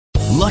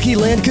Lucky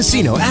Land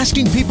Casino,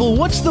 asking people,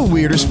 what's the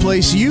weirdest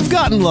place you've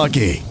gotten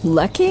lucky?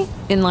 Lucky?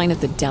 In line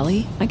at the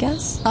deli, I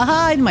guess?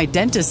 Aha, in my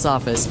dentist's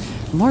office.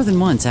 More than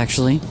once,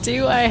 actually.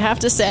 Do I have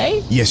to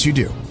say? Yes, you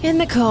do. In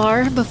the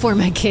car before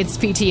my kids'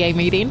 PTA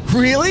meeting.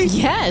 Really?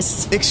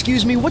 Yes.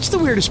 Excuse me, what's the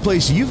weirdest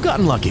place you've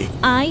gotten lucky?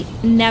 I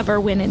never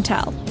win and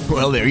tell.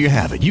 Well, there you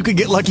have it. You can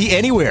get lucky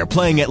anywhere,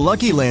 playing at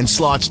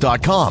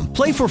LuckyLandSlots.com.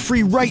 Play for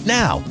free right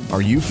now.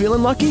 Are you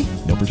feeling lucky?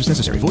 No purchase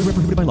necessary. Void where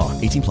prohibited by law.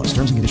 18 plus.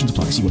 Terms and conditions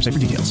apply. See website for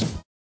details.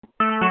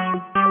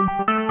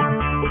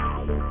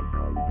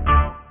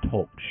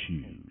 Talk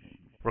shoes.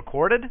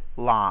 Recorded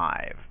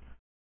live.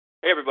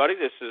 Hey everybody,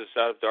 this is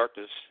Out of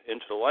Darkness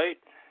Into the Light.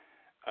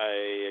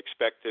 I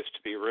expect this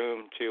to be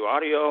room 2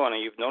 audio, and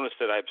you've noticed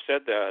that I've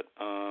said that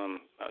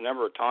a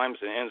number of times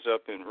and it ends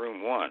up in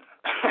room 1,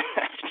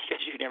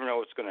 because you never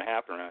know what's going to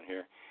happen around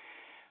here.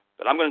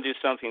 But I'm going to do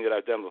something that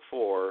I've done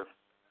before,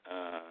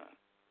 a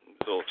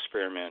little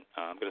experiment.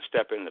 I'm going to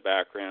step in the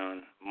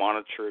background,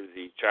 monitor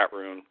the chat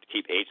room to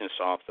keep agents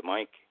off the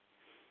mic,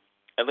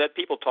 and let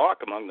people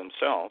talk among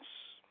themselves.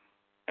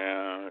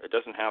 It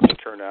doesn't have to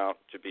turn out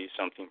to be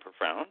something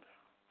profound,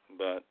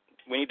 but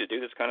we need to do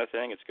this kind of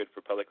thing. It's good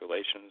for public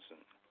relations and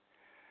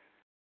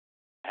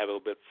have a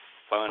little bit of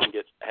fun,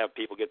 have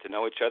people get to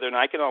know each other. And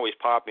I can always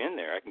pop in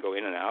there. I can go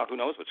in and out. Who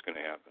knows what's going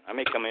to happen? I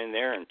may come in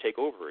there and take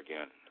over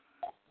again.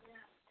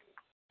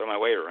 Throw my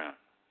weight around.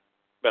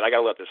 But I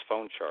got to let this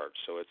phone charge,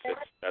 so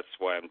that's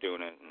why I'm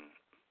doing it. And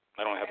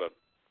I don't have a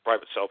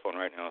private cell phone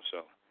right now,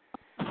 so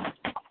I'm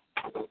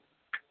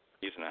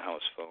using a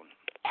house phone.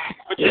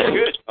 Which is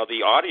good.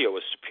 The audio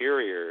is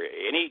superior.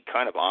 Any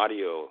kind of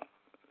audio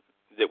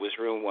that was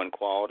room 1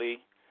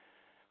 quality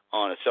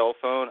on a cell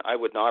phone, I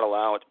would not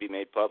allow it to be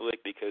made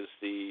public because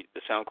the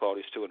sound quality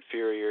is too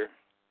inferior.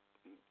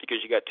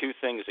 Because you got 2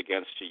 things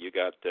against you. You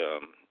got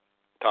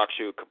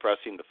TalkShoe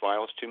compressing the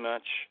files too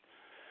much,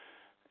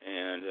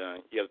 and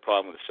you have the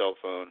problem with the cell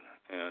phone.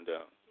 And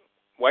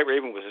White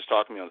Raven was just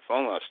talking to me on the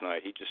phone last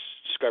night. He just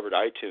discovered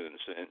iTunes,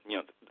 and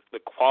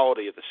the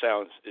quality of the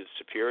sound is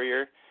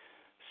superior.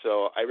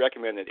 So I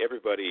recommend that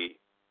everybody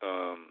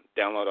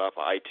download off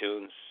of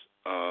iTunes.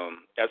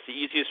 That's the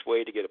easiest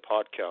way to get a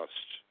podcast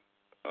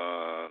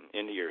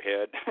into your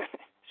head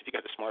if you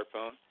got a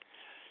smartphone.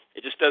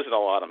 It just does it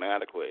all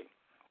automatically.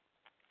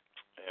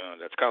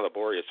 That's kind of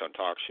laborious on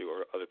TalkShoe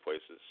or other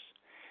places.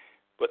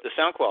 But the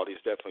sound quality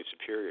is definitely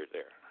superior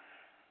there.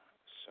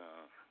 So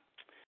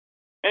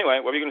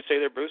anyway, what were you going to say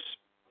there, Bruce?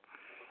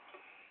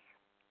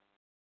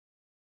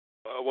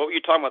 What were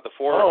you talking about, the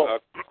 4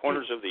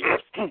 corners of the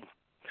earth?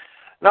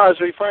 No, I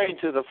was referring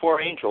to the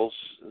 4 angels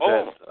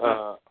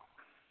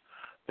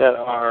that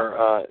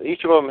are,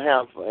 each of them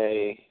have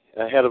a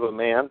head of a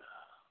man,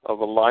 of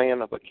a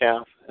lion, of a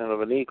calf, and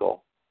of an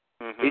eagle,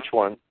 each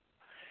one.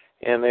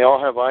 And they all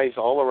have eyes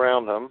all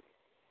around them.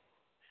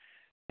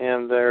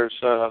 And there's,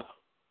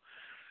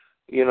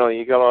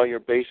 you got all your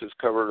bases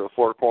covered with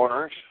 4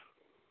 corners.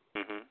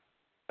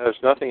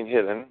 There's nothing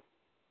hidden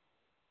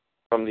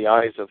from the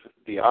eyes of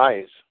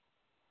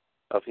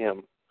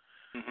him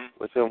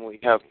with whom we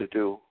have to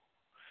do.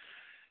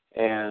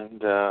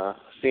 And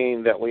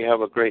seeing that we have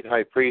a great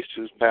high priest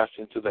who's passed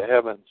into the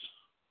heavens,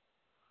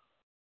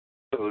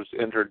 who's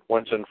entered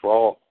once and for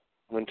all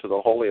into the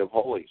Holy of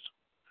Holies.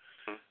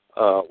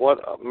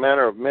 What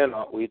manner of men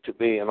ought we to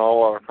be in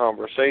all our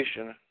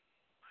conversation?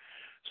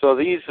 So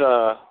these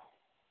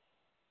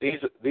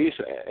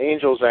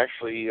angels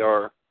actually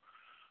are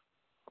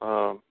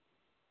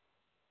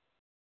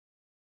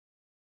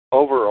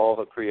over all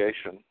the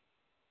creation.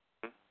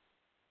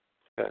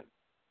 Okay.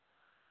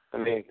 I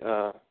mean,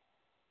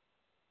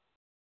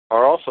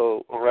 are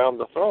also around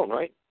the throne,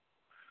 right?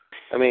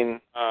 I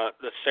mean,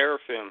 the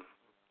seraphim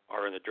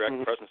are in the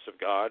direct presence of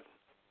God.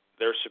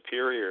 They're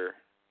superior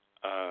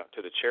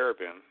to the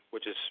cherubim,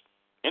 which is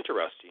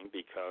interesting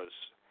because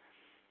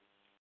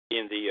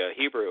in the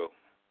Hebrew,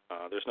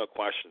 there's no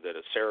question that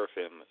a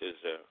seraphim is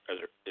a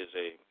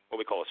what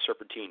we call a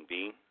serpentine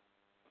being.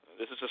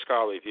 This is a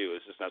scholarly view.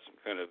 This is not some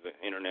kind of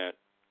internet,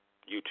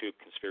 YouTube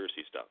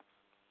conspiracy stuff.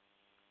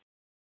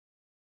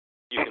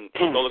 You can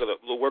go look at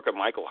the work of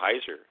Michael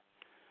Heiser.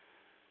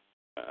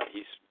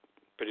 He's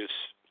produced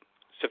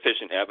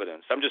sufficient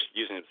evidence. I'm just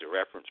using it as a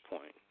reference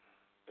point,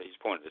 but he's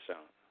pointed this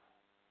out.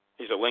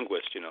 He's a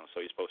linguist, so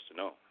he's supposed to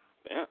know.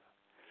 Yeah.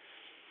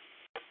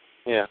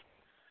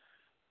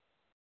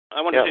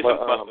 I want to say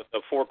something about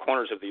the 4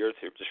 corners of the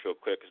earth here, just real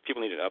quick, because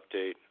people need an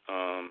update.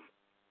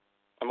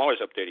 I'm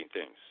always updating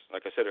things.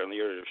 Like I said on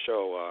the earlier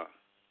show,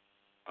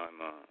 I'm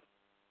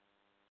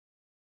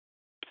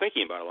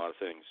thinking about a lot of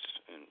things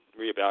and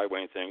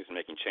reevaluating things and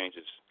making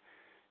changes.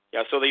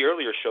 Yeah, so the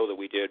earlier show that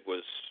we did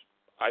was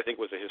a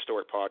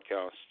historic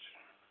podcast.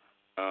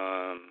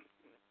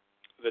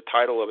 The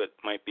title of it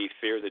might be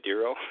Fear the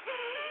Diro.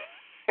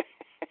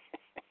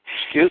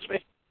 Excuse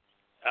me?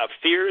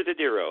 Fear the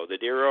Diro. The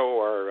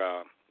Diro are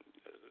a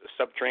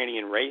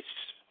subterranean race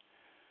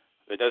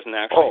that doesn't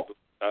actually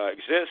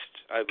exist.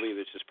 I believe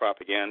it's just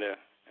propaganda,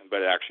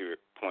 but it actually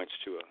points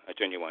to a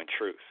genuine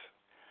truth.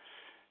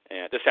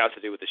 And this has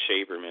to do with the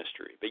Shaver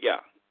mystery. But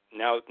yeah,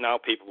 now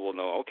people will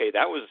know, okay,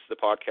 that was the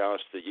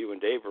podcast that you and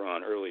Dave were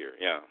on earlier,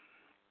 yeah.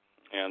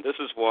 And this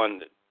is one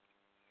that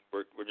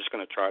we're just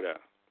going to try to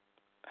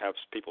have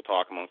people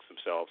talk amongst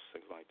themselves,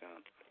 things like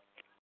that.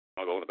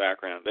 I'll go in the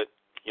background, but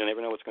you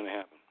never know what's going to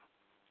happen.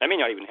 That may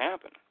not even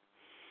happen.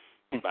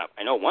 But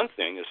I know one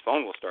thing, this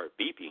phone will start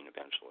beeping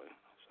eventually.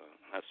 So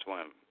that's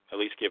why I'm at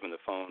least giving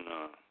the phone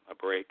a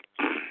break.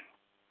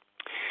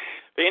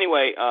 But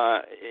anyway,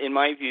 in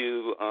my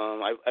view,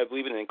 I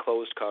believe in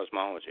enclosed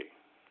cosmology.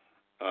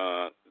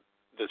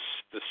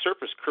 The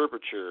surface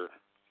curvature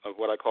of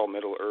what I call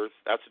Middle Earth,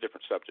 that's a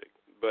different subject.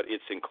 But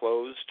it's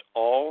enclosed.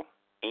 All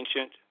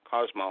ancient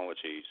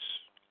cosmologies,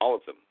 all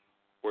of them,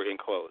 were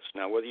enclosed.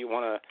 Now, whether you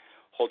want to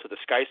hold to the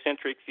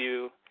sky-centric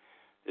view,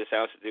 this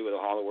has to do with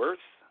a hollow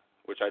Earth,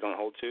 which I don't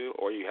hold to,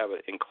 or you have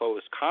an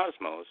enclosed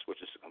cosmos,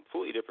 which is a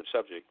completely different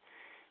subject.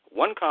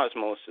 One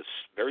cosmos is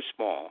very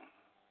small,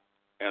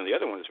 and the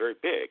other one is very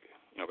big,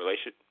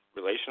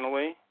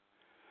 relationally.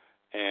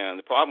 And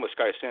the problem with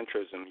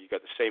sky-centrism, you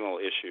got the same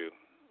old issue.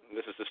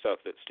 This is the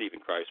stuff that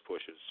Stephen Christ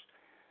pushes,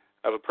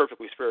 of a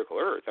perfectly spherical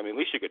Earth. I mean, at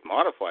least you could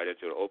modify it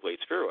into an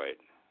oblate spheroid.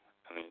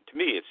 I mean, to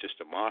me, it's just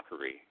a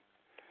mockery.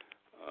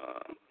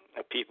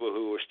 People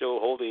who are still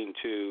holding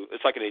to,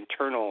 it's like an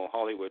internal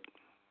Hollywood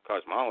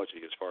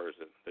cosmology as far as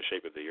the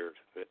shape of the Earth.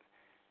 But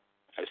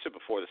I said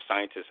before, the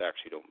scientists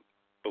actually don't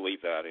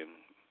believe that in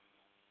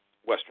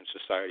Western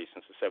society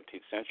since the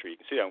 17th century. You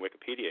can see that on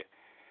Wikipedia.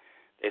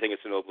 They think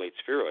it's an oblate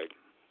spheroid.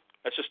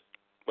 That's just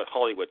what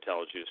Hollywood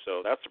tells you.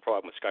 So that's the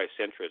problem with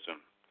sky-centrism.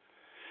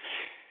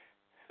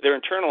 They're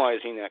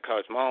internalizing that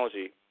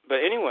cosmology.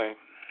 But anyway,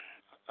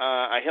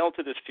 I held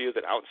to this view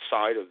that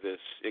outside of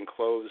this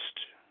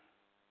enclosed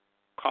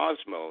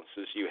cosmos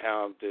is you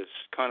have this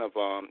kind of,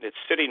 it's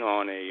sitting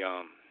on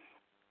a,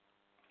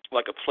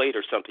 like a plate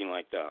or something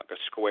like that, like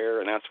a square,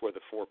 and that's where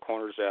the four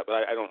corners at, but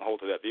I don't hold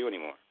to that view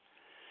anymore.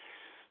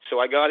 So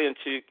I got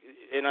into,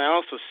 and I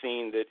also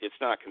seen that it's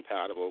not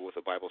compatible with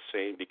the Bible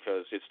saying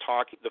because it's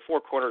talking, the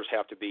four corners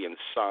have to be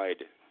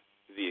inside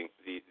the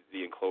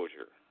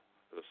enclosure.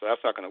 So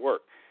that's not going to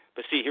work.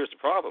 But see, here's the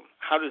problem.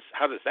 How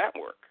does that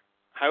work?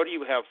 How do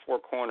you have four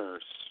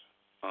corners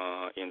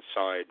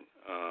inside,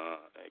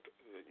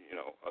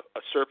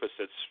 a surface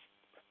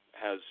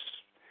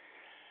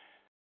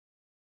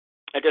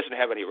it doesn't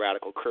have any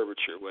radical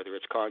curvature, whether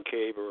it's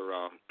concave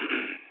or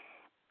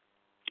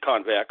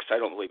convex. I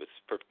don't believe it's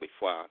perfectly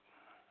flat.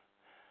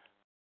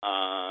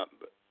 I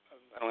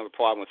don't have a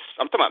problem with,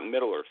 I'm talking about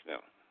Middle Earth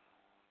now.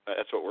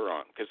 That's what we're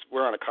on, because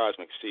we're on a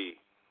cosmic sea.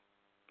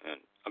 And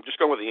I'm just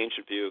going with the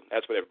ancient view.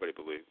 That's what everybody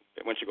believed,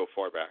 once you go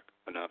far back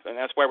enough. And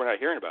that's why we're not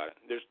hearing about it.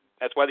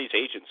 That's why these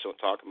agents don't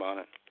talk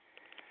about it.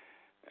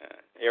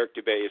 Eric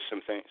Dubay is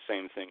some things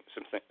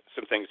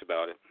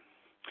about it.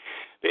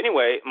 But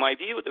anyway, my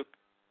view at the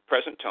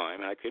present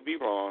time, and I could be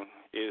wrong,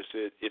 is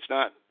that it's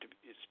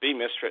being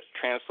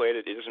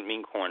mistranslated. It doesn't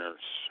mean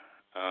corners.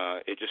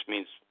 It just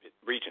means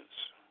regions.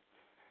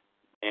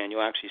 And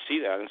you'll actually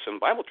see that in some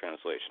Bible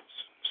translations.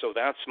 So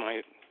that's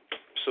my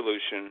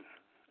solution.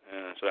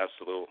 So that's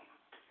the little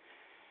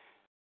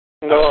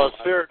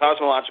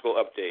cosmological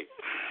update.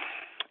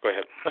 Go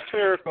ahead.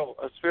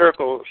 A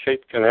spherical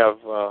shape can have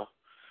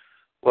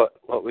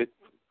what we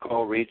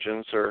call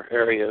regions or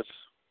areas.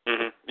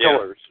 Mm-hmm. Yeah.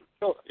 Pillars.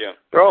 Yeah.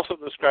 They're also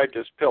described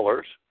as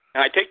pillars.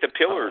 And I take the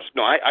pillars.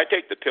 I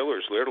take the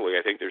pillars literally.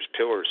 I think there's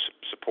pillars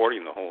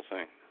supporting the whole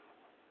thing.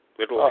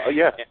 Literally.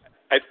 Yeah.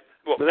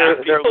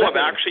 People have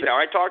actually. Now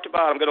I talked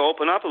about. I'm going to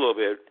open up a little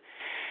bit.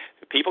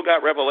 People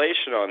got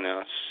revelation on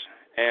this,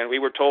 and we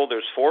were told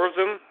there's 4 of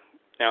them.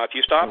 Now, if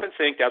you stop and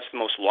think, that's the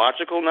most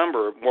logical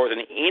number, more than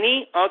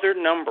any other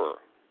number.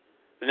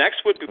 The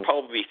next would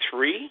probably be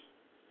 3,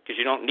 because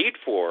you don't need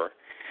 4.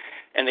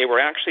 And they were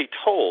actually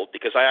told,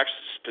 because I asked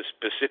a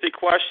specific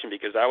question,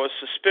 because I was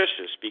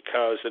suspicious,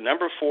 because the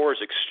number 4 is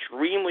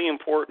extremely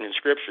important in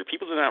Scripture.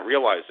 People do not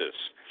realize this.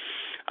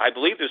 I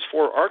believe there's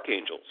 4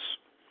 archangels.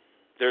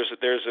 There's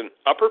an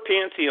upper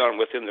pantheon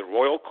within the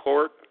royal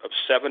court of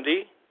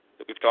 70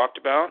 that we've talked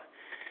about,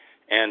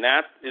 and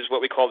that is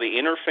what we call the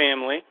inner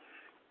family.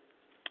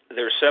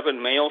 There are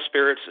 7 male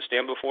spirits that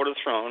stand before the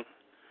throne,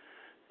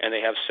 and they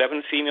have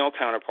 7 female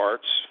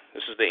counterparts.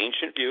 This is the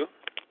ancient view.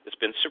 It's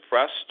been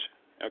suppressed,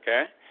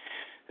 okay?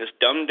 This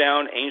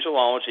dumbed-down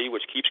angelology,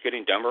 which keeps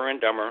getting dumber and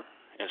dumber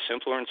and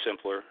simpler,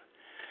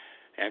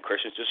 and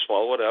Christians just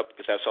swallow it up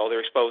because that's all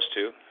they're exposed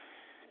to.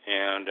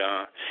 And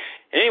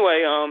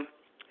anyway,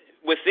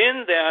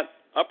 within that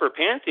upper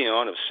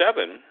pantheon of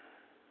 7,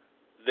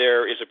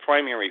 there is a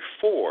primary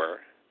 4,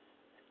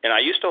 and I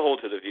used to hold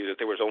to the view that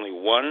there was only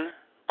 1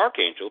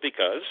 archangel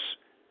because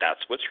that's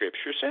what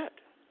Scripture said.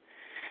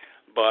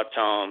 But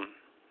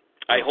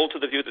I hold to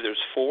the view that there's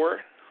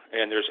 4,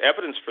 and there's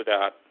evidence for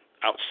that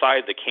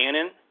outside the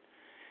canon,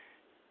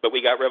 but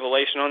we got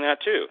revelation on that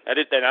too. That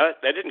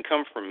didn't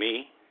come from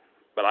me,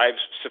 but I've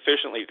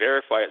sufficiently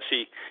verified it.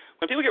 See,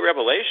 when people get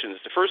revelations,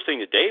 the first thing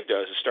that Dave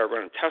does is start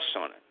running tests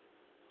on it.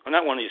 I'm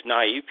not one of these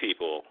naive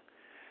people,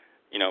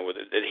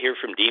 that hear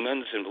from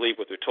demons and believe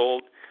what they're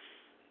told.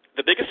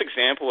 The biggest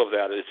example of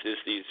that is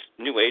these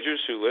New Agers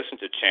who listen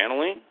to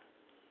channeling.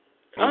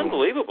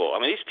 Unbelievable. I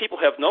mean, these people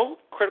have no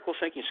critical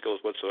thinking skills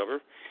whatsoever,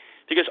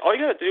 because all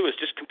you got to do is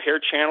just compare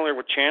channeler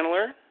with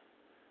channeler.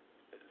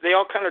 They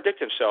all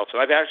contradict themselves.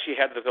 And I've actually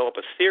had to develop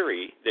a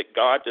theory that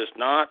God does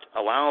not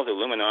allow the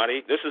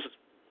Illuminati. This is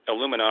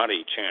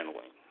Illuminati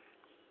channeling.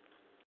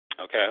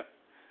 Okay?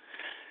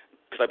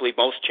 Because I believe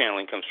most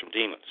channeling comes from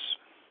demons.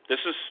 This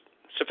is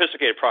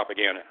sophisticated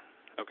propaganda.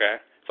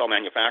 Okay? It's all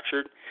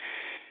manufactured.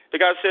 But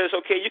God says,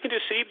 okay, you can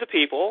deceive the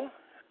people,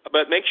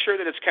 but make sure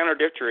that it's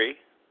contradictory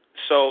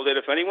so that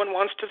if anyone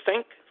wants to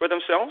think for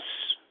themselves,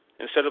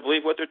 instead of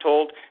believe what they're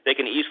told, they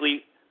can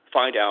easily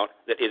find out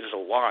that it is a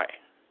lie.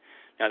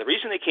 Now, the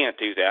reason they can't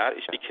do that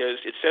is because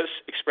it says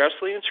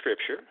expressly in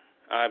Scripture,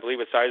 I believe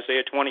it's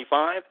Isaiah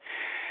 25,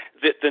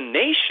 that the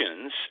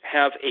nations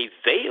have a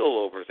veil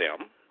over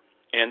them,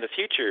 and in the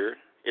future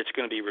it's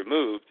going to be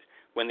removed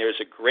when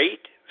there's a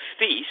great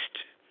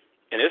feast,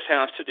 and this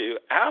has to do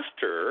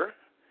after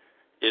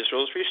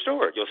Israel's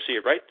restored. You'll see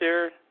it right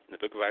there in the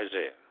book of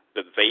Isaiah.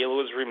 The veil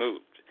is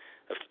removed.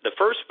 The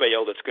first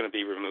veil that's going to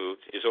be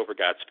removed is over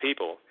God's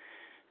people.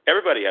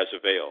 Everybody has a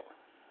veil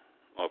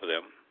over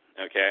them,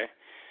 okay?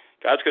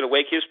 God's going to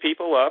wake his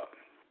people up,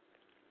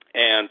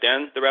 and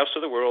then the rest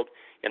of the world,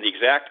 and the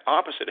exact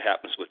opposite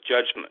happens with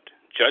judgment.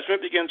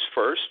 Judgment begins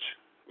first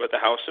with the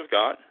house of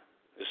God.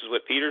 This is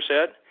what Peter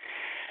said.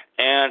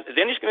 And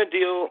then he's going to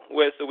deal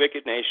with the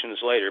wicked nations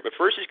later. But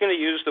first he's going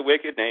to use the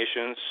wicked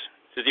nations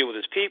to deal with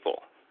his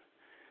people.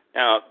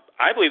 Now,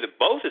 I believe that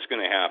both is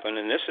going to happen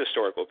in this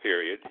historical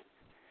period.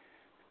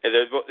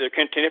 They're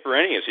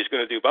contemporaneous. He's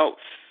going to do both.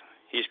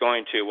 He's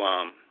going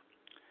to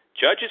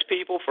judge his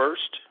people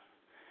first,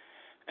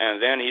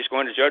 and then he's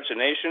going to judge the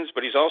nations,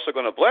 but he's also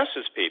going to bless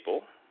his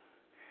people,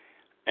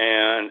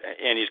 and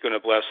he's going to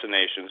bless the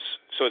nations.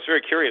 So it's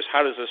very curious.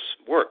 How does this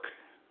work?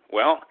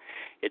 Well,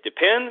 it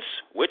depends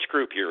which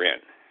group you're in.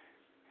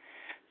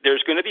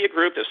 There's going to be a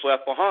group that's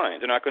left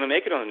behind. They're not going to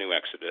make it on the new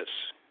Exodus.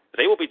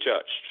 They will be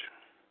judged.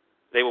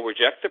 They will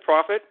reject the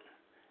prophet,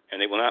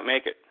 and they will not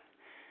make it.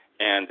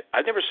 And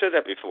I've never said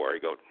that before.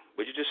 You go,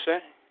 what'd you just say?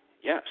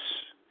 Yes.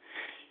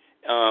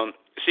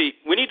 See,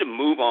 we need to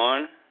move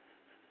on.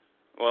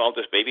 Well, all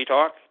this baby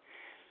talk.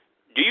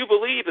 Do you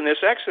believe in this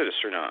Exodus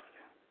or not?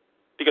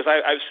 Because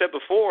I've said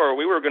before,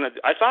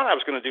 I thought I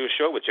was going to do a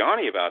show with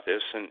Johnny about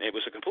this, and it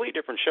was a completely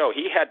different show.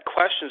 He had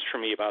questions for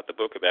me about the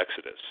book of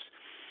Exodus.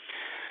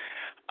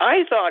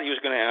 I thought he was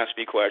going to ask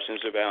me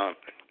questions about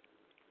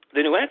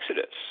the new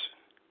Exodus.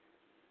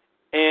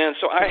 And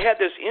so I had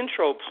this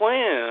intro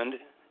planned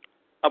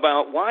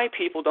about why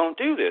people don't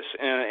do this,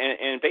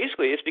 and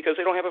basically it's because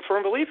they don't have a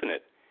firm belief in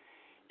it.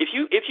 If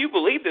you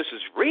believe this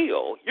is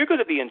real, you're going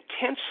to be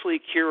intensely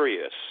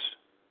curious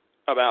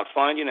about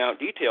finding out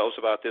details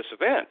about this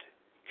event,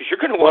 because you're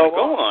going to want to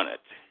go on it.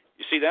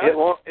 You see that?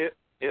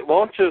 It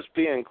won't just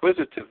be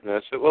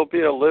inquisitiveness. It will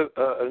be a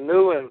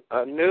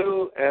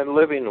new and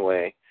living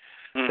way.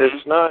 Mm-hmm.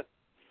 It's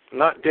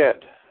not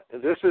dead.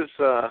 This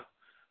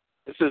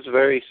is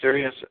very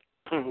serious.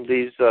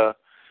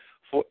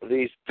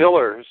 These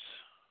pillars.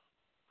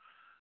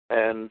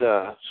 And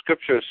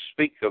scriptures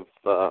speak of,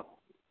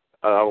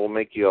 I will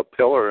make you a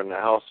pillar in the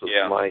house of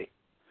my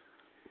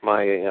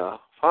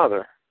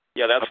father.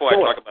 Yeah, that's why I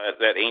talk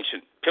about that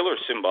ancient pillar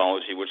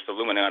symbology, which the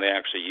Illuminati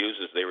actually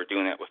uses. They were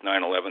doing that with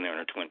 9/11 there in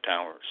the Twin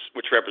Towers,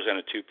 which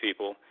represented two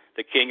people,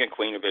 the king and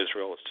queen of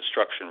Israel. It's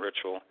destruction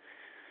ritual.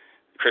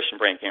 The Christian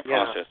brain can't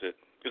process it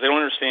because they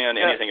don't understand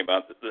anything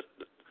about the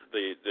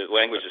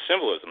language of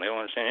symbolism. They don't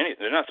understand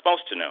anything. They're not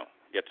supposed to know.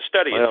 You have to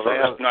study it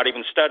first, not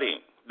even studying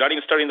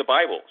the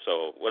Bible.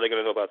 So what are they going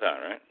to know about that,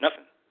 right?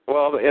 Nothing.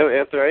 Well,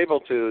 if they're able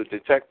to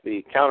detect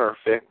the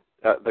counterfeit,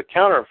 the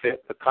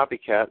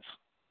copycats,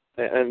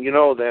 and you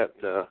know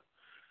that,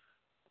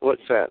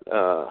 what's that?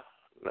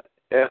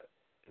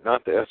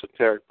 Not the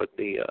esoteric, but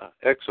the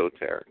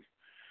exoteric.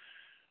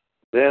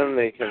 Then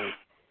they can.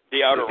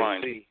 The outer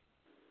rind.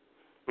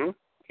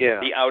 Yeah.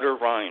 The outer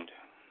rind.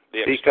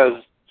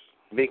 Because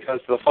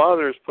the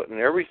Father is putting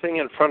everything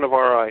in front of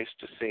our eyes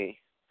to see.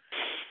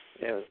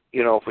 And,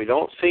 if we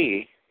don't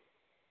see,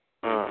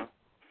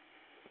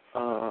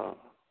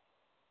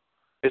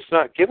 it's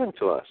not given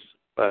to us.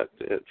 But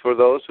for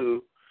those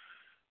who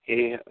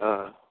he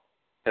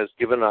has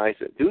given eyes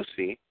that do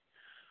see,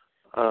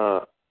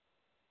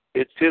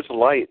 it's his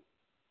light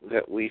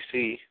that we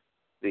see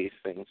these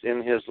things.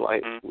 In his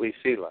light, we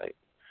see light.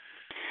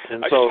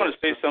 And I just want to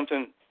say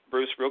something,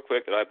 Bruce, real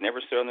quick, that I've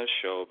never said on this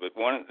show, but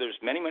there's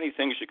many, many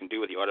things you can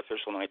do with the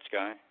artificial night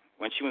sky.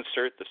 Once you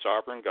insert the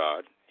sovereign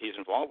God, he's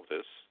involved with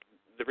this.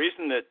 The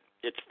reason that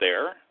it's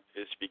there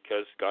is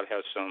because God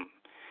has some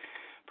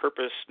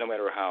purpose, no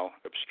matter how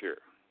obscure.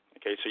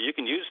 Okay, so you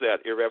can use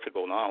that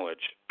irrefutable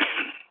knowledge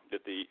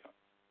that the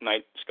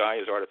night sky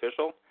is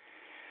artificial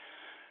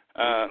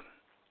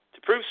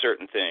to prove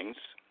certain things.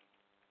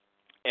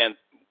 And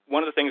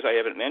one of the things I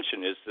haven't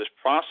mentioned is this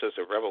process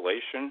of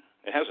revelation.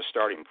 It has a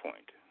starting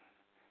point.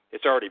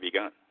 It's already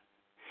begun.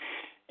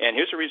 And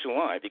here's the reason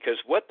why. Because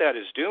what that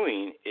is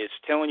doing is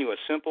telling you a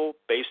simple,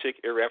 basic,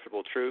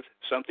 irrefutable truth.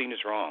 Something is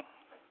wrong.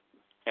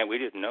 And we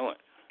didn't know it.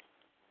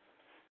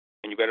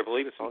 And you better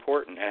believe it's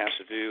important. It has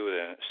to do with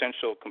an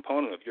essential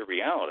component of your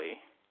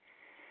reality.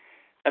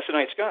 That's the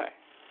night sky.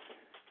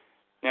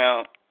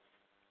 Now,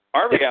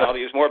 our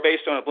reality is more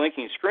based on a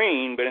blinking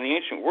screen, but in the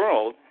ancient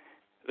world,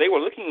 they were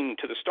looking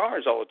to the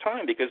stars all the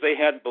time because they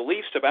had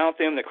beliefs about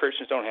them that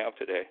Christians don't have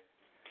today.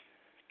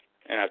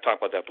 And I've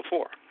talked about that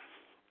before.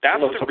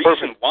 That's the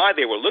reason why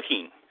they were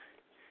looking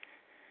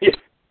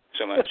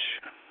so much.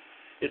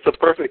 It's a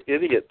perfect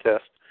idiot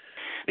test.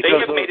 They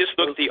have made us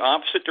look the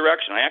opposite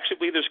direction. I actually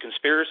believe there's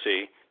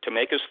conspiracy to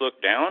make us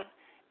look down.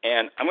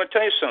 And I'm going to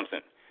tell you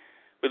something.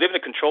 We live in a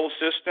controlled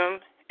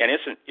system, and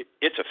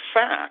it's a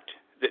fact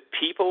that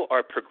people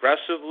are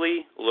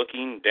progressively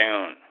looking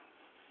down.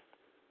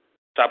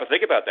 Stop and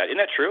think about that. Isn't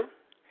that true?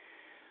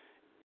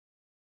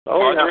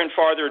 Farther and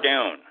farther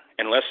down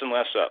and less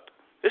up.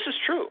 This is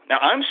true. Now,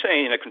 I'm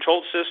saying in a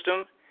controlled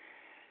system,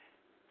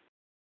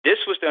 this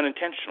was done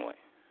intentionally.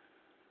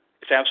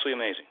 It's absolutely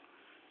amazing.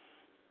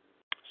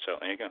 So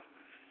there you go.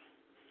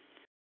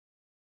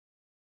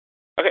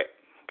 Okay,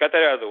 got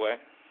that out of the way.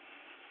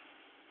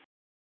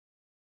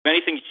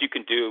 Many things you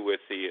can do with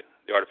the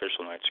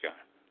artificial night sky.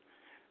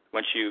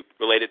 Once you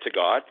relate it to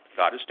God,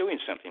 God is doing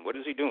something. What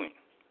is he doing?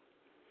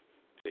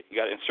 You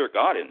got to insert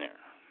God in there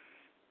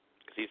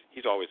because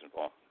he's always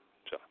involved.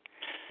 So.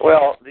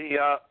 Well,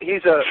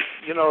 he's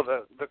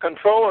the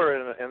controller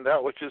and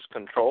that which is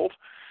controlled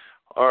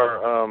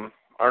are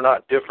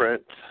not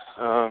different.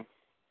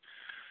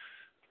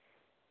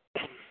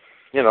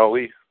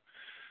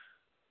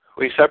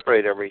 We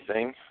separate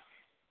everything,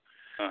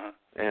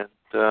 and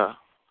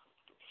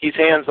he's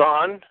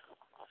hands-on.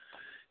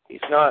 He's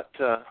not.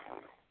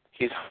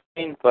 He's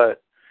hiding,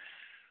 but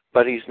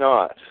he's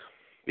not,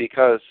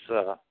 because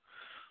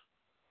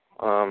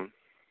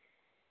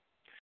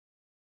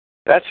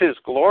that's his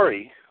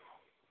glory,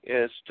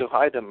 is to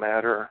hide the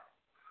matter.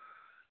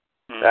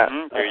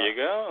 There you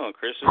go.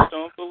 Christians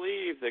don't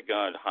believe that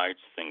God hides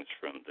things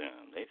from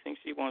them. They think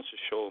he wants to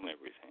show them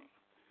everything.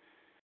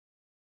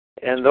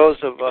 And those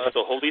of us, it's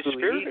the Holy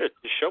Spirit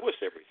to show us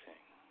everything.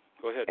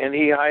 Go ahead. And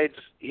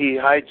he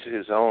hides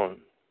his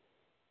own.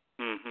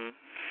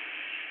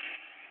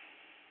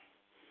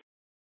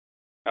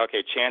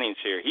 Okay, Channing's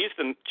here.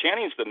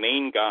 Channing's the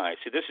main guy.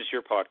 See, this is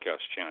your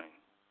podcast, Channing.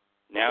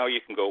 Now you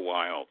can go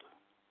wild.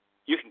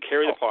 You can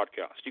carry the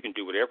podcast. You can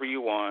do whatever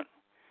you want.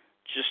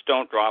 Just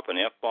don't drop an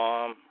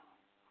F-bomb,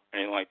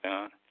 anything like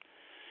that.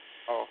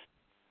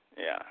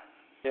 Yeah.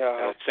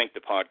 Don't sink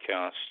the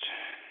podcast.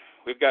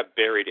 We've got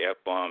buried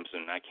F-bombs,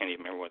 and I can't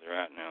even remember where they're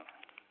at now.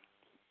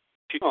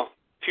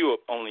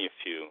 Only a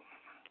few.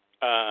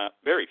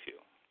 Very few.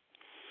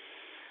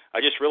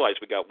 I just realized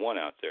we got one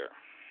out there.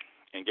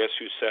 And guess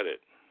who said it?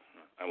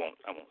 I won't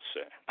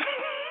say.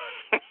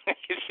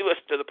 If you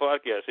listen to the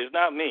podcast, it's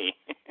not me.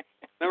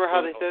 Remember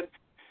how they said?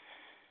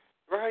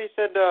 Remember how you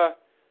said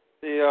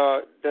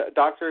the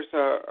doctors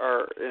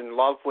are in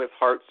love with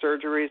heart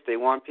surgeries? They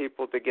want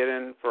people to get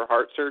in for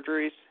heart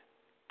surgeries.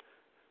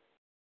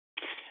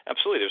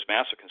 Absolutely, there's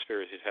massive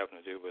conspiracies having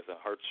to do with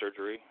heart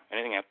surgery.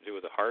 Anything having to do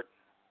with the heart.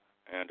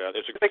 And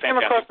there's a they came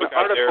across an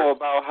article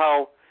about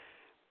how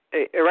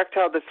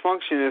erectile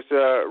dysfunction is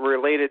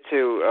related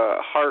to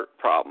heart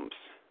problems.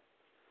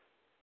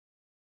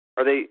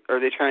 Are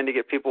they trying to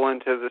get people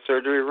into the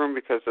surgery room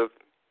because of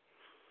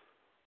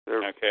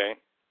their... Okay.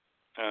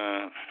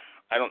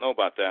 I don't know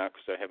about that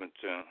because I haven't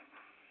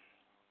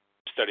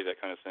studied that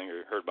kind of thing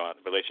or heard about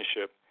the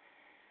relationship.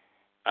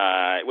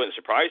 It wouldn't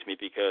surprise me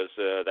because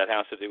that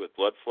has to do with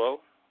blood flow,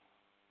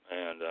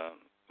 and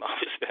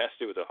obviously it has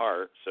to do with the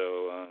heart.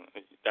 So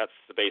that's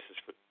the basis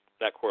for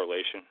that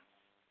correlation.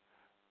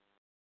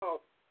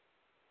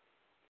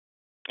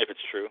 If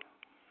it's true.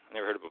 I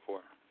never heard it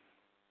before.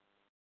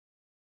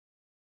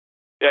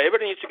 Yeah,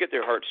 everybody needs to get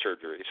their heart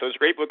surgery. So there's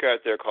a great book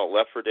out there called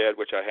Left for Dead,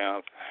 which I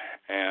have.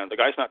 And the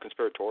guy's not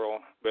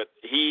conspiratorial, but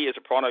he is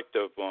a product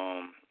of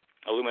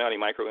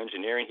Illuminati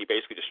microengineering. He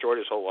basically destroyed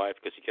his whole life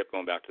because he kept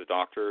going back to the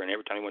doctor. And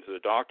every time he went to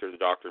the doctor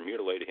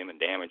mutilated him and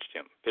damaged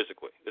him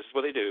physically. This is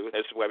what they do.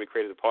 This is why we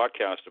created a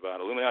podcast about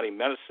Illuminati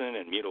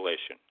medicine and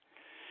mutilation.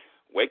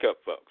 Wake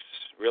up, folks.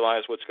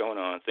 Realize what's going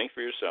on. Think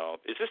for yourself.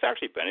 Is this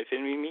actually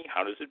benefiting me?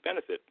 How does it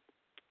benefit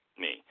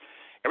me?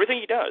 Everything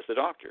he does, the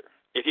doctor.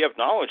 If you have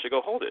knowledge, you go,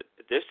 hold it.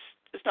 This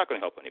is not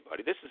going to help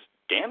anybody. This is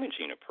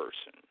damaging a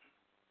person.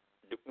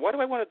 Why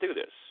do I want to do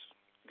this?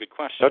 Good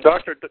question. No,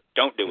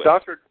 don't do it.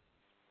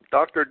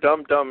 Dr.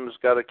 DumDum's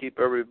got to keep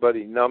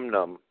everybody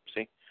numb,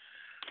 see?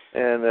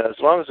 And as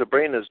long as the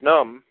brain is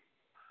numb,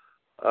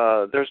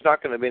 there's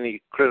not going to be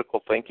any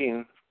critical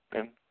thinking.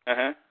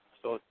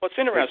 So it's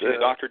interesting that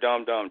Dr.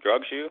 DumDum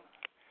drugs you,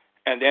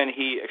 and then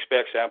he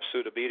expects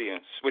absolute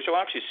obedience, which you'll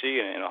actually see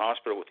in a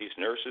hospital with these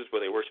nurses where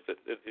they worship.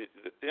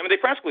 They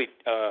practically,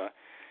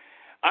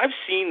 I've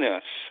seen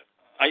this.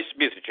 I used to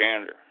be as a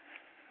janitor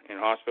in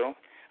a hospital.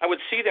 I would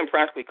see them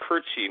practically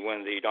curtsy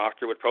when the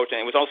doctor would approach, and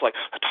it was almost like,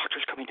 the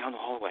doctor's coming down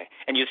the hallway.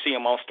 And you'd see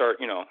them all start,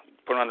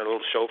 put on their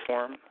little show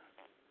for him.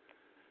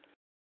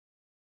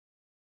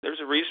 There's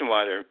a reason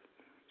why they're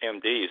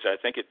MDs. I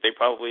think it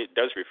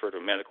does refer to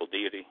a medical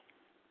deity.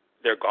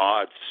 They're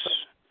gods.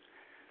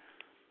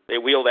 They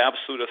wield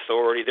absolute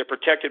authority. They're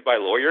protected by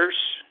lawyers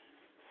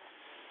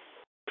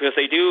because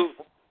they do,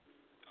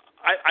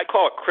 I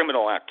call it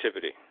criminal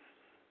activity.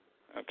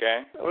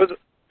 Okay?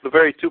 The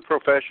very two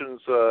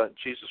professions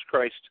Jesus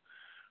Christ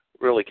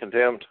really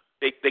condemned.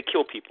 They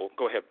kill people.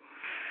 Go ahead.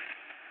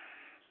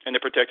 And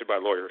they're protected by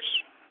lawyers.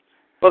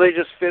 Well, they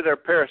just they're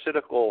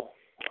parasitical.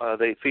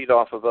 They feed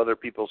off of other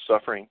people's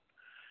suffering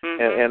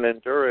and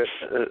endure it.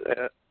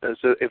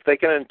 If they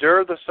can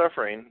endure the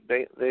suffering,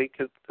 they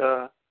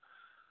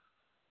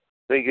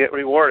get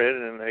rewarded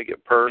and they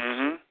get perks.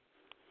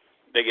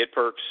 They get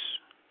perks.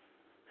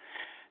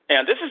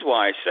 And this is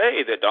why I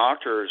say that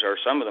doctors are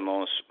some of the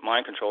most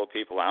mind-controlled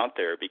people out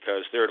there,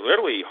 because they're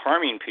literally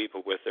harming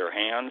people with their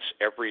hands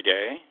every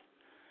day,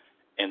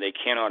 and they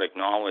cannot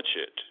acknowledge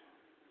it.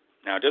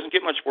 Now, it doesn't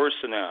get much worse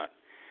than that.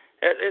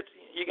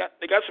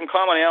 They got some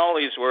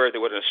commonalities where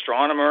with an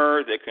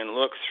astronomer, they can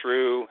look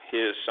through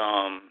his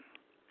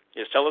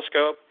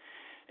telescope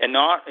and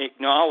not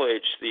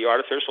acknowledge the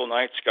artificial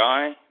night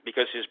sky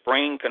because his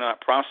brain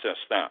cannot process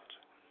that.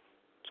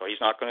 So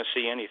he's not going to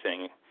see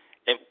anything.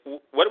 And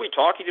what are we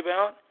talking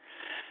about?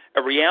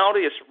 A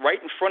reality that's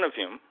right in front of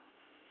him,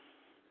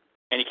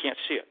 and he can't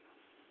see it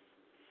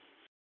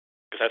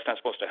because that's not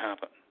supposed to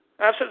happen.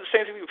 And I've said the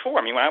same thing before.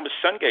 I mean, when I was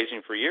sun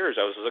gazing for years,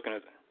 I was looking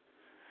at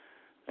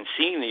and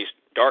seeing these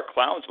dark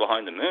clouds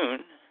behind the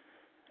moon.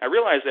 I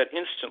realized that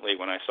instantly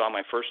when I saw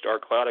my first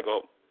dark cloud. I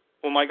go,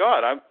 "Oh my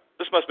God,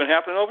 this must have been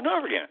happening over and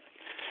over again."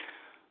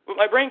 But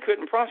my brain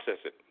couldn't process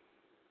it.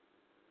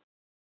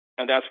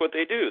 And that's what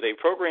they do. They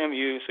program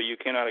you so you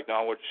cannot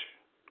acknowledge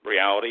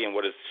reality and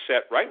what is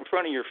set right in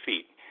front of your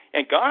feet.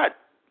 And God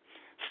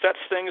sets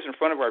things in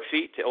front of our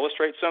feet to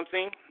illustrate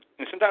something,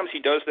 and sometimes he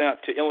does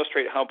that to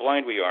illustrate how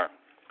blind we are.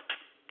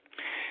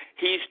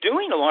 He's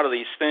doing a lot of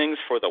these things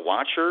for the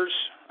watchers.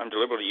 I'm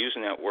deliberately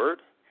using that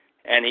word.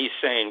 And he's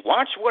saying,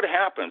 watch what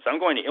happens. I'm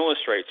going to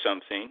illustrate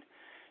something.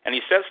 And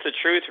he sets the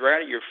truth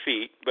right at your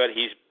feet, but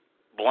he's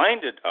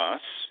blinded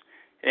us.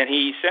 And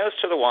he says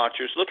to the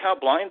watchers, look how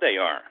blind they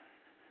are.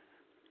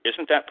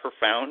 Isn't that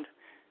profound?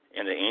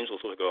 And the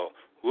angels will go,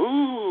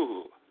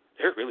 ooh,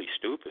 they're really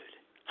stupid.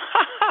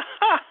 Ha, ha,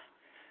 ha.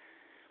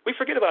 We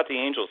forget about the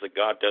angels, that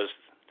God does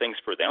things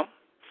for them,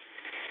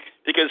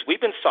 because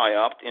we've been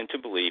psyoped into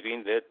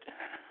believing that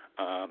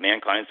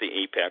mankind's the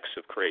apex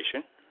of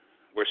creation.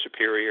 We're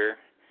superior.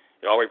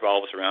 It all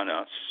revolves around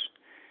us.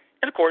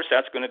 And, of course,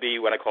 that's going to be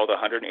what I call the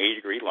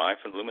 180-degree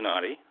life in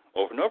Illuminati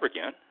over and over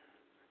again.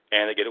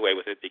 And they get away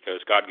with it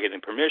because God gave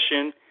them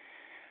permission,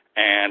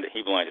 and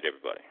he blinded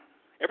everybody.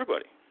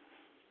 Everybody,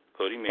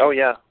 including me. Oh,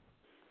 yeah.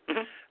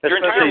 Mm-hmm. Your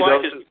entire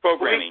life is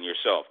programming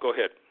yourself. Go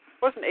ahead.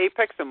 Wasn't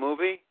Apex a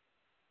movie?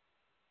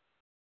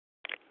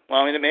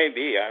 Well, I mean, it may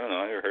be. I don't know.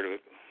 I never heard of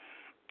it.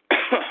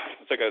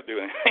 What's that got to do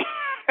with anything?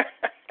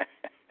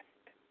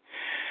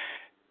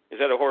 Is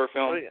that a horror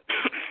film? Oh, yeah.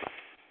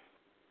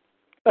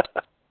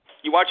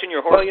 You watching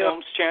your horror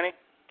films, Channy?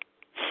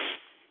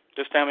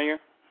 This time of year?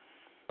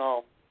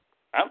 No.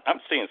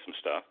 I'm seeing some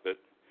stuff, but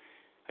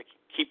I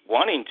keep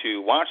wanting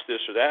to watch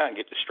this or that and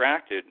get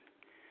distracted.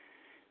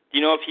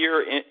 You know, if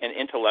you're an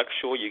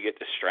intellectual, you get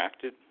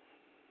distracted.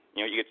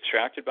 You know, you get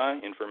distracted by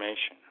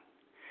information.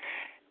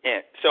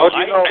 And so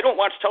I don't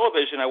watch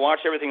television. I watch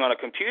everything on a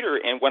computer.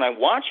 And when I'm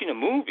watching a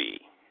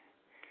movie,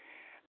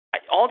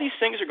 all these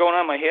things are going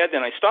on in my head.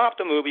 Then I stop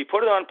the movie,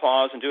 put it on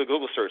pause, and do a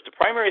Google search. The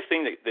primary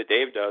thing that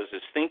Dave does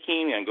is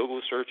thinking and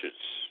Google searches.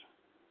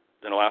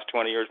 In the last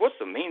 20 years, what's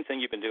the main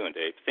thing you've been doing,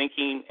 Dave?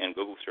 Thinking and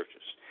Google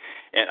searches.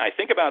 And I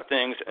think about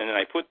things, and then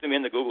I put them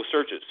in the Google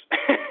searches.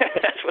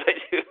 That's what I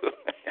do.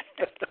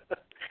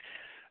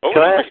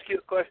 Can I ask you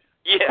a question?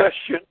 Yeah.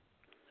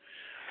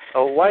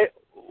 Why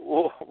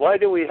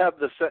do we have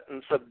the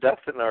sentence of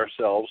death in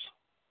ourselves?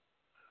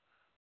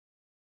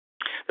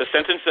 The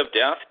sentence of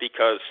death,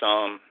 because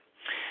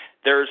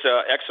there's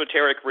an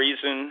exoteric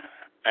reason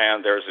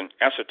and there's an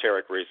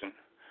esoteric reason.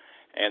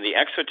 And the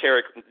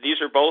exoteric, these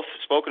are both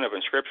spoken of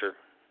in Scripture,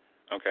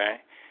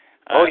 okay?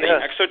 The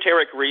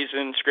exoteric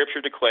reason,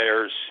 Scripture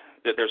declares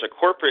that there's a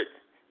corporate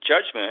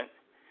judgment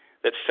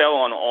that fell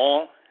on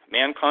all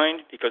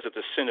mankind because of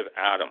the sin of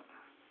Adam.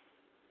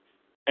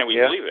 And we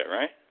believe that,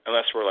 right?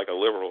 Unless we're like a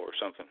liberal or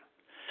something.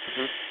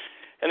 Mm-hmm.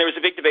 And there was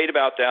a big debate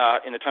about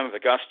that in the time of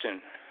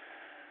Augustine.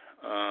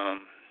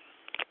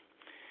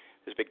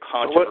 There's a big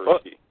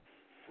controversy.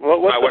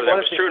 Whether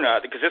that was true or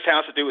not, because this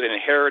has to do with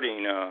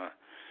inheriting...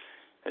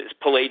 It's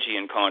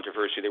Pelagian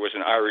controversy. There was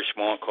an Irish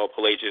monk called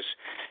Pelagius.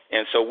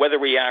 And so whether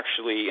we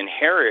actually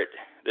inherit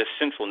this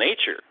sinful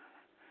nature,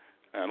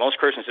 most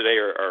Christians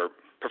today are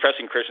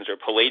professing Christians are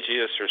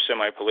Pelagius or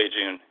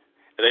semi-Pelagian.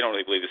 They don't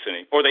really believe this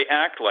anymore. Or they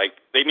act like,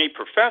 they may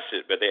profess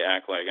it, but they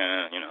act like,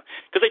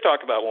 because they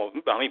talk about, well,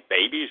 how many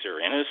babies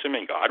are innocent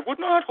and God would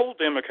not hold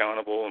them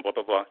accountable and blah,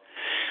 blah, blah.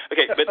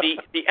 Okay, but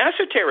the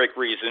esoteric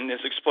reason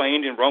is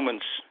explained in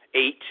Romans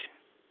 8,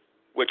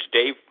 which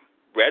Dave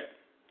read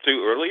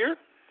through earlier.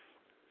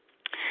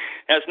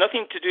 Has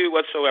nothing to do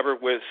whatsoever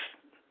with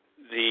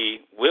the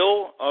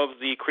will of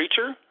the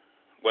creature,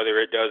 whether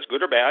it does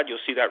good or bad.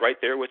 You'll see that right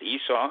there with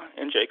Esau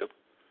and Jacob.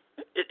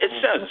 It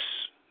says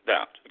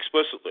that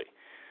explicitly.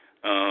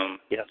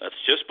 Yes. Let's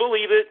just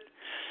believe it.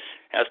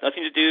 Has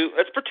nothing to do.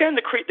 Let's pretend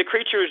the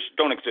creatures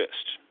don't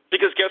exist,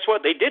 because guess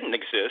what? They didn't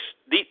exist.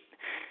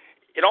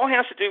 It all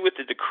has to do with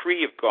the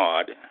decree of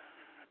God.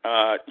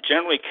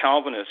 Generally,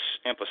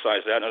 Calvinists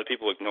emphasize that, and other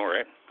people ignore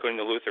it, including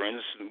the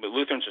Lutherans. The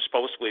Lutherans are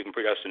supposed to believe in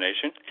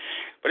predestination,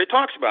 but it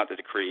talks about the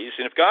decrees,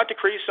 and if God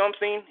decrees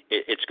something,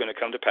 it's going to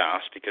come to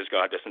pass because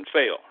God doesn't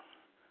fail.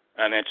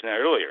 I mentioned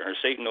that earlier, and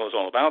Satan knows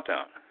all about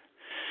that.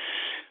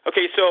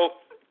 Okay, so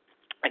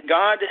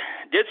God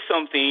did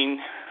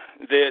something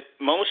that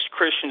most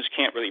Christians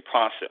can't really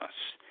process,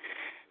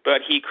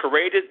 but he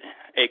created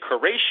a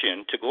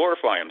creation to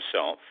glorify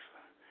himself,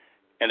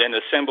 and then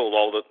assembled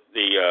all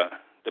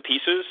the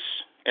pieces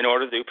in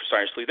order to do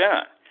precisely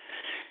that.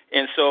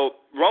 And so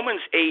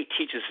Romans 8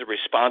 teaches the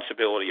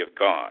responsibility of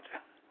God.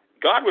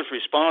 God was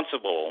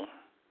responsible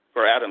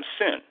for Adam's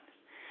sin.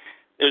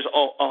 There's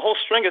a whole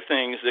string of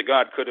things that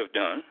God could have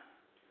done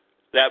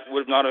that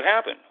would not have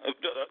happened.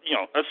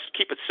 Let's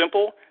keep it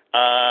simple.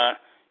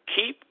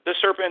 Keep the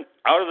serpent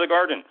out of the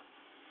garden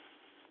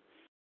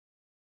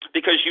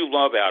because you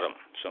love Adam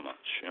so much.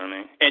 You know what I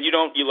mean? And you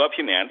love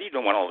humanity. You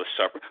don't want all this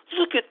suffering.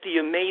 Look at the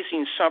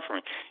amazing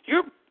suffering.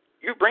 Your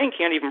brain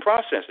can't even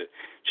process it.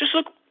 Just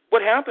look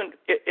what happened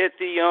at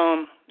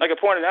the like I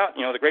pointed out.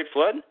 The Great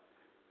Flood,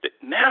 the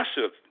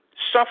massive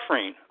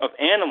suffering of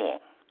animal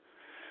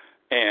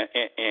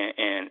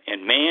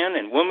and man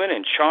and woman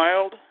and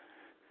child.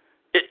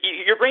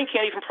 Your brain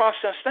can't even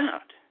process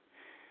that.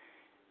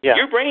 Yeah.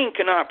 Your brain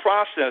cannot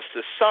process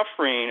the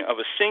suffering of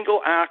a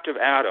single act of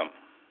Adam.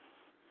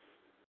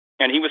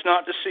 And he was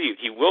not deceived.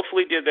 He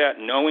willfully did that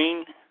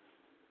knowing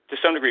to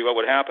some degree what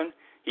would happen.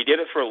 He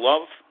did it for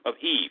love of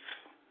Eve,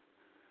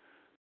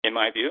 in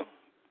my view.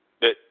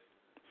 That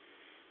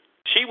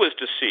she was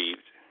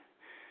deceived.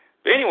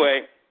 But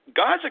anyway,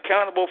 God's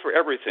accountable for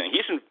everything.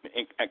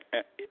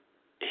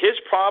 His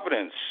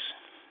providence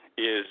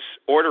is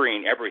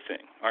ordering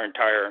everything, our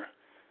entire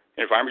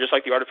environment, just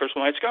like the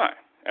artificial night sky.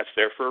 That's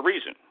there for a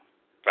reason.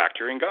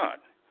 Factor in God.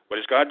 What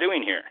is God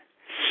doing here?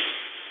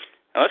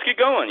 Now let's get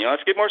going.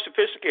 Let's get more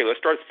sophisticated. Let's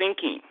start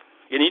thinking.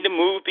 You need to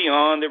move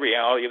beyond the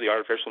reality of the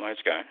artificial night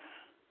sky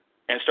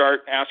and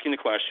start asking the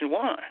question,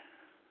 why?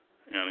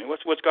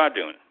 What's God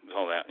doing with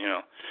all that?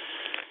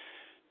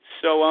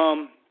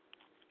 So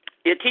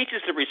it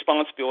teaches the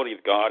responsibility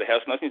of God. It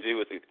has nothing to do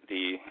with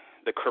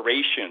the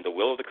creation, the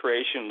will of the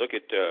creation. Look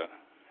at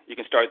you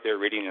can start there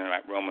reading in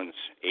Romans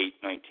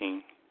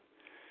 8:19.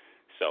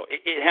 So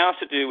it has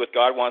to do with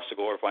God wants to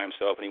glorify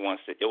himself, and he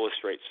wants to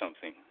illustrate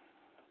something.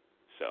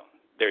 So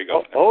there you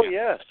go. Oh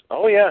yes.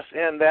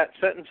 And that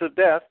sentence of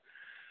death,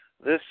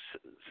 this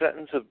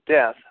sentence of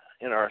death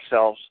in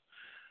ourselves,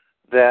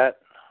 that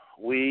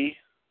we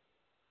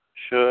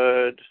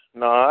should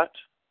not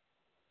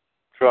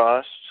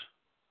trust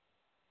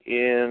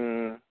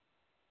in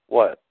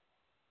what?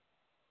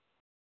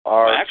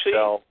 Ourselves.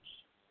 Actually,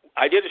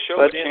 I did a show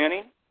with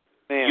Channing.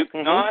 You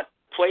cannot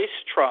place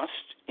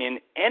trust in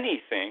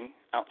anything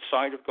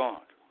outside of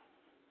God.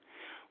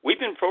 We've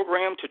been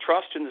programmed to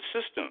trust in the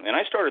system, and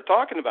I started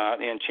talking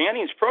about it, and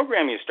Channing's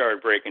programming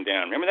started breaking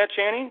down. Remember that,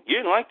 Channing? You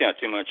didn't like that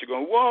too much. You're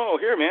going, whoa,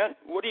 here, man,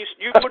 what are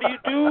you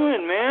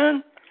doing,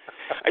 man?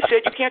 I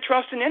said you can't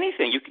trust in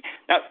anything.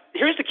 Now,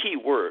 here's the key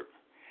word.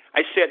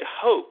 I said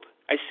hope.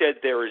 I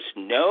said there is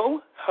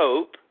no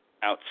hope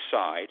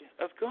outside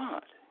of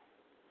God.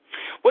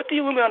 What the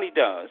Illuminati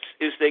does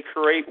is they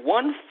create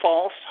one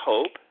false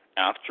hope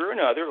after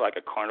another, like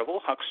a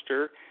carnival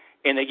huckster,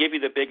 and they give you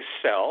the big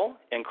sell,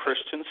 and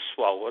Christians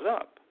swallow it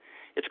up.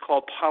 It's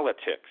called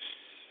politics.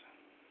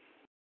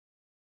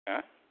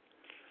 Okay?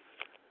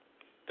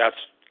 That's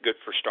good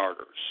for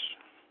starters.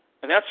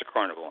 And that's a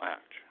carnival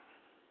act.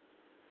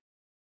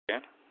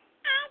 Okay?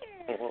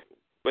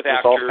 With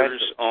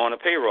actors on a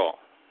payroll.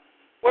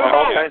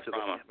 All kinds of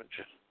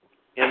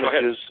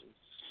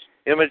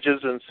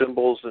images and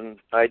symbols and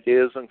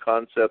ideas and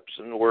concepts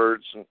and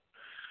words and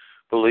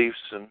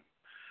beliefs and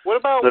what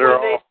about when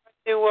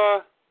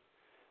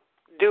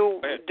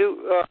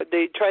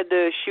they tried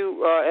to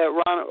shoot at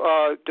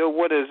Ronald?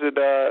 What is it?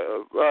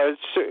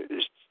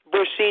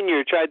 Bush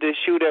Sr. tried to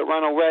shoot at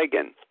Ronald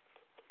Reagan.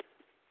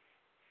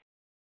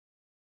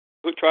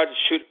 Who tried to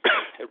shoot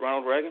at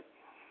Ronald Reagan?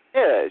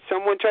 Yeah,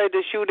 someone tried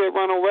to shoot at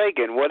Ronald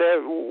Reagan. What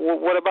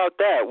about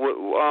that?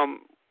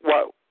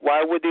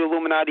 Why would the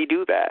Illuminati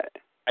do that?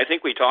 I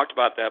think we talked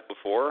about that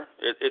before.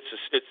 It's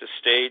a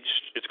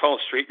staged. It's called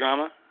street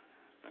drama.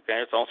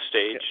 Okay, it's all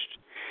staged,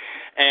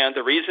 and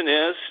the reason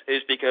is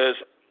because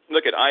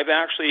look, I've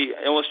actually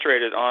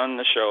illustrated on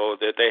the show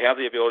that they have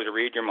the ability to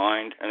read your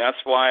mind, and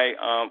that's why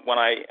when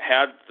I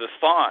had the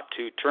thought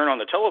to turn on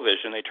the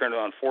television, they turned it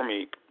on for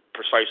me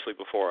precisely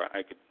before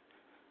I could.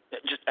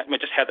 I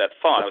just had that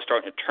thought. I was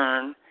starting to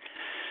turn.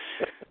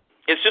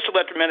 It's just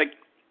electromagnetic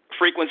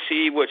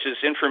frequency, which is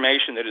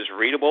information that is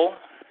readable.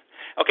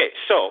 Okay,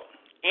 so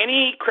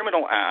any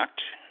criminal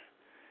act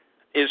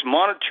is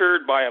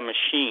monitored by a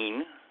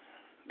machine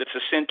that's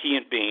a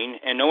sentient being,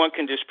 and no one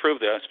can disprove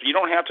this. But you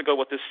don't have to go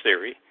with this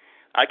theory.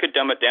 I could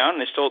dumb it down,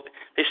 and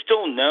they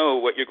still know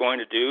what you're going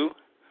to do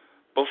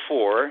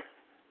before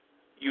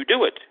you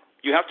do it.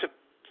 You have to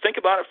think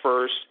about it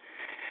first,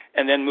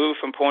 and then move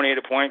from point A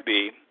to point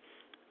B.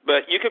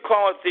 But you could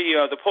call it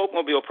the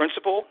Pope-mobile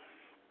principle.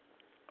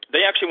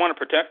 They actually want to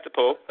protect the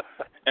Pope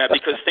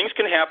because things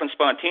can happen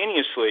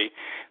spontaneously.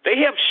 They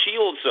have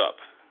shields up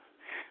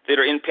that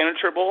are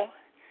impenetrable,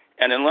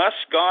 and unless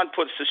God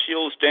puts the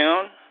shields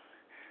down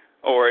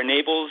or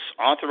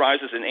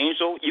authorizes an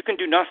angel, you can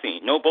do nothing.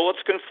 No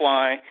bullets can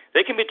fly.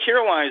 They can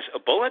materialize a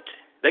bullet.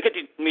 They can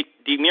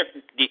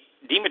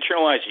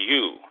dematerialize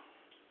you.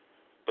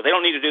 But they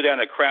don't need to do that in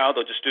a crowd.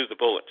 They'll just do the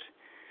bullet.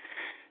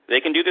 They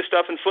can do this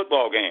stuff in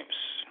football games.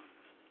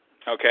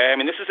 Okay? I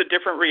mean, this is a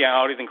different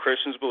reality than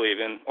Christians believe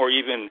in. Or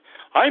even,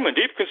 I'm a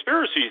deep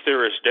conspiracy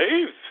theorist,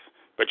 Dave,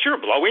 but you're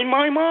blowing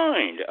my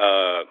mind.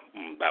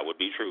 That would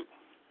be true.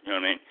 You know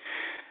what I mean?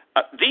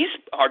 These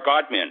are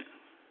God-men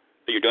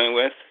that you're dealing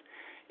with,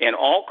 and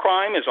all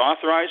crime is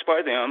authorized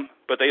by them,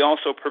 but they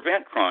also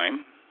prevent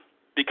crime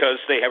because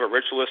they have a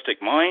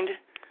ritualistic mind.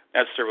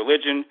 That's their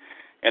religion.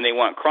 And they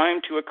want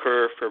crime to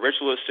occur for a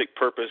ritualistic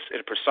purpose at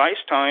a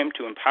precise time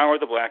to empower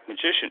the black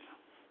magician.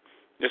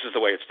 This is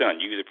the way it's done.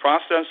 You either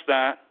process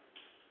that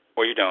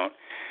or you don't.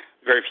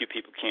 Very few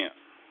people can.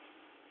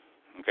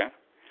 Okay?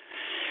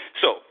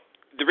 So,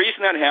 the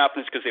reason that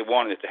happened is because they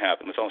wanted it to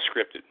happen. It's all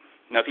scripted.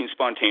 Nothing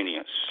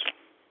spontaneous.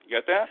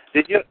 You got that?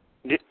 Did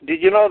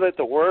you know that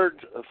the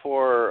word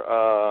for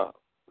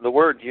the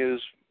word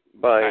used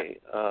by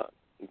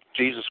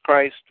Jesus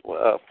Christ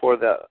for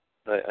the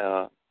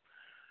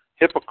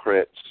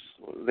hypocrites,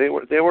 they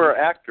were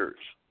actors.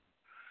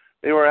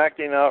 They were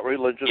acting out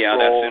religious roles.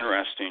 That's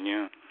interesting,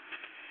 yeah.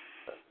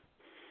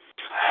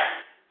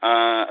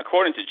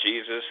 According to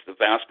Jesus, the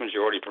vast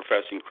majority of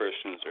professing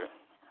Christians are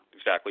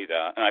exactly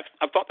that. And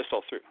I've thought this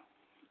all through.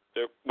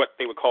 They're what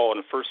they would call in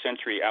the first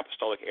century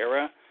apostolic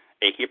era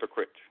a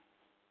hypocrite.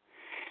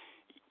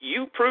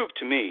 You prove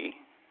to me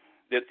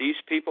that these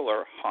people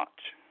are hot.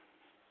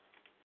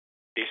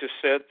 Jesus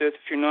said that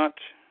if you're not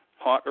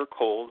hot or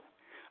cold,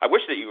 I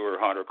wish that you were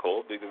hot or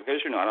cold,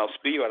 because you're not, I'll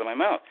spew you out of my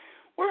mouth.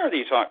 Where are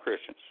these hot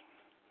Christians?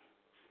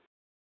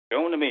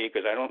 Show them to me,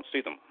 because I don't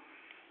see them.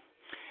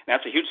 And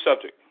that's a huge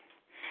subject,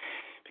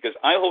 because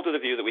I hold to the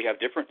view that we have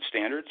different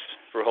standards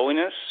for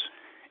holiness,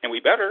 and we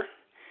better,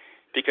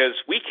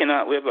 because we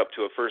cannot live up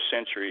to a first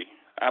century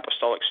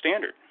apostolic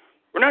standard.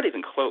 We're not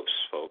even close,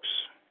 folks.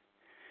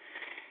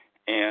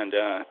 And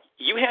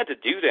you had to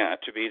do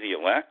that to be the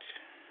elect.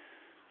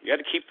 You had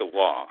to keep the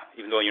law,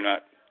 even though you're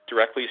not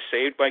directly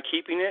saved by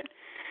keeping it.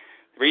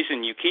 The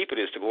reason you keep it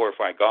is to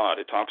glorify God.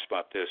 It talks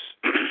about this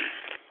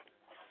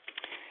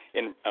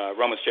in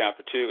Romans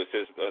chapter 2. It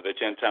says the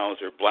Gentiles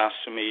are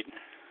blasphemed.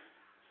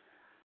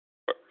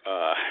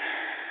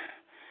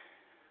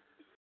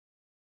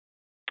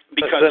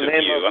 Because of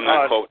you. I'm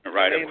not quoting it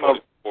right. I've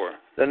quoted it before.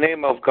 The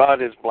name of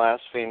God is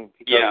blasphemed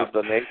because of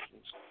the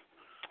nations.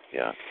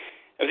 Yeah.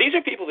 Now, these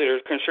are people that are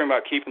concerned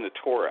about keeping the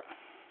Torah.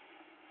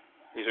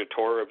 These are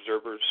Torah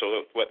observers,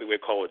 so what we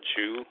would call a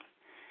Jew.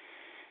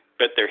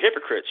 But they're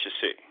hypocrites, you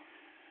see.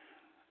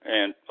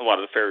 And a lot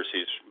of the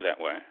Pharisees that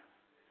way.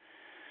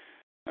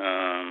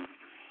 I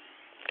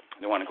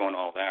don't want to go into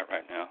all that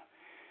right now.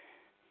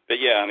 But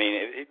yeah, I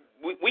mean,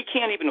 we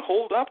can't even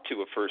hold up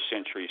to a first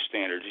century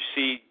standard. You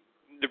see,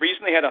 the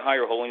reason they had a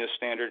higher holiness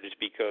standard is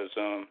because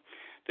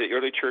the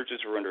early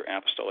churches were under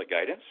apostolic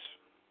guidance.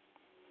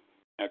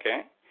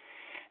 Okay?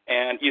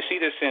 And you see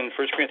this in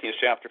 1 Corinthians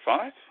chapter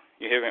 5.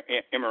 You have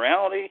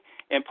immorality,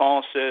 and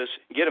Paul says,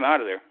 get them out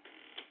of there.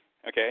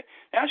 Okay?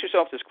 Ask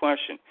yourself this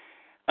question.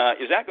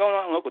 Is that going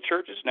on in local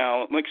churches?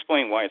 Now, let me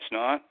explain why it's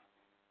not.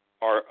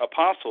 Are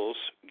apostles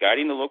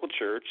guiding the local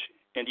church,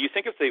 and do you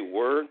think if they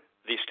were,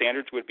 the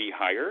standards would be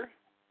higher?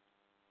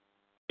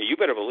 You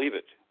better believe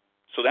it.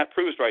 So that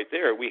proves right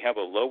there we have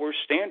a lower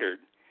standard,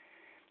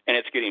 and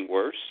it's getting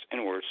worse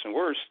and worse and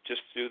worse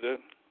just through the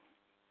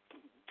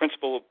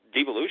principle of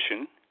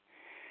devolution.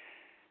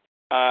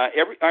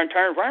 Our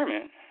entire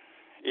environment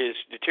is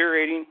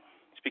deteriorating.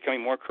 It's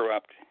becoming more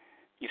corrupt.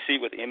 You see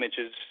with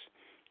images,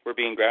 we're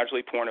being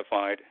gradually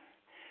pornified.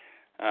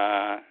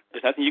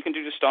 There's nothing you can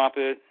do to stop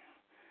it,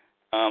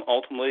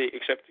 ultimately,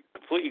 except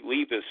completely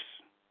leave this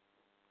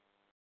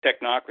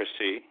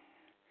technocracy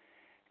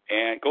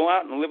and go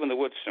out and live in the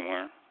woods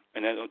somewhere,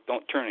 and then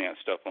don't turn any of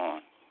that stuff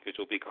on, because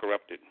you'll be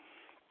corrupted.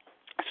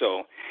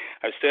 So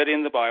I've said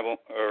in the Bible,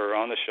 or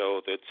on the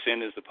show, that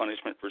sin is the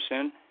punishment for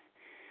sin,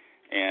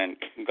 and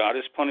God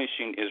is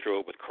punishing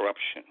Israel with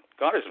corruption.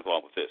 God is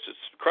involved with this.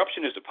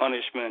 Corruption is a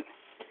punishment.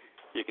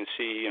 You can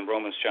see in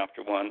Romans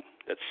chapter 1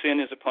 that sin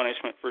is a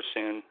punishment for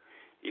sin,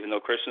 even though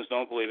Christians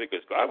don't believe it,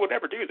 because God would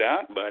never do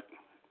that. But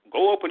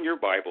go open your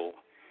Bible,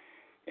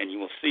 and you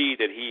will see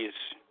that he is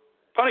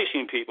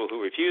punishing people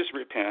who refuse to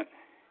repent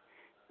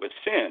with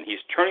sin.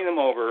 He's turning them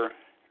over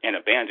and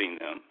abandoning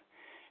them,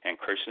 and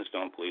Christians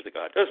don't believe that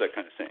God does that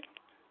kind of thing.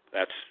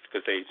 That's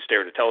because they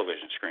stare at a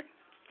television screen.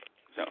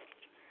 So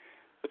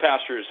The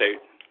pastors, they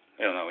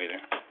don't know either.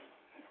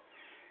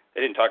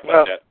 They didn't talk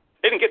about that.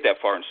 They didn't get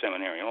that far in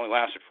seminary. It only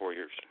lasted 4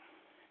 years.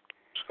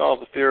 It's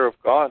called the fear of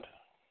God.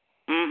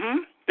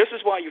 This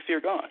is why you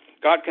fear God.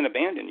 God can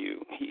abandon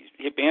you.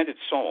 He abandoned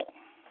Saul,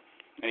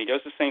 and he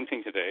does the same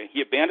thing today.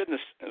 He abandoned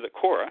the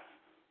Korah,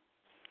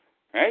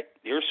 right?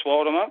 The earth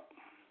swallowed him up.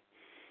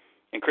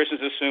 And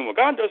Christians assume, well,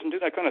 God doesn't do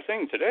that kind of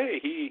thing today.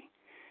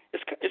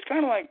 It's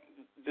kind of like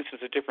this is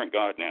a different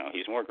God now.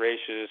 He's more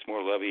gracious,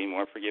 more loving,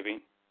 more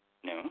forgiving.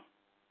 No,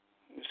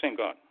 the same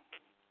God.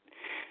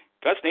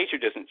 God's nature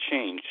doesn't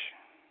change,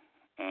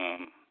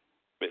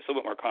 but it's a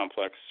little bit more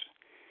complex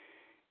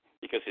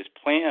because his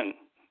plan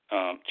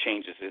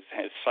changes. It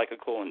has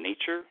cyclical in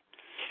nature,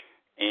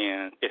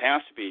 and it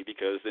has to be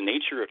because the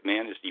nature of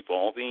man is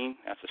evolving.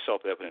 That's a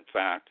self-evident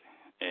fact.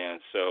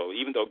 And so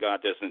even though God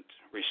doesn't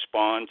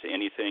respond to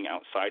anything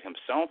outside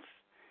himself,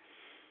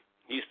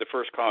 he's the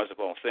first cause of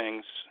all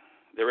things.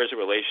 There is a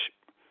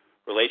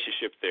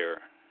relationship there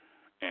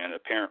and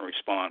apparent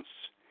response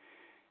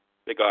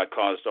that God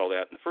caused all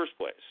that in the first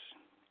place.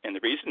 And the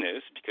reason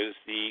is because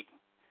the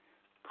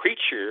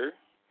creature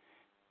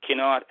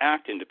cannot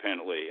act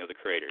independently of the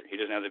Creator. He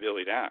doesn't have the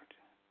ability to act.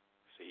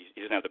 So he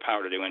doesn't have the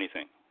power to do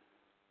anything.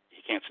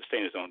 He can't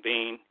sustain his own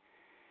being.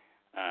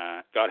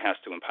 God has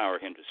to empower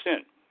him to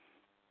sin.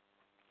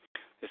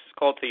 This is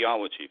called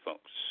theology,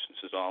 folks.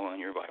 This is all in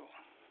your Bible.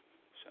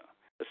 So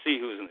let's see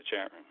who's in the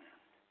chat room.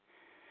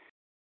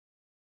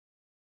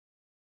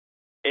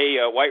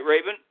 A white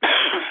raven.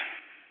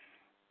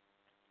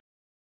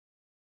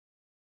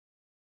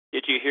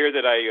 Did you hear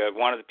that I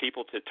wanted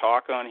people to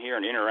talk on here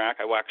and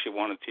interact? I actually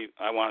wanted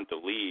to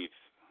leave.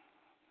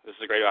 This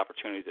is a great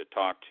opportunity to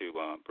talk to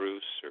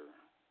Bruce or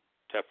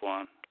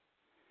Teflon.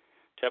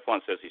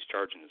 Teflon says he's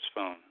charging his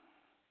phone.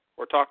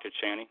 Or talk to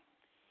Channing.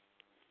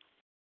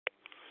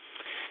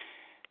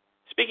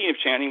 Speaking of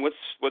Channing,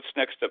 what's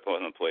next up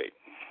on the plate?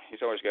 He's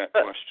always got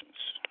questions.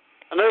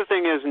 Another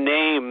thing is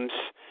names.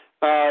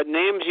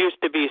 Names used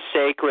to be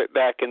sacred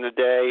back in the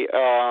day,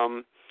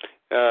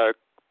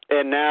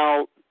 and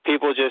now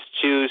people just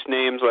choose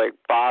names like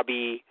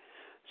Bobby,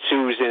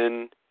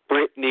 Susan,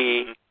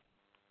 Brittany,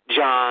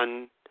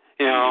 John.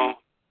 You know,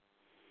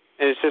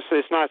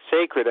 it's not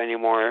sacred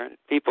anymore.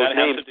 People's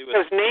names,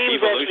 because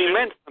names actually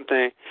meant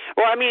something.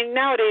 Well, I mean,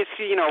 nowadays,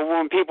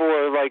 when people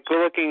are like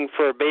looking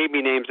for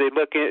baby names, they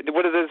look at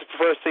what are the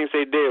first things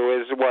they do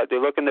is what they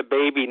look in the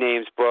baby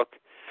names book.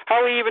 How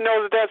do we even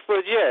know that that's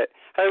legit?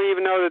 How do we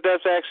even know that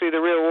that's actually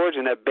the real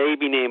origin, that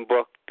baby name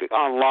book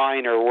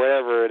online or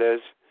wherever it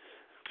is?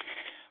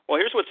 Well,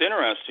 here's what's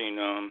interesting.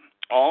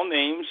 All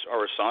names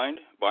are assigned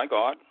by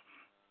God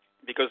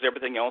because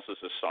everything else is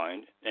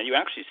assigned, and you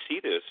actually see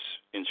this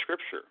in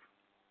Scripture.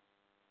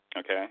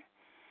 Okay?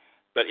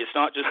 But it's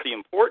not just the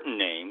important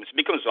names. It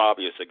becomes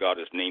obvious that God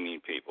is naming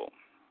people.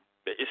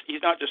 But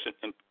he's not just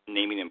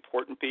naming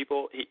important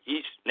people.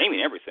 He's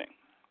naming everything.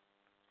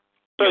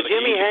 So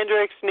Jimi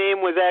Hendrix's name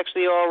was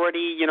actually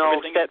already,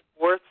 set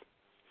forth?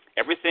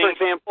 Everything, for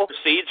example,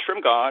 proceeds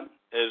from God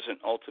as an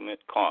ultimate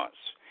cause.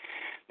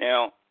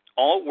 Now,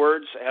 all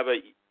words have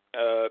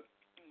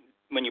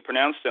when you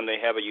pronounce them, they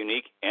have a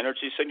unique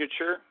energy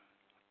signature,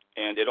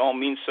 and it all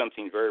means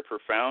something very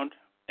profound.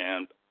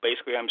 And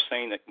basically, I'm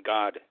saying that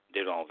God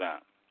did all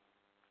that.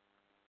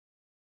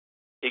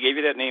 He gave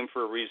you that name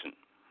for a reason.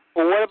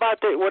 Well, what about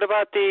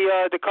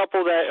the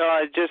couple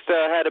that just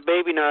had a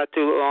baby not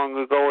too long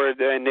ago,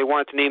 and they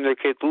wanted to name their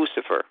kid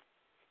Lucifer?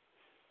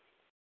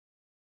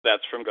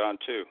 That's from God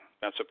too.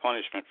 That's a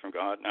punishment from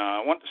God.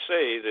 Now, I want to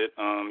say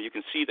that you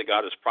can see that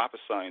God is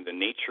prophesying the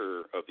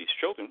nature of these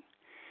children.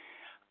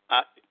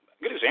 A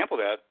good example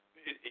of that.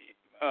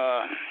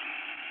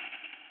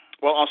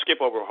 Well, I'll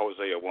skip over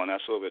Hosea 1.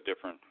 That's a little bit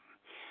different.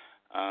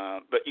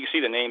 But you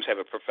see the names have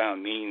a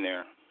profound meaning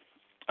there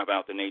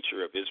about the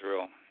nature of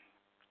Israel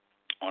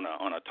on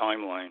a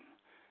timeline.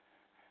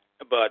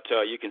 But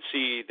you can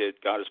see that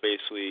God is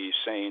basically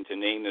saying to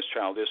name this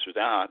child this or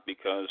that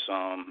because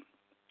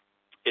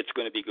it's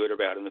going to be good or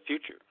bad in the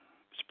future.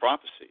 It's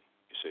prophecy,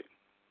 you see.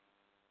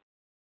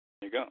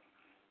 There you go.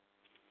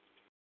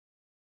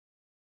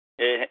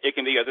 It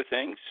can be other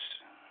things.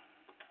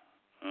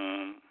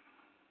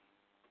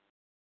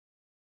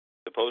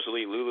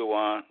 Supposedly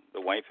Luluwa, the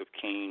wife of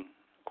Cain,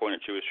 according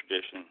to Jewish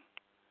tradition,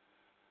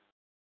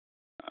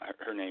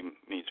 her name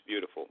means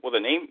beautiful. Well, the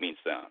name means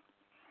that.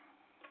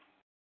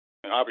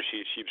 And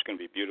obviously she's going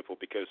to be beautiful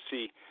because,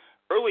 see,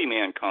 early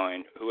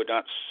mankind who had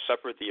not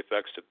suffered the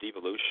effects of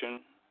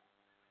devolution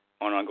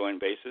on an ongoing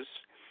basis,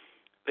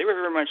 they were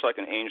very much like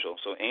an angel.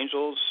 So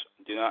angels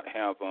do not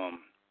have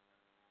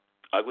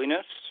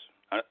ugliness.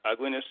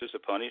 Ugliness is a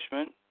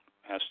punishment,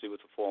 has to do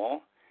with the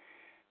fall.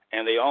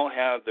 And they all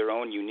have their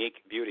own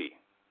unique beauty,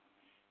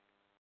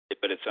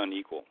 but it's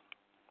unequal.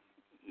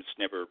 It's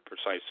never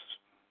precisely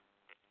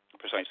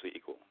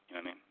equal, you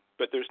know what I mean?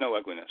 But there's no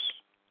ugliness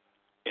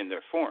in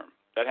their form.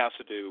 That has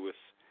to do with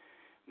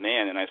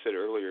man, and I said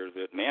earlier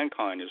that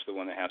mankind is the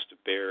one that has to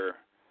bear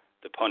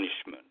the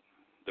punishment,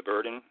 the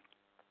burden.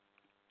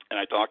 And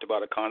I talked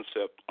about a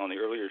concept on the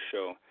earlier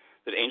show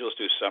that angels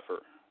do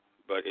suffer,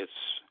 but it's.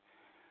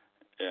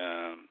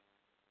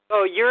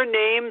 So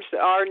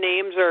our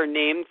names are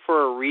named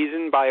for a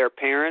reason by our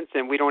parents,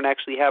 and we don't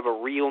actually have a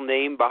real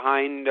name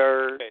behind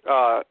our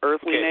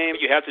earthly name.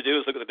 What you have to do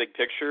is look at the big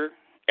picture.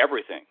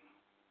 Everything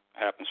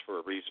happens for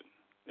a reason.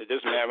 It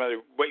doesn't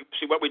matter.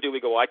 See what we do. We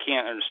go, I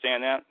can't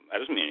understand that. That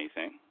doesn't mean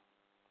anything.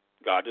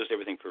 God does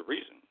everything for a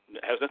reason.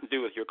 It has nothing to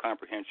do with your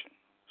comprehension.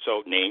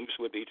 So names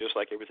would be just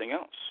like everything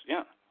else.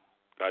 Yeah.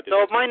 God did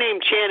so if my name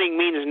Channing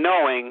means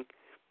knowing,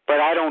 but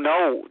I don't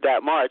know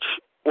that much.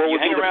 You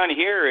hang around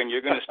here and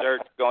you're going to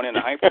start going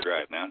into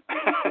hyperdrive, man.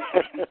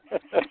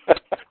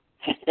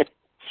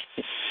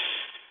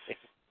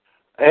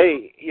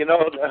 Hey,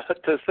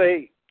 to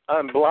say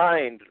I'm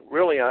blind,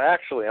 really,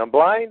 actually, I'm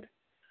blind,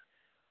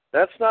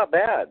 that's not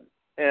bad.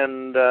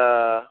 And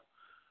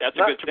that's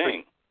a good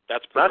thing.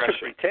 That's progression. Not to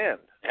pretend.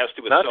 It has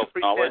to do with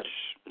self-knowledge,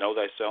 know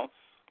thyself.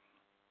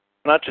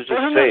 Not to just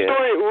say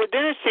it.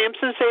 Didn't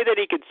Samson say that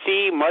he could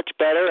see much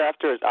better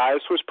after his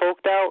eyes was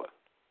poked out?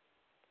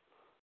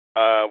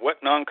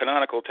 What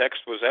non-canonical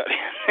text was that?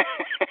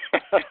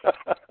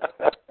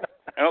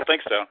 I don't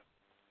think so.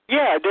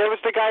 Yeah, there was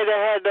the guy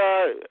that had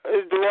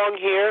the long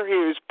hair. He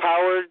was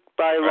powered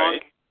by long.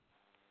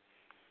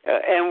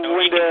 And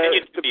he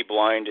continued to be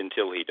blind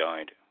until he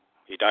died.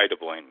 He died a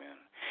blind man.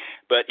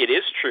 But it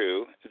is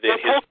true that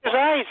his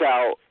eyes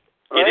out.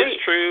 Right? It is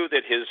true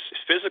that his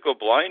physical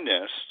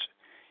blindness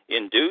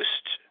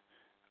induced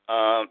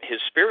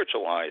his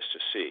spiritual eyes to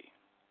see.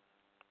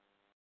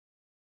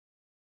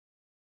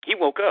 He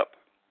woke up.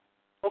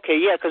 Okay,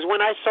 yeah, because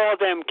when I saw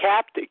them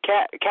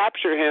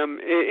capture him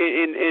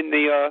in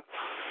the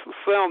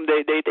film,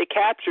 they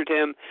captured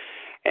him,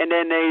 and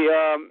then they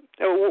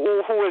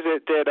who was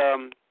it that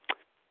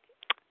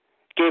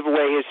gave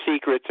away his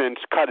secrets and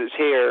cut his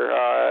hair?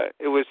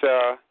 It was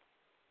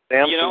Samson.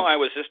 I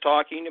was just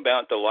talking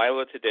about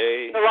Delilah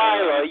today.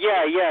 Delilah,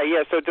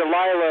 yeah. So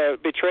Delilah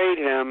betrayed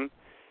him.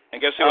 And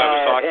guess who I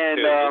was talking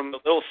to? The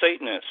little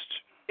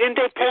Satanist. Didn't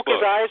they poke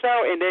his eyes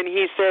out, and then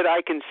he said,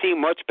 I can see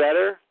much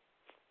better?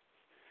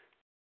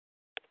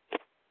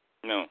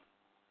 No.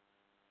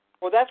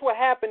 Well, that's what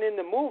happened in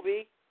the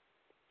movie.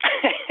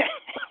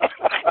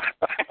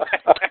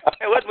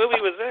 What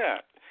movie was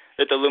that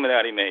the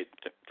Illuminati made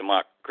to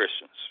mock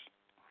Christians?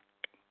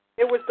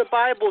 It was the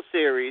Bible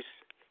series.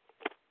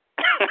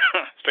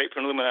 Straight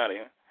from Illuminati,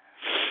 huh?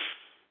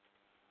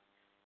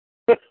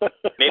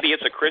 Maybe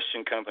it's a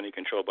Christian company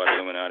controlled by the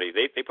Illuminati.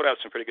 They put out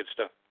some pretty good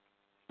stuff.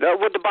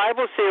 With the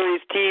Bible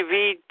series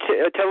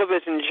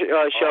television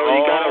show,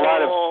 you got a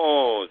lot of...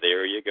 Oh,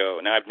 there you go.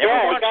 Now, I've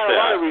never watched that. Yeah, got a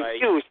lot of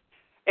reviews.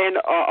 And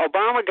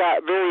Obama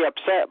got very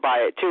upset by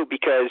it, too,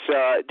 because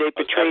they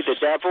portrayed the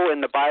devil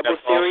in the Bible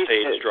series.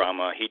 That's all stage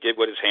drama. He did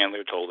what his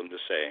handler told him to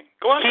say.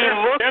 Go on there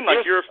and pretend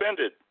like you're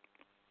offended.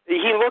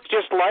 He looked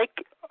just like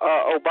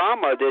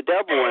Obama, the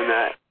devil in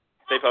that.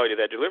 They probably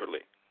did that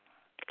deliberately.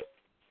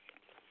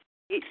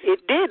 It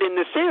did in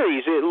the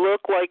series. It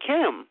looked like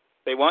him.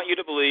 They want you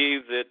to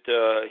believe that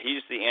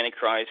he's the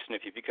Antichrist, and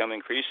if you become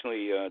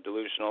increasingly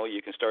delusional, you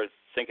can start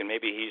thinking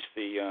maybe he's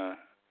the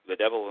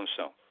devil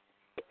himself.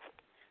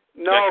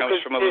 No, that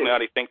comes from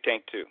Illuminati think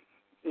tank too.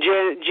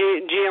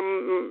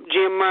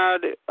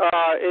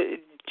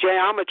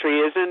 Geometry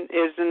isn't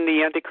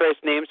the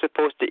Antichrist name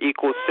supposed to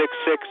equal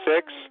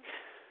 666?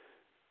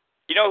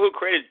 You know who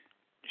created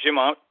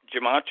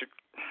geometry?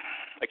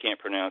 I can't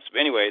pronounce. But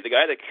anyway, the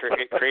guy that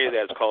created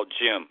that is called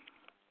Jim.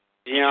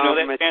 Did you know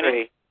that,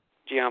 Shannon?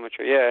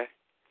 Geometry, yeah.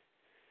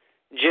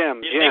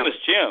 Jim. His name was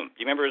Jim. Do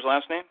you remember his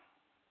last name?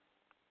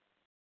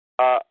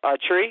 A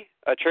tree?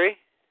 I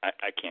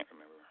can't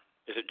remember.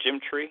 Is it Jim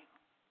Tree?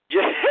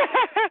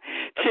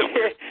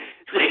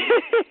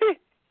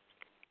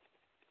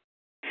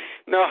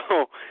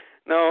 No.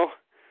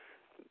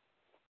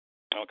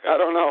 Okay. I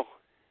don't know.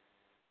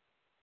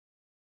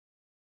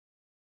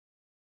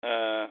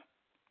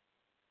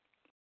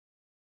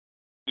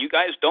 You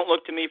guys don't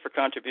look to me for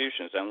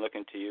contributions. I'm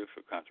looking to you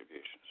for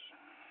contributions.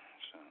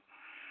 So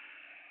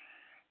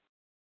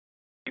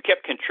you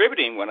kept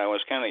contributing when I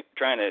was kind of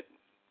trying to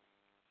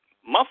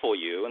muffle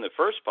you in the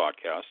first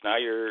podcast. Now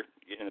you're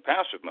in the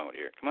passive mode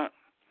here. Come on.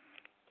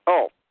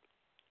 Oh.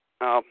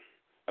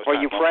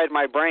 Well, you fried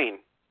my brain.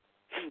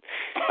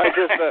 I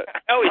just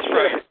I always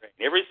fry your brain.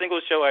 Every single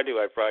show I do,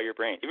 I fry your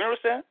brain. You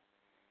notice that?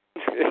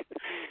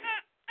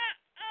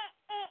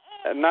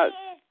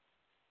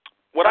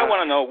 What I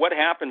want to know, what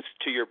happens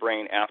to your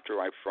brain after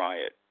I fry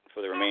it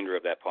for the remainder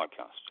of that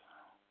podcast?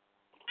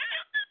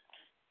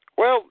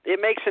 Well, it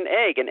makes an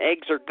egg, and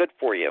eggs are good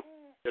for you.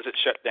 Does it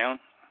shut down?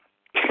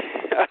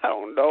 I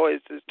don't know.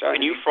 It's just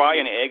Can you fry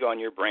an egg on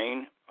your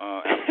brain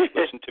after you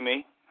listen to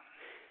me?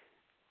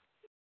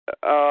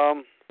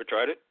 Ever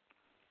tried it?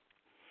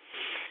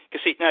 You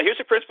see, now here's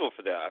a principle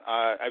for that.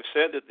 I've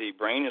said that the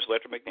brain is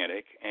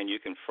electromagnetic, and you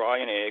can fry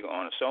an egg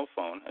on a cell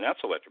phone, and that's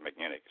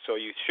electromagnetic. So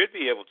you should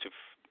be able to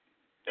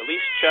at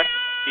least check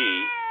to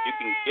see you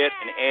can get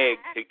an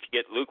egg to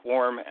get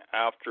lukewarm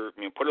after,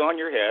 put it on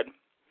your head,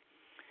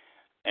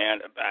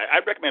 And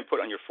I'd recommend put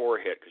it on your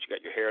forehead because you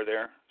got your hair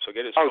there. So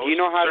get as do close you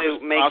know how to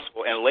as make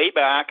possible and lay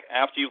back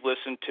after you've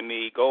listened to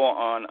me go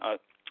on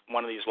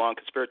one of these long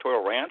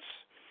conspiratorial rants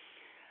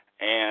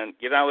and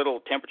get out a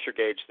little temperature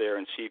gauge there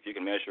and see if you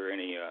can measure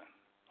any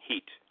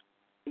heat.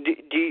 Do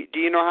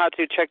you know how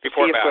to check to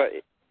Before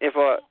see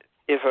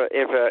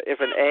if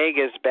an egg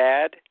is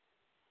bad?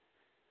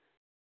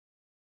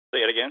 Say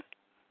it again.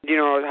 Do you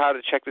know how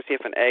to check to see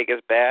if an egg is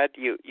bad?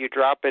 You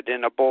drop it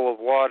in a bowl of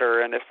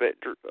water, and if it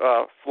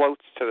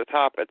floats to the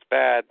top, it's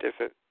bad. If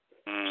it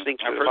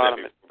sinks to the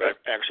bottom, it's bad.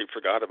 I actually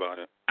forgot about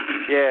it.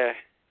 Yeah.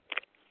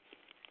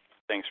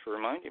 Thanks for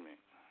reminding me.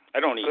 I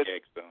don't eat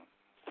eggs,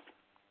 though.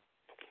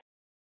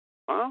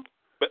 Huh?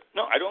 But,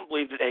 no, I don't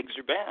believe that eggs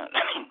are bad.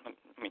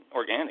 I mean,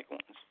 organic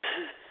ones.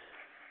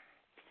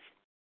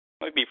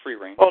 Might be free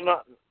range.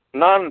 Well,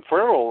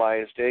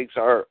 non-fertilized eggs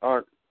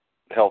aren't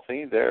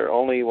healthy. They're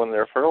only when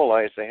they're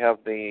fertilized they have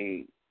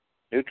the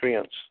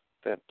nutrients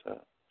that.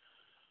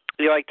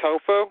 Do you like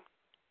tofu?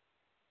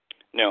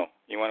 No,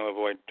 you want to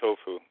avoid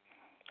tofu.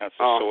 That's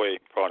a soy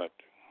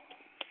product.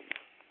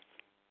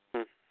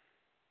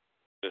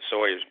 The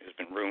soy has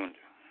been ruined.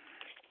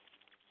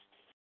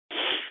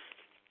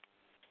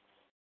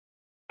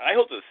 I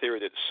hold to the theory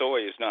that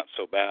soy is not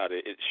so bad.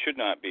 It should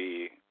not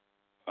be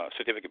a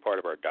significant part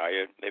of our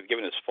diet. They've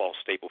given us false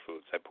staple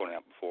foods. I pointed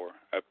out before.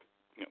 I've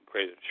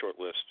created a short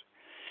list.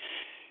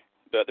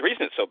 But the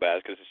reason it's so bad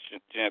is because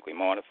it's genetically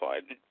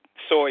modified.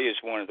 Soy is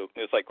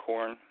it's like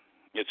corn.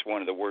 It's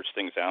one of the worst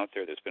things out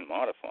there that's been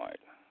modified.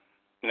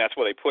 And that's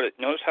why they put it.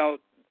 Notice how,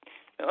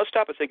 let's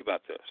stop and think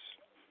about this.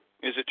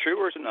 Is it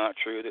true or is it not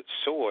true that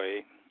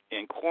soy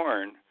and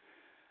corn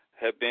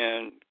have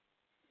been,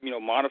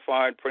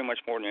 modified pretty much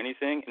more than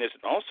anything? And is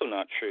it also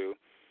not true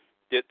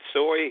that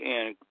soy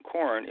and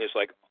corn is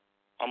like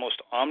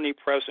almost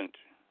omnipresent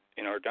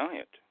in our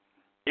diet?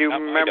 You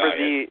remember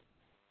the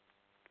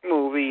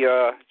movie?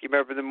 You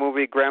remember the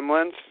movie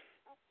Gremlins?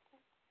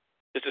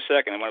 Just a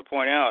second. I want to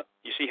point out.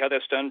 You see how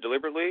that's done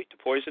deliberately to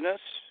poison us?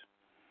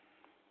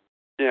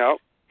 Yeah.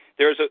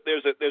 There's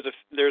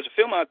a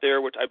film out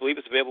there which I believe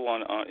is available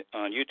on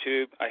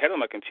YouTube. I had it on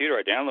my computer.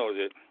 I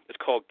downloaded it. It's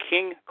called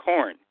King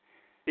Corn.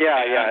 Yeah,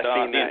 I've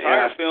seen that. The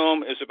entire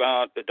film is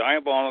about the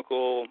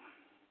diabolical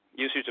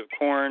usage of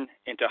corn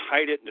and to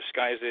hide it and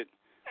disguise it.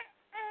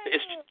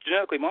 It's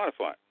genetically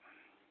modified.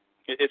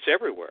 It's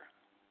everywhere.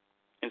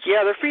 And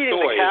yeah, they're feeding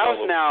the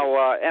cows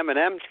now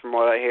M&Ms from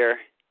what I hear.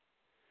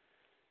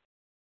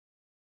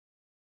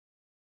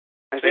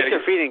 I think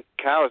they're feeding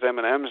cows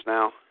M&Ms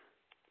now.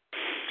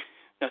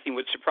 Nothing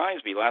would surprise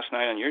me. Last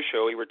night on your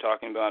show, you were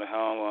talking about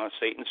how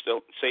Satanists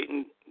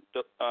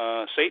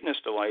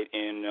delight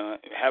in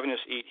having us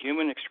eat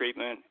human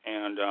excrement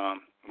and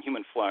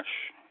human flesh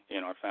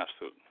in our fast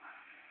food.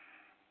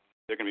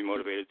 They're going to be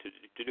motivated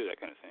to do that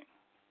kind of thing.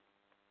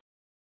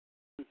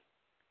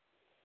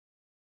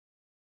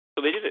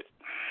 So they did it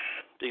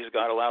because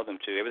God allowed them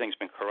to. Everything's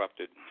been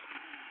corrupted.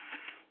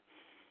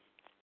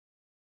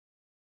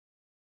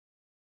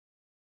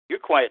 You're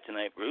quiet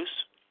tonight, Bruce.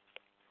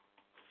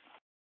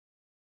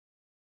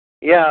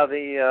 Yeah,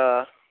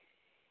 the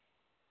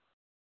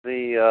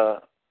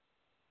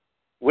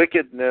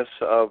wickedness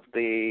of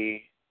the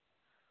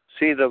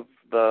seed of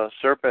the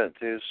serpent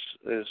is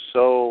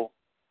so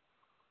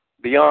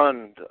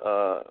beyond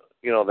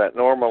that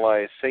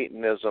normalized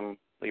Satanism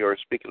you were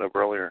speaking of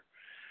earlier,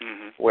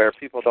 where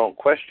people don't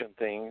question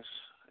things,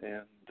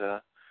 and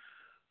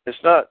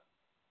it's not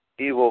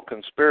evil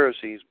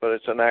conspiracies, but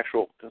it's an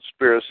actual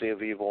conspiracy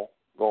of evil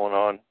going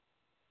on,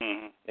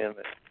 and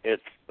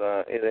it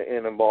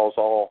involves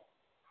all.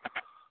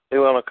 They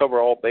want to cover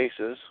all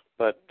bases,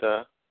 but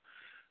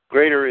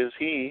greater is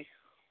He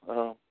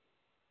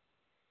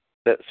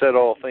that said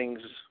all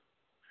things,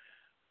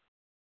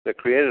 that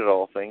created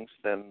all things,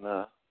 than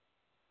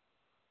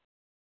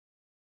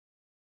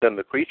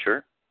the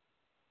creature,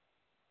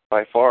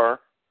 by far.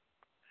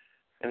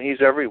 And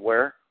He's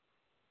everywhere.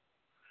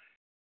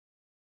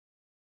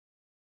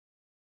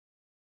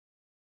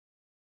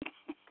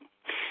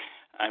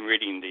 I'm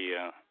reading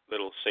the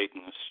little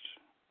Satanist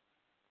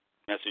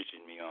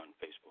messaging me on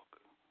Facebook.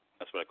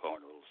 That's what I call her,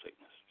 a little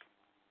Satanist.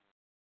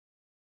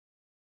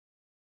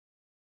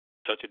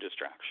 Such a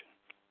distraction.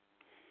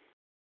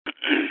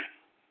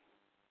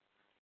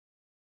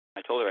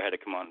 I told her I had to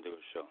come on and do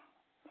a show.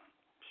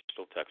 She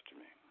still texted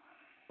me.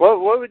 Well,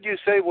 what would you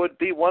say would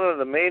be one of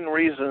the main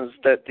reasons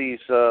that these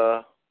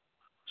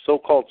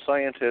so-called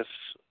scientists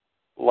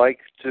like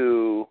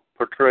to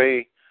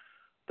portray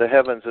the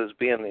heavens as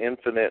being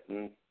infinite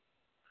and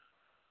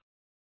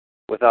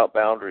without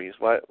boundaries?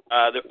 I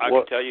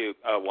can tell you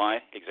why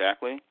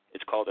exactly.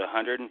 It's called the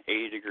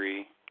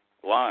 180-degree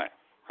lie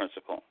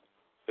principle.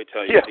 They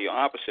tell you the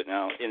opposite.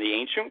 Now, in the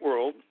ancient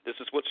world, this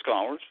is what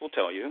scholars will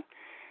tell you,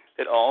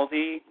 that all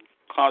the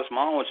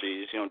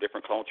cosmologies,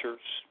 different cultures,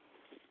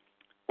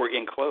 were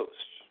enclosed.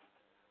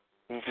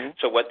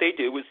 So what they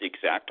do is the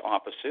exact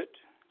opposite.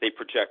 They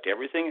project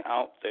everything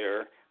out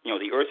there.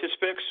 The Earth is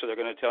fixed, so they're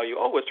going to tell you,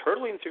 it's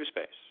hurtling through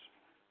space.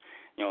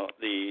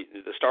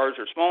 The stars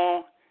are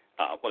small.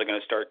 they're going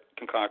to start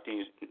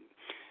concocting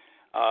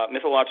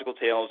mythological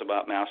tales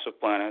about massive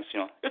planets.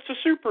 It's a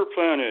super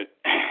planet,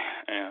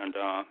 and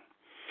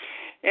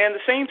the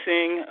same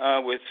thing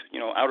with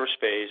outer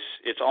space.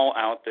 It's all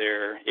out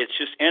there. It's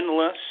just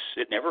endless.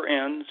 It never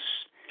ends.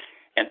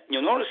 And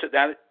you'll notice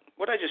that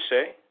what I just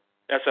say,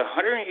 that's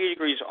 180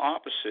 degrees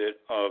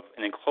opposite of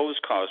an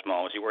enclosed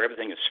cosmology where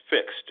everything is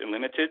fixed and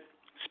limited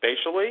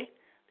spatially.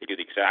 They do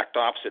the exact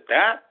opposite.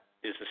 That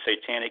is the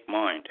satanic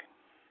mind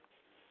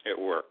at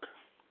work.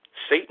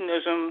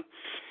 Satanism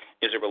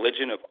is a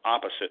religion of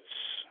opposites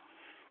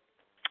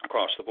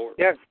across the board.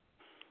 Yeah,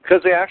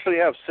 because they actually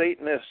have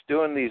Satanists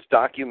doing these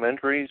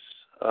documentaries.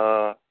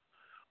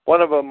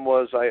 One of them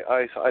was,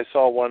 I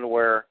saw one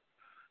where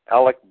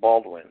Alec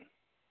Baldwin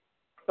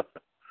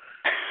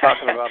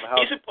talking about how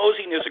he's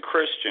posing as a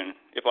Christian,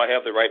 if I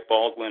have the right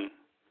Baldwin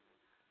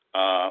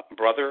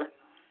brother.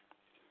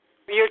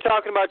 You're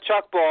talking about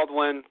Chuck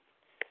Baldwin.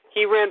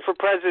 He ran for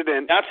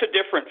president. That's a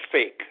different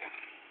fake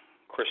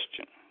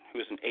Christian who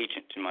is an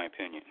agent, in my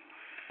opinion.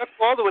 Chuck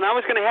Baldwin, I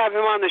was going to have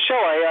him on the show.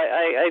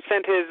 I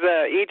sent his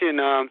agent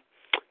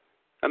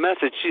a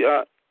message.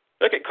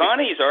 Look,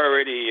 Connie's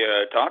already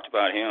talked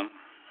about him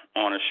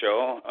on a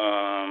show.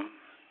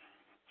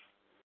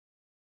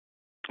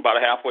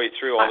 About halfway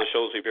through all the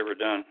shows we've ever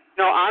done.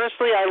 No,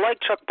 honestly, I like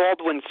Chuck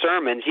Baldwin's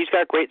sermons. He's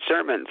got great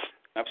sermons.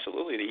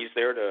 Absolutely. He's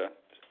there to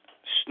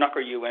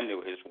snucker you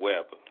into his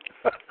web.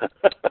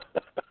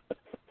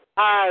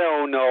 I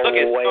don't know. Look,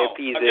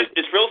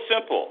 it's real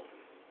simple.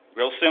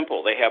 Real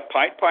simple. They have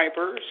Pied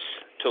Pipers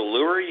to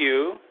lure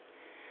you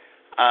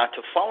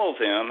to follow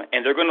them,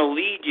 and they're going to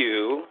lead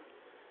you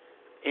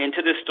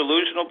into this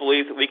delusional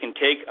belief that we can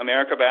take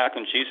America back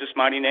in Jesus'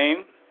 mighty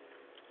name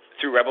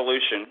through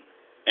revolution.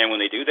 And when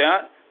they do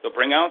that, they'll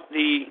bring out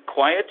the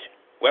quiet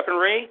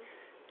weaponry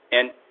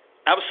and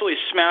absolutely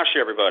smash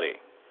everybody.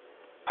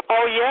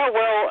 Oh yeah,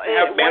 well,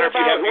 matter if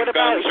you have your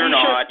guns or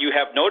not, you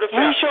have no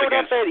defense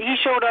against. He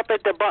showed up at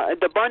the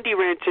Bundy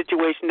Ranch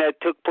situation that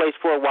took place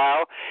for a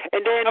while,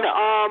 and then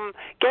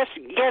guess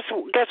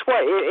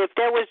what? If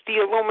that was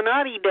the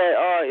Illuminati that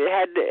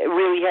had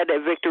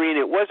that victory, and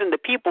it wasn't the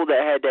people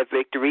that had that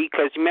victory,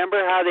 because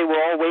remember how they were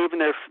all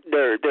waving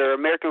their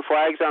American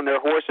flags on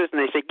their horses, and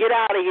they said, "Get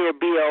out of here,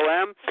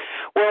 BLM."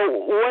 Well,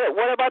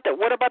 what about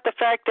the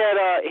fact that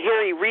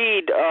Harry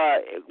Reid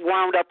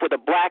wound up with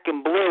a black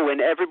and blue, and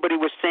everybody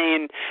was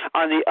saying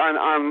on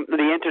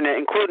the internet,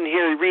 including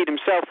Harry Reid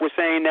himself, was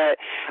saying that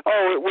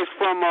it was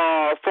from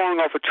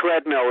falling off a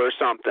treadmill or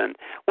something.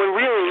 When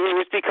really it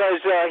was because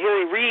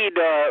Harry Reid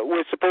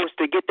was supposed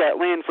to get that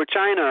land for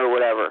China or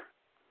whatever.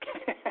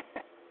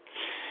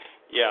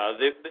 Yeah,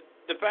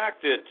 the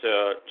fact that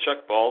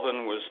Chuck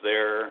Baldwin was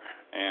there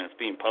and it's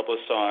being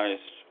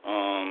publicized.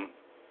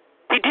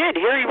 He did.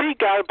 Harry Reid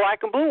got a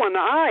black and blue on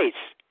the eyes.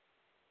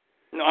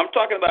 No, I'm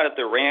talking about at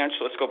the ranch.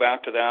 Let's go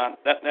back to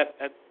that.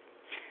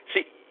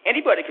 See,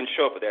 anybody can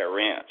show up at that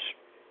ranch,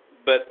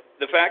 but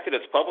the fact that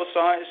it's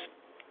publicized,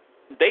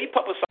 they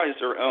publicize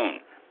their own.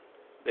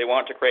 They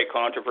want to create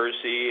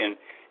controversy and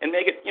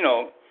make it,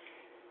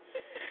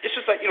 it's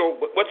just like,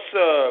 what's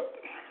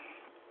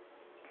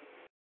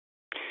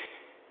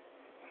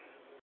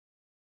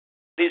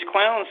these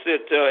clowns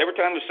that every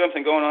time there's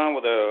something going on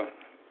with a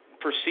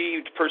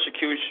perceived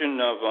persecution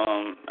of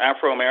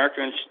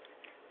Afro-Americans,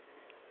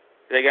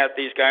 they got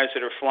these guys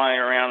that are flying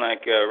around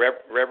like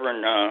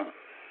Reverend...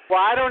 Well,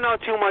 I don't know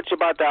too much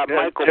about that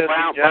Michael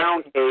Brown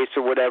case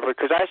or whatever,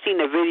 because I seen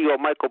the video of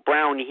Michael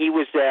Brown. He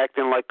was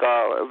acting like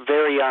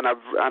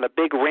on a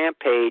big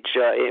rampage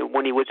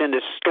when he was in the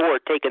store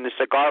taking the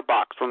cigar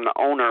box from the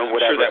owner or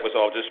whatever. I'm sure that was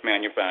all just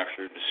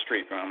manufactured,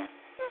 street drama.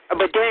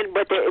 But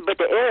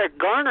the Eric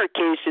Garner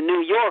case in New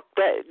York,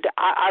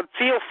 I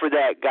feel for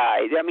that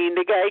guy. I mean,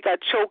 the guy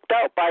got choked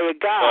out by a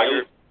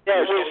guy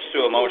you're supposed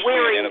to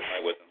emotionally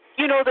identify with him.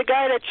 The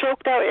guy that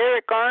choked out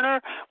Eric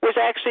Garner was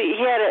actually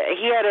he had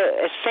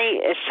a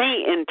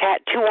Satan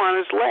tattoo on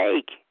his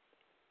leg.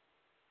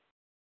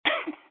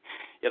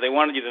 Yeah, they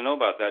wanted you to know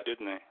about that,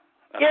 didn't they?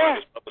 That's yeah. Why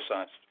it was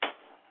publicized.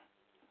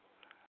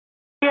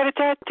 He had a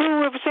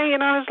tattoo of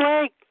Satan on his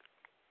leg.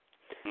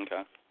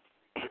 Okay.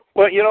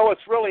 Well,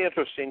 what's really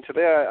interesting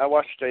today, I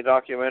watched a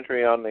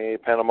documentary on the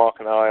Panama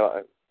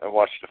Canal. I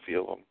watched a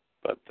few of them,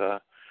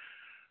 but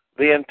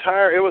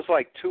it was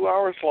like 2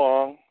 hours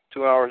long.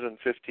 2 hours and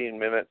 15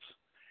 minutes,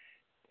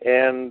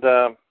 and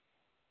the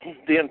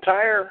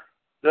entire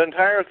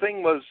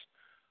thing was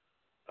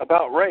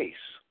about race.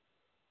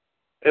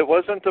 It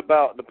wasn't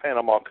about the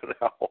Panama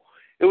Canal.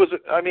 It was.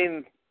 I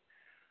mean,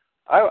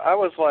 I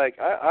was like,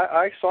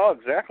 I saw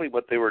exactly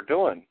what they were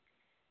doing,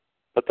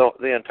 but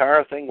the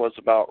entire thing was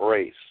about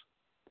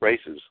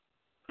races,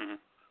 mm-hmm.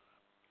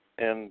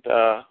 And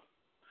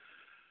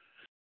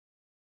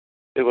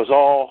it was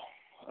all.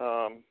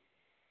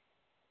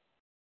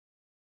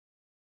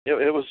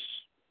 It was,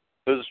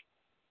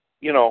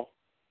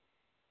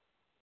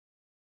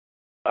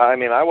 I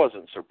mean, I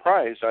wasn't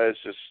surprised. I was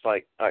just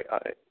like,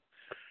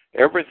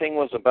 everything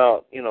was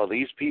about,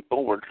 these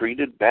people were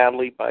treated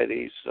badly by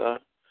these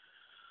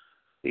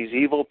these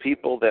evil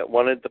people that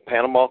wanted the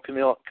Panama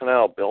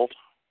Canal built.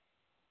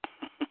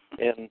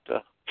 And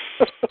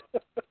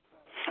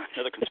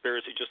another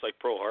conspiracy, just like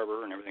Pearl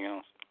Harbor and everything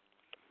else.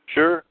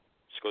 Sure.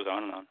 Just goes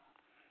on and on.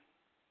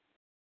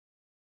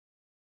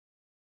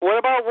 What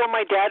about what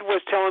my dad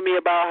was telling me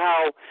about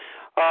how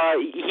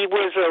he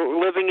was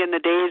living in the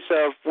days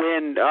of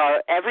when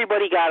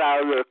everybody got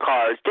out of their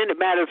cars. Didn't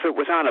matter if it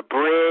was on a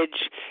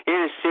bridge, in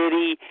a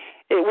city,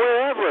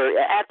 wherever,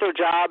 at their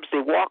jobs.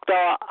 They walked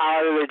out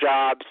of their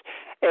jobs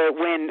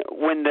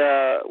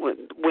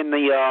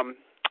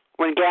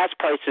when gas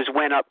prices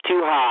went up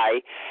too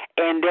high,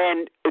 and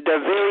then the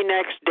very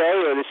next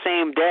day or the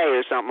same day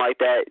or something like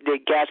that, the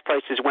gas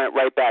prices went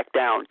right back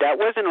down. That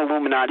wasn't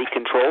Illuminati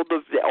controlled.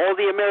 All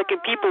the American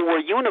people were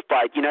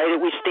unified.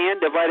 United we stand,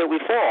 divided we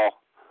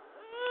fall.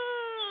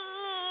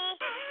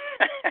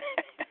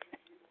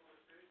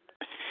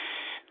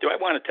 Do I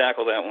want to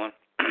tackle that one?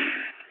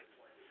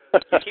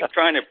 You keep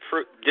trying to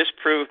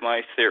disprove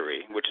my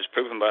theory, which is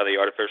proven by the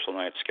artificial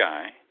night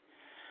sky,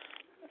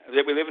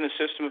 that we live in a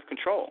system of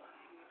control.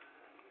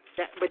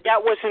 But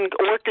that wasn't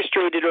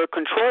orchestrated or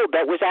controlled.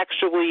 That was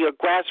actually a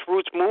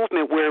grassroots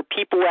movement where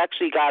people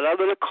actually got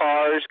out of the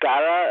cars,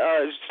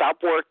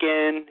 stopped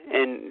working,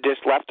 and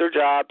just left their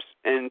jobs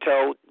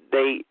until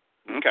they...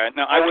 Okay.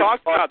 Now, I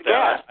talked about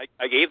that.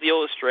 I gave the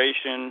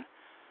illustration,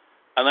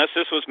 unless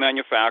this was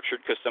manufactured,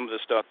 because some of the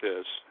stuff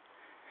is,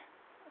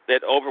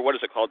 that over, what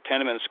is it called,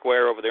 Tiananmen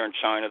Square over there in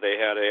China, they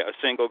had a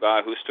single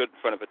guy who stood in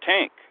front of a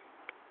tank.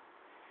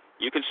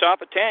 You can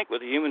stop a tank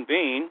with a human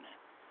being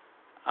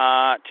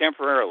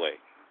temporarily.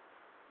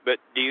 But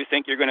do you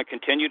think you're going to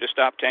continue to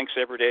stop tanks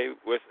every day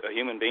with a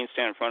human being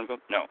standing in front of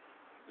them? No.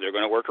 They're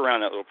going to work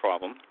around that little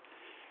problem.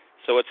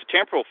 So it's a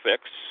temporal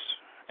fix,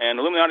 and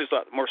Illuminati is a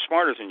lot more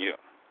smarter than you.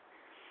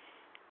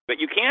 But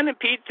you can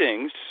impede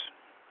things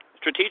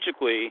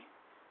strategically,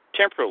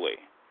 temporally.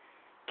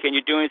 Can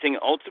you do anything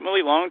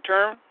ultimately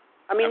long-term?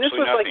 I mean, absolutely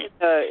this was nothing.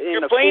 like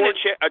you're playing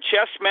a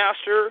chess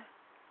master.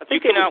 You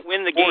cannot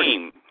win the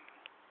game.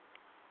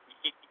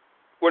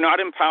 We're not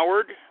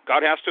empowered.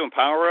 God has to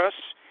empower us.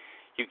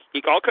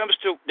 It all comes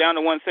down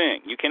to one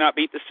thing. You cannot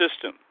beat the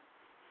system.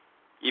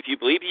 If you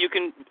believe you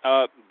can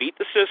beat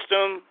the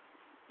system,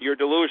 you're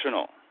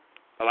delusional.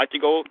 I'd like to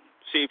go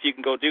see if you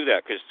can go do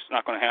that, because it's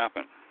not going to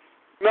happen.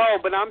 No,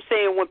 but I'm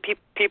saying when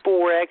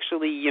people were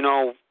actually, Yeah,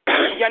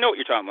 I know what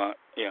you're talking about.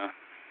 Yeah.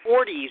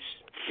 40s,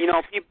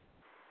 people.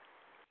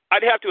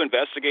 I'd have to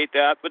investigate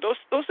that, but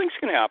those things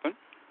can happen.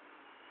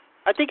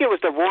 I think it was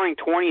the Roaring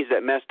 20s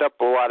that messed up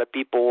a lot of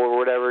people or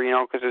whatever,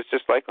 because it's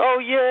just like, oh,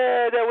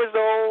 yeah, that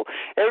was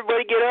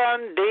everybody get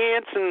on,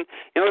 dance, and,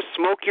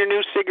 smoke your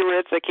new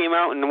cigarettes that came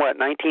out in,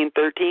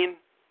 1913?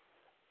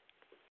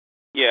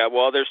 Yeah,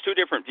 well, there's two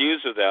different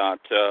views of that.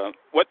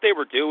 What they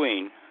were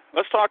doing,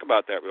 let's talk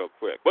about that real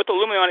quick. What the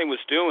Illuminati was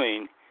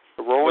doing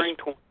was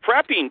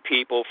prepping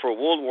people for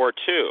World War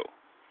II.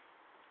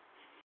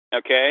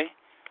 Okay?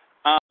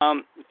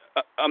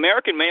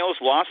 American males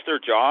lost their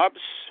jobs,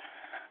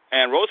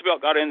 and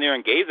Roosevelt got in there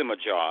and gave them a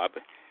job,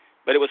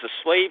 but it was a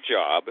slave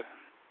job.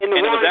 In the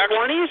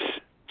Roaring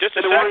 20s? Just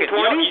a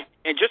second.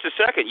 In just a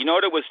second. You know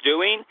what it was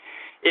doing?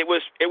 It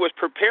was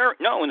preparing.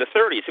 No, in the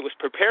 30s, it was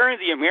preparing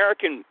the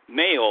American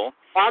male.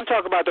 I'm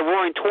talking about the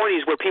Roaring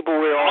 20s where people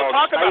were all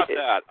I'll talk excited.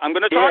 about that. I'm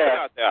going to talk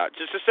about that.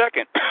 Just a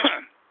second.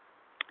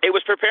 It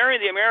was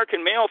preparing the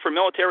American male for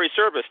military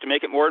service to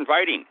make it more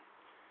inviting.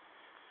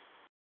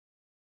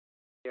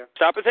 Yeah.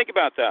 Stop and think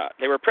about that.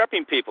 They were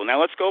prepping people. Now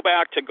let's go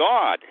back to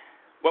God.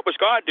 What was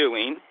God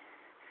doing?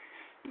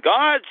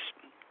 The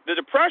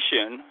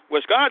Depression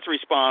was God's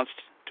response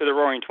to the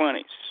Roaring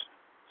 20s.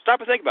 Stop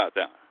and think about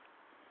that.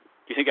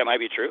 Do you think that might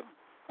be true?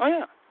 Oh,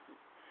 yeah.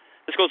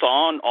 This goes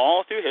on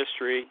all through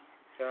history.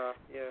 Yeah.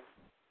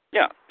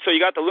 Yeah. So you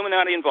got the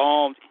Illuminati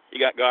involved. You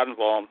got God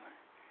involved.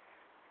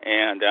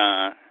 And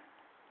there's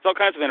all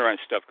kinds of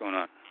interesting stuff going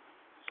on.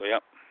 So, yeah.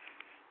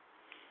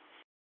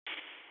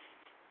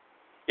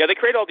 Yeah, they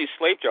create all these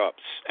slave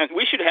jobs. And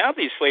we should have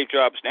these slave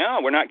jobs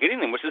now. We're not getting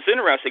them, which is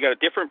interesting. They got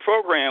a different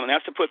program, and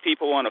that's to put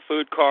people on a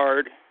food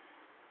card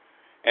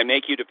and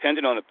make you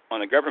dependent on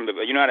the government,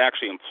 but you're not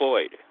actually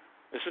employed.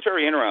 This is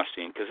very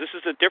interesting because this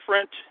is a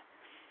different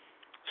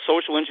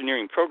social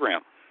engineering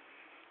program.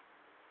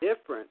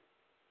 Different.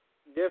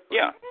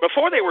 Yeah.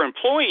 Before they were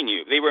employing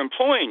you.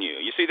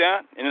 You see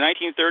that in the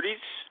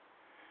 1930s?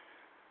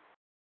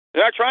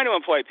 They're not trying to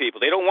employ people.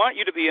 They don't want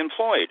you to be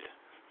employed.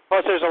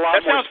 Plus, there's a lot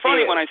that sounds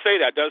funny when I say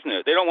that, doesn't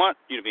it? They don't want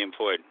you to be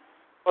employed.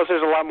 Plus,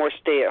 there's a lot more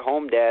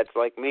stay-at-home dads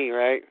like me,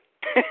 right?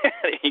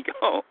 There you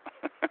go.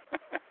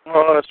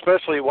 Well,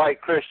 especially white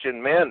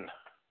Christian men.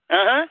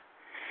 Uh-huh.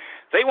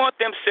 They want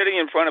them sitting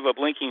in front of a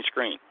blinking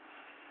screen,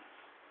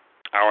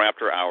 hour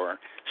after hour,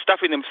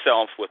 stuffing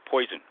themselves with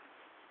poison.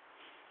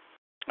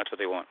 That's what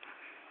they want.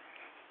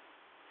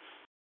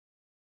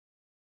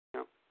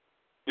 Yeah.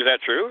 Is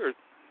that true?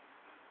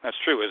 That's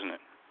true, isn't it?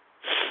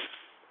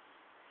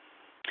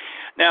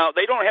 Now,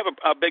 they don't have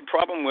a big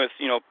problem with,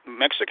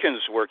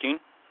 Mexicans working,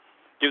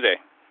 do they?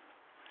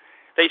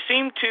 They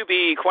seem to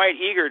be quite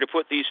eager to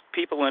put these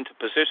people into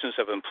positions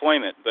of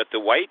employment, but the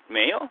white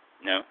male,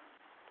 no.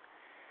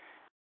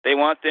 They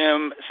want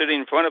them sitting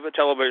in front of a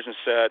television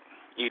set,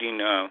 eating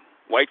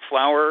white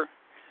flour,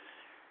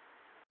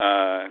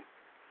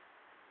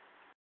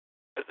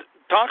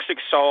 toxic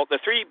salt, the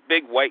three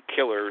big white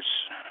killers,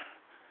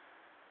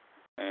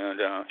 and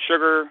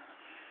sugar,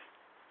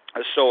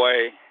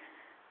 soy,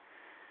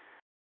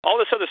 all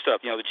this other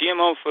stuff, the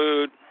GMO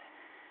food.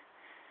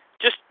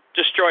 Just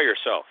destroy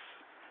yourself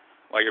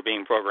while you're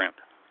being programmed.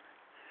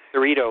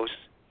 Doritos.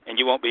 And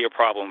you won't be a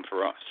problem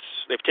for us.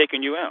 They've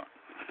taken you out.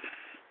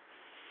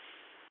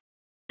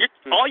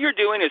 All you're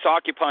doing is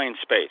occupying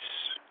space.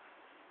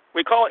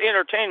 We call it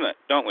entertainment,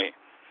 don't we?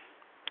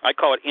 I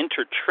call it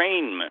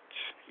entertrainment.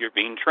 You're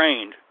being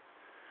trained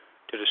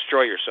to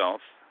destroy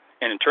yourself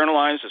and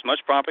internalize as much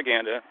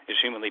propaganda as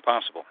humanly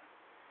possible.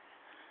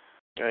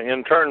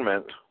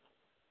 Internment.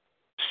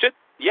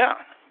 Yeah.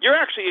 You're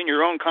actually in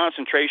your own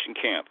concentration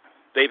camp.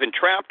 They've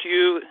entrapped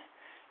you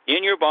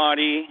in your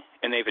body,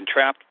 and they've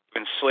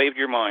enslaved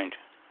your mind.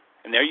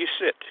 And there you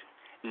sit,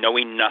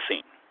 knowing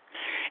nothing.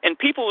 And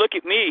people look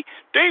at me,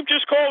 Dave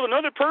just called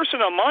another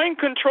person a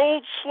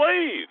mind-controlled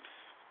slave.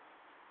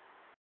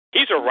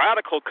 He's a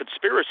radical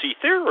conspiracy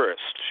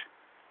theorist.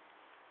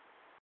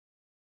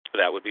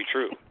 That would be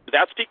true.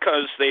 That's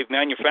because they've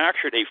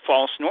manufactured a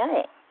false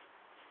normal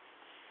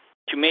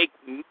to make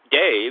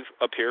Dave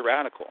appear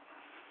radical.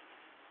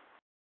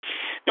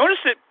 Notice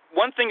that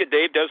one thing that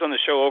Dave does on the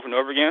show over and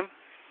over again,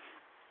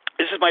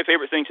 this is my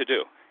favorite thing to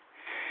do,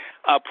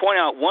 point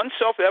out one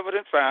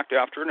self-evident fact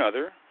after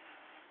another.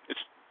 It's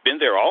been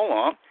there all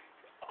along.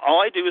 All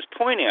I do is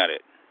point at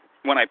it.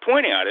 When I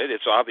point at it,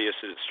 it's obvious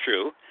that it's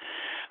true,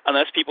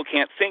 unless people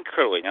can't think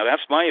clearly. Now,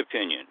 that's my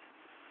opinion.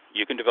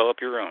 You can develop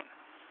your own.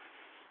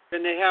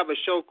 Then they have a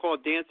show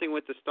called Dancing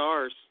with the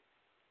Stars.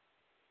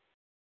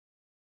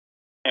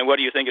 And what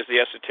do you think is the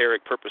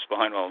esoteric purpose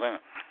behind all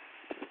that?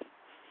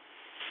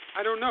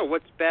 I don't know.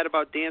 What's bad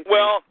about dancing?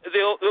 Well,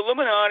 the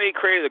Illuminati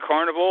created the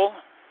carnival.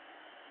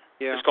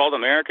 Yeah. It's called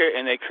America,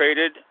 and they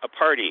created a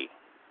party.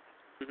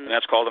 And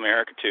that's called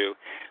America, too.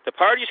 The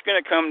party's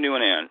going to come to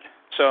an end.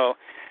 So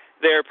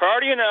they're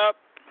partying up,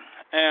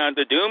 and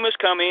the doom is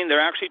coming.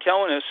 They're actually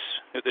telling us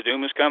that the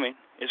doom is coming.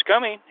 It's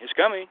coming. It's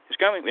coming. It's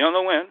coming. We don't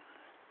know when.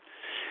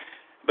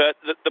 But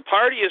the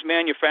party is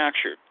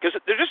manufactured, because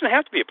there doesn't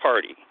have to be a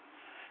party.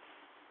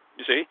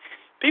 You see?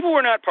 People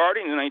were not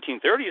partying in the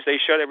 1930s. They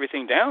shut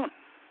everything down.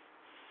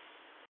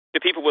 The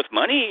people with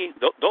money,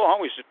 they'll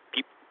always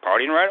keep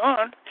partying right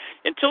on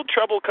until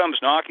trouble comes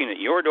knocking at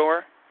your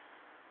door,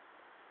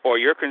 or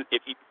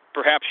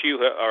perhaps you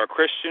are a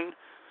Christian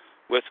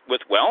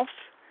with wealth,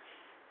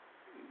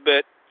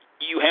 but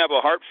you have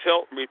a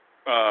heartfelt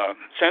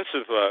sense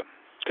of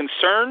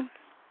concern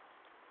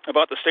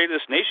about the state of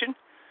this nation,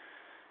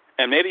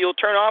 and maybe you'll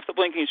turn off the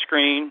blinking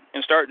screen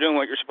and start doing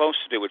what you're supposed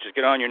to do, which is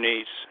get on your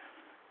knees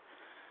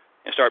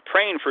and start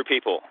praying for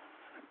people.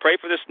 Pray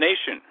for this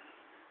nation,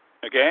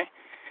 okay?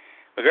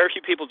 But very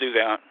few people do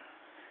that.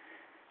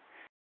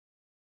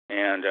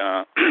 And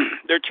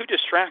they're too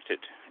distracted,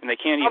 and they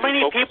can't even focus.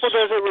 How many people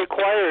does it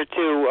require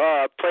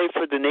to pray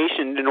for the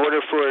nation in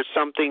order for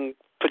something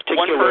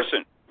particular?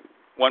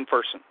 One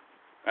person.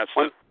 That's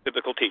the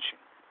biblical teaching.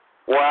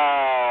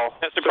 Wow.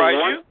 That surprise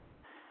you?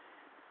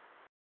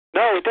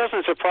 No, it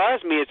doesn't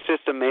surprise me. It's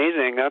just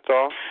amazing, that's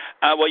all.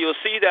 Well, you'll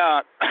see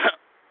that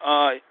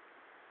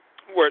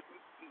where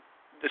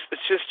the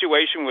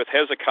situation with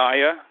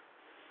Hezekiah,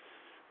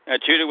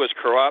 Judah was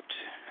corrupt,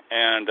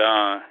 and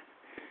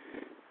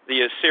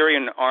the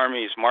Assyrian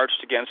armies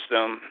marched against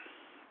them,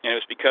 and it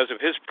was because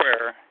of his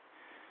prayer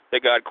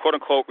that God,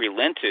 quote-unquote,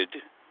 relented.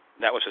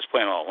 That was his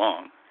plan all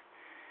along,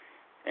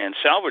 and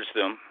salvaged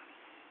them,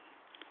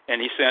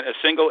 and he sent a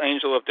single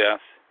angel of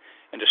death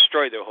and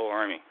destroyed their whole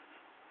army.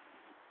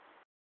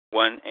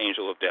 One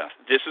angel of death.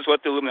 This is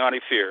what the Illuminati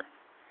fear.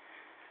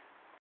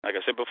 Like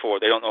I said before,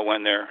 they don't know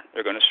when they're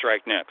going to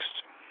strike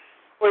next.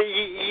 Well,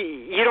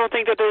 you don't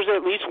think that there's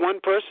at least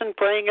one person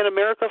praying in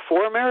America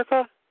for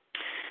America?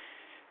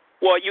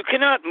 Well, you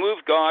cannot move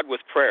God with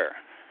prayer.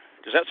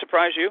 Does that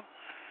surprise you?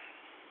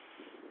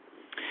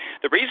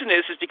 The reason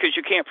is because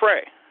you can't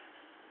pray.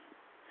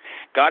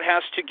 God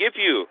has to give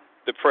you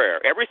the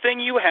prayer. Everything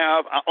you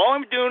have, all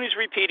I'm doing is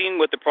repeating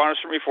what the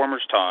Protestant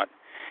Reformers taught,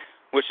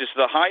 which is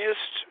the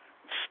highest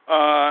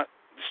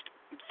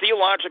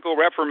theological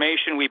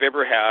reformation we've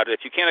ever had.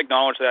 If you can't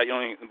acknowledge that, you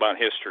don't know anything about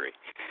history.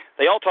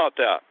 They all taught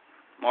that.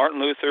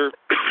 Martin Luther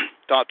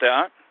taught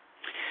that.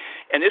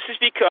 And this is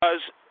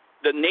because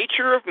the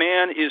nature of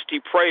man is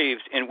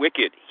depraved and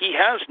wicked. He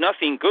has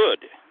nothing good.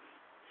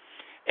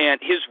 And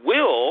his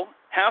will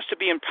has to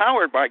be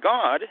empowered by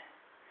God,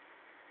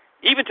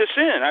 even to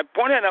sin. I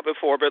pointed that out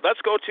before, but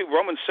let's go to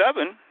Romans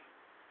 7.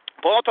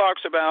 Paul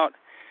talks about,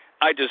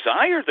 I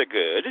desire the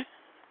good,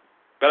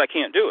 but I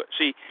can't do it.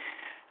 See,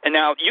 and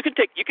now you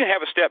can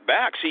have a step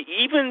back. See,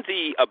 even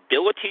the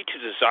ability to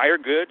desire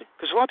good,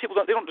 because a lot of people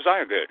don't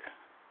desire good.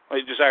 What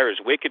they desire is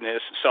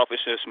wickedness,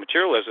 selfishness,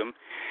 materialism.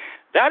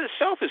 That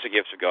itself is a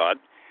gift of God.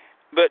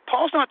 But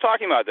Paul's not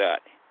talking about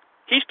that.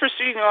 He's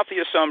proceeding off the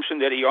assumption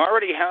that he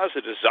already has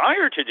a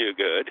desire to do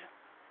good,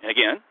 and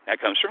again, that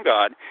comes from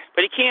God,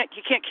 but he can't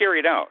carry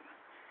it out.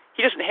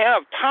 He doesn't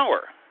have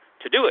power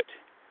to do it.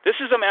 This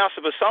is a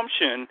massive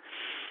assumption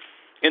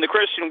in the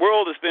Christian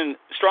world that's been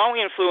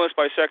strongly influenced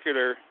by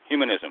secular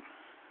humanism.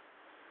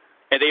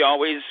 And they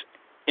always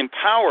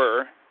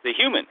empower the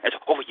human as,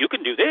 oh, you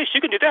can do this,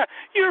 you can do that,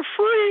 you're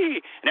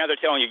free. Now they're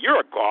telling you, you're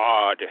a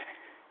god.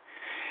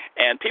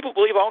 And people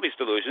believe all these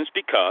delusions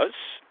because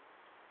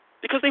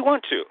they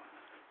want to.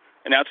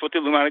 And that's what the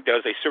Illuminati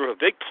does. They serve a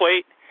big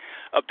plate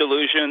of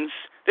delusions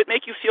that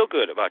make you feel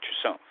good about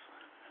yourself.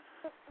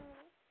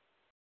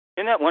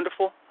 Isn't that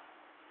wonderful?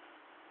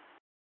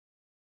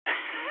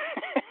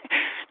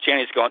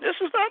 Jenny's going, this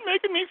is not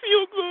making me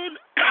feel good.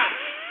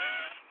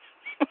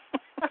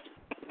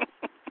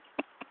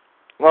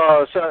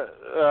 Well,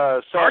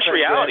 harsh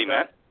reality,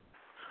 man.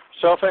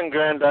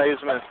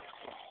 Self-aggrandizement.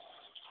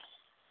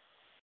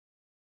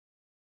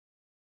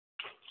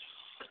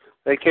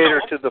 They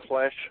cater to the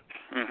flesh.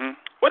 Mm-hmm.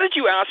 What did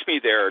you ask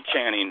me there,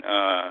 Channing?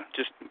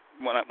 Just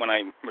when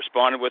I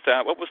responded with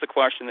that, what was the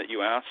question that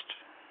you asked?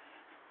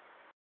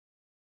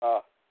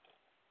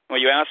 Well,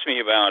 you asked me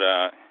about.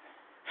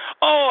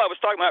 I was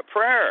talking about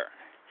prayer.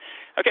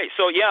 Okay,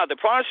 so yeah, the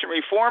Protestant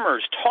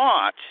reformers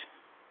taught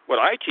what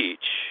I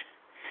teach,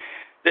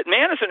 that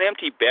man is an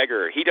empty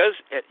beggar. He does,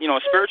 a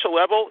spiritual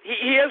level,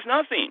 he has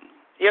nothing.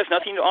 He has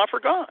nothing to offer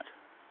God.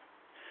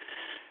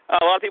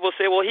 A lot of people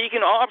say, well, he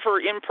can offer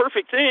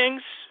imperfect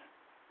things.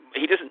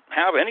 He doesn't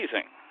have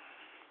anything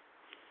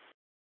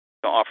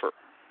to offer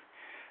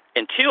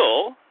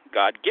until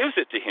God gives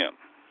it to him.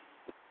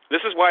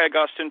 This is why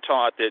Augustine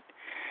taught that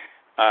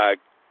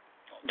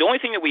the only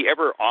thing that we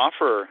ever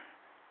offer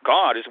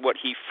God is what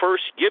he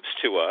first gives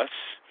to us.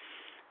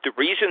 The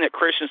reason that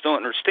Christians don't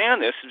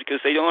understand this is because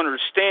they don't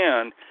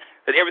understand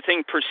that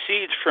everything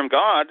proceeds from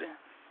God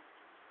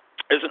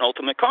as an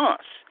ultimate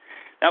cause.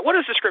 Now, what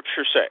does the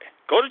Scripture say?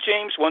 Go to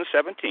James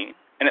 1:17,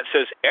 and it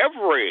says,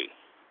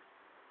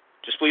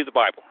 just believe the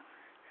Bible,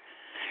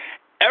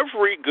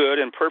 every good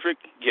and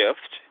perfect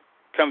gift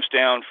comes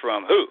down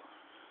from who?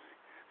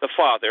 The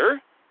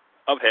Father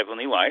of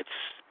heavenly lights.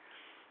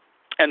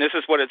 And this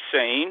is what it's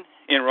saying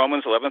in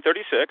Romans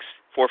 11:36,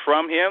 for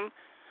from him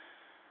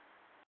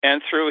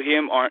and through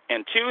him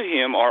and to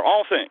him are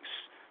all things.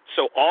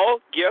 So all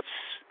gifts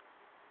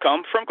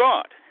come from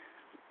God.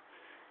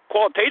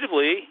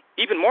 Qualitatively,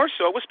 even more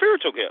so with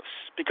spiritual gifts,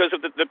 because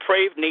of the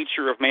depraved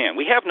nature of man.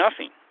 We have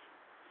nothing.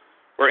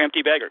 We're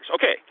empty beggars.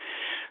 Okay,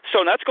 so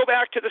let's go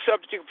back to the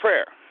subject of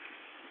prayer.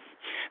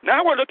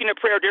 Now we're looking at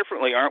prayer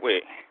differently, aren't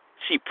we?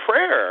 See,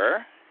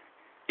 prayer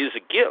is a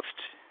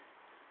gift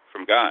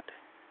from God.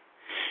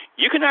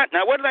 You cannot,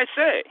 now what did I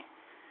say?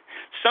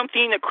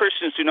 Something that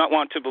Christians do not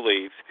want to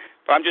believe,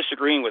 but I'm just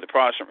agreeing with the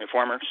Protestant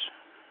reformers.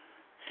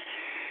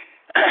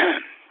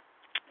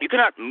 You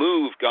cannot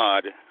move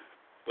God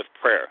with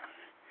prayer.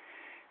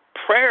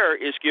 Prayer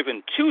is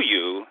given to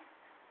you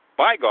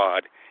by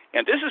God,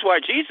 and this is why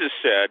Jesus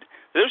said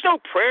there's no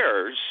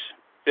prayers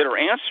that are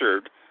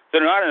answered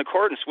that are not in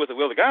accordance with the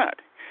will of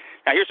God.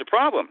 Now here's the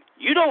problem.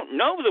 You don't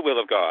know the will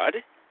of God,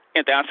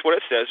 and that's what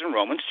it says in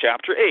Romans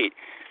chapter 8.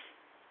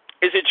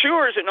 Is it true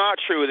or is it not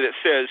true that it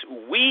says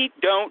we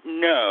don't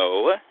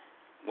know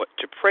what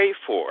to pray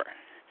for?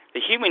 The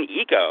human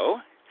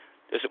ego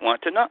doesn't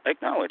want to not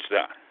acknowledge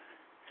that.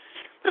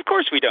 But of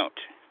course we don't.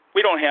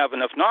 We don't have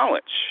enough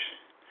knowledge.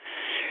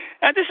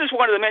 And this is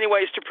one of the many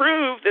ways to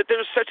prove that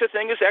there's such a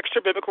thing as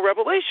extra-biblical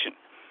revelation.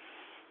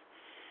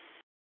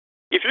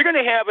 If you're going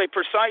to have a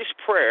precise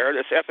prayer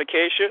that's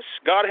efficacious,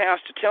 God has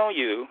to tell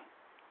you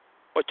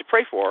what to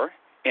pray for.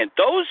 And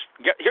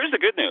here's the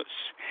good news.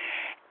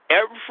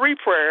 Every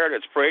prayer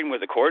that's prayed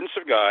with accordance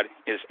of God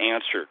is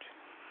answered.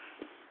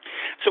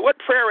 So what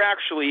prayer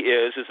actually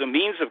is a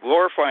means of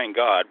glorifying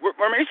God.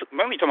 We're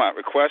mainly talking about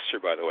requests here,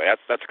 by the way.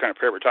 That's the kind of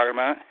prayer we're talking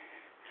about.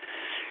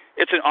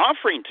 It's an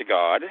offering to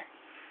God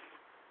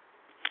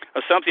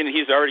of something that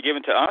he's already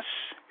given to us,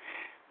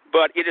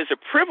 but it is a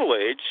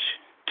privilege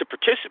to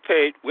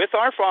participate with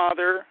our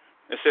Father.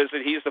 It says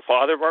that he's the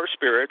Father of our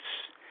spirits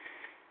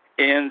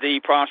in the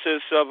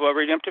process of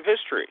redemptive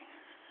history.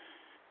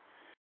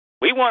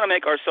 We want to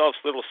make ourselves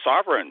little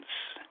sovereigns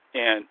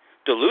and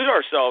delude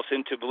ourselves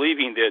into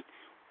believing that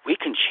we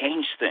can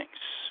change things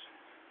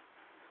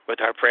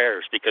with our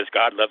prayers because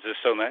God loves us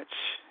so much.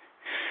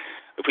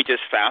 If we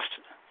just fast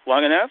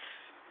long enough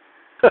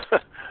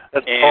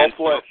and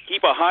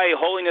keep a high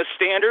holiness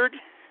standard.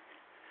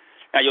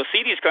 Now, you'll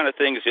see these kind of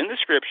things in the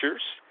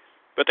Scriptures,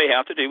 but they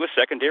have to do with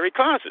secondary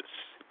causes.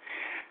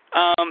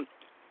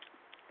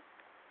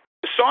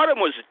 Sodom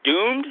was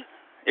doomed.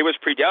 It was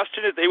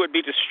predestined that they would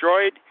be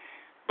destroyed.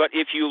 But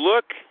if you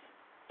look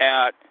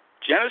at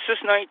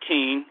Genesis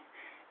 19,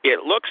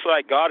 it looks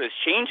like God is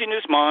changing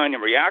his mind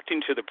and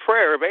reacting to the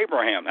prayer of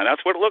Abraham. And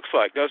that's what it looks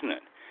like, doesn't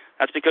it?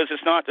 That's because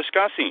it's not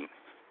discussing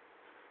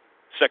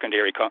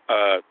secondary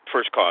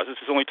first causes.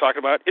 It's only talking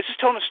about, it's just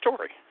telling a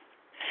story.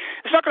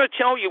 It's not going to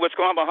tell you what's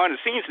going on behind the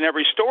scenes in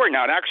every story.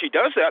 Now, it actually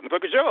does that in the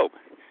book of Job.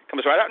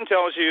 comes right out and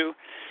tells you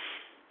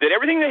that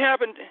everything that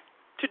happened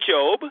to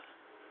Job,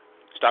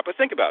 stop and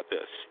think about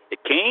this, it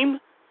came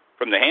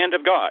from the hand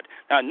of God.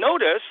 Now,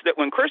 notice that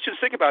when Christians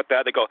think about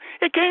that, they go,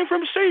 it came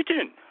from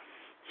Satan.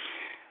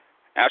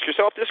 Ask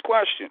yourself this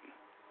question.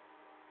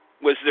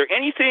 Was there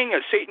anything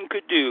that Satan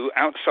could do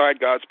outside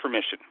God's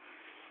permission?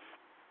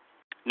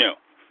 No.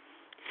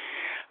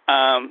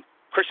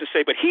 Christians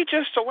say, but he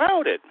just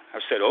allowed it.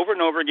 I've said over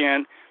and over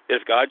again that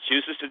if God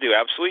chooses to do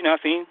absolutely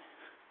nothing,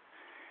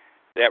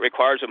 that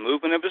requires a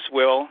movement of his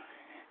will,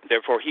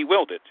 therefore he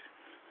willed it.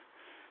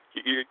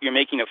 You're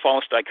making a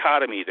false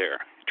dichotomy there,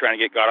 trying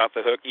to get God off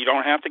the hook. You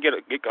don't have to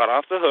get God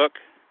off the hook.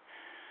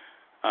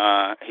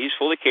 He's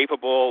fully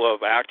capable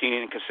of acting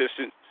in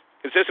consistent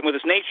with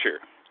his nature.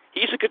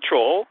 He's in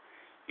control.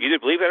 You either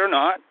believe it or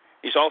not.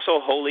 He's also a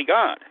holy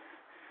God.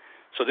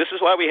 So this is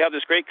why we have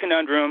this great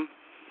conundrum,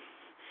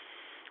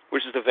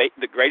 which is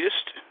the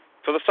greatest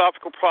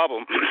philosophical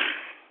problem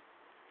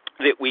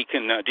that we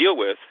can deal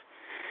with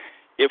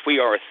if we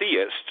are a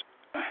theist,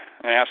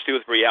 and it has to do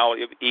with the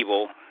reality of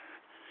evil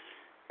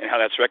and how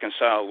that's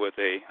reconciled with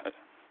a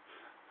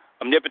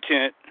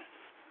omnipotent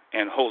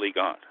and holy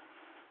God.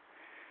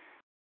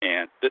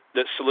 And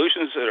the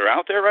solutions that are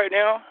out there right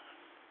now,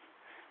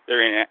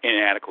 they're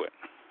inadequate.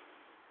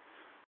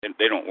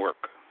 They don't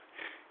work.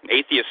 And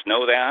atheists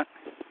know that,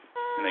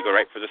 and they go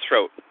right for the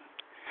throat.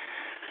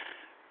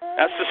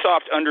 That's the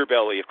soft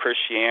underbelly of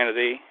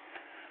Christianity.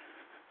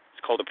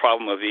 It's called the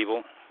problem of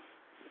evil.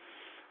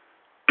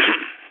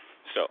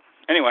 So,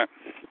 anyway,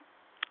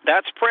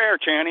 that's prayer,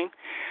 Channing.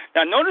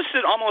 Now, notice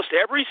that almost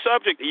every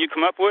subject that you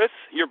come up with,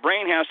 your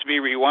brain has to be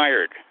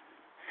rewired.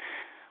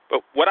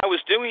 But what I was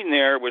doing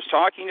there was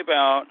talking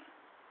about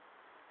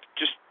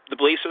just the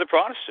beliefs of the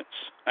Protestants.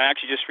 I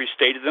actually just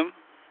restated them,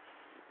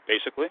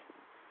 basically.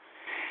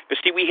 But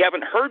see, we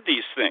haven't heard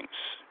these things.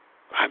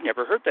 I've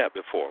never heard that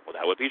before. Well,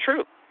 that would be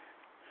true.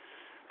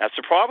 That's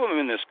the problem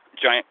in this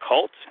giant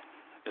cult,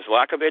 is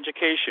lack of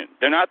education.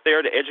 They're not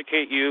there to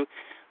educate you.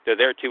 They're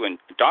there to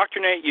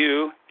indoctrinate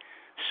you,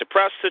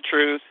 suppress the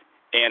truth,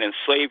 and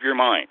enslave your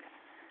mind,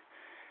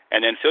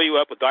 and then fill you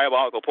up with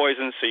diabolical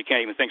poisons so you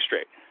can't even think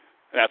straight.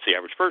 That's the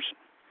average person.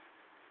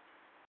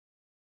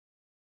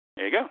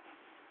 There you go.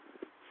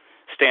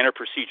 Standard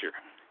procedure.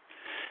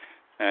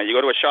 You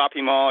go to a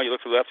shopping mall, you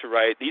look to the left or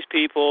right. These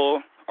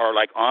people are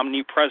like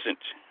omnipresent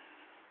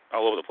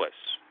all over the place.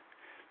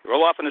 They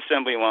roll off an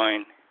assembly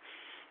line.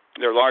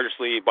 They're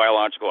largely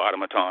biological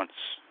automatons,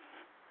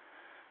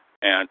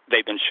 and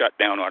they've been shut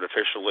down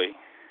artificially.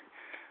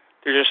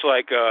 They're just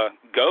like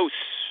ghosts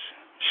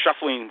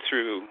shuffling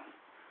through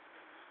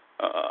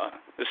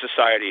the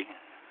society.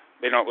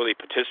 They don't really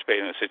participate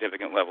in a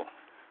significant level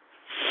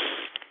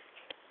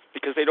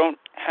because they don't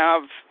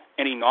have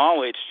any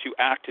knowledge to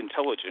act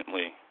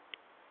intelligently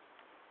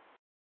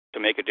to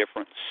make a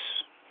difference.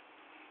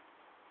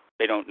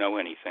 They don't know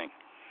anything.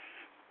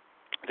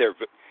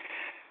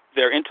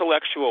 They're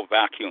intellectual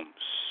vacuums.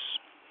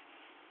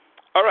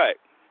 All right.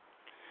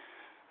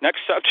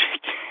 Next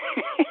subject.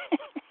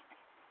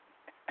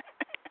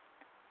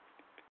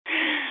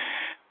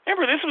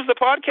 Remember, this was the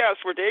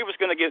podcast where Dave was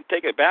going to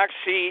take a back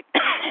seat.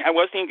 I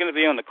wasn't even going to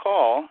be on the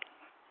call.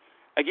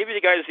 I give you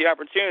guys the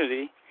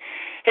opportunity.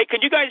 Hey,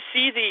 could you guys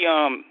see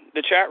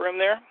the chat room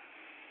there?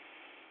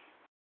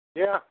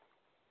 Yeah.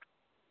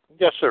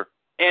 Yes, sir.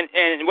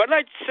 And what did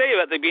I say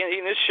at the beginning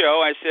of this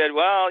show? I said,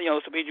 well,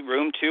 this will be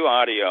room 2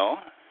 audio.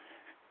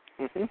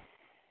 Mm-hmm.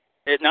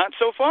 Not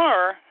so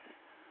far.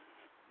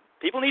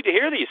 People need to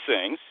hear these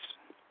things.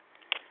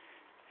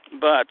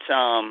 But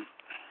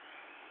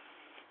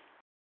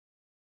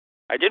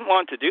I didn't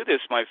want to do this.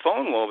 My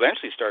phone will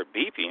eventually start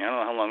beeping. I don't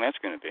know how long that's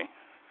going to be.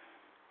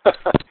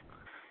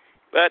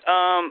 But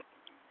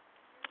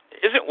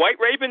isn't White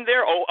Raven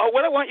there? Oh,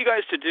 what I want you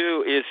guys to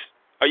do is,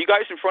 are you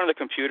guys in front of the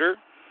computer?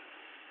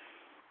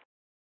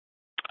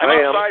 I'm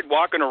outside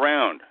walking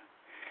around.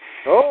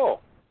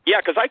 Oh. Yeah,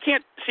 because I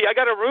can't see. I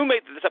got a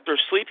roommate that's up there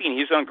sleeping.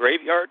 He's on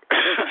graveyard.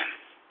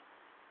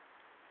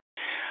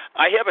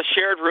 I have a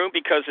shared room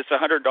because it's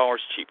 $100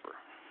 cheaper.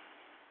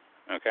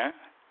 Okay?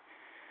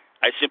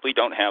 I simply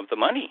don't have the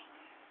money.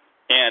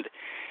 And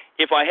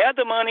if I had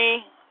the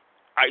money,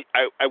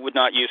 I would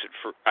not use it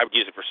for. I would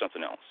use it for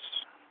something else.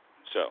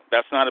 So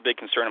that's not a big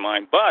concern of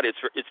mine. But it's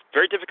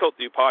very difficult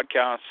to do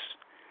podcasts.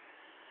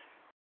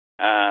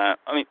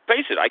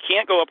 Face it, I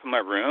can't go up in my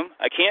room.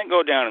 I can't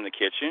go down in the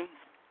kitchen.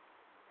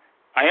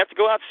 I have to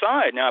go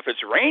outside. Now, if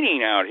it's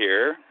raining out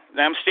here,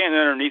 then I'm standing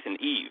underneath an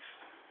eave.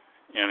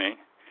 You know what I mean?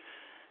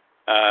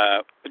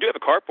 I do have a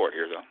carport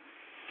here, though.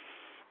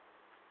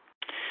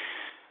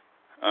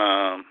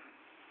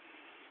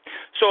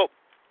 So,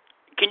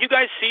 can you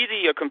guys see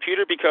the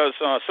computer? Because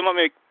someone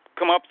may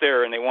come up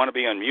there and they want to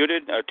be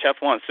unmuted.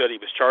 Teflon said he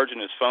was charging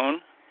his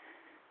phone.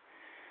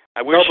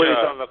 I wish nobody's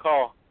on the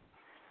call.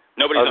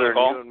 Nobody's on the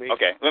call? You and me.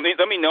 Okay. Let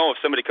me know if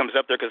somebody comes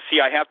up there, because, see,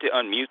 I have to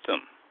unmute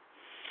them.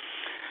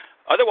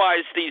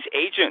 Otherwise, these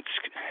agents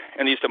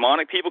and these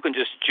demonic people can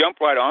just jump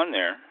right on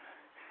there,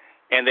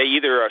 and they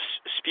either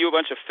spew a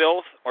bunch of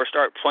filth or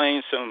start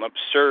playing some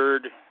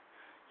absurd,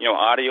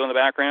 audio in the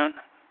background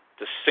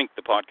to sync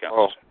the podcast.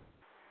 Oh.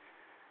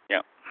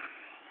 Yeah.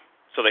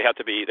 So they have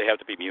to be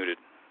muted.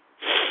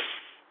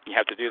 You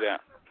have to do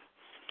that.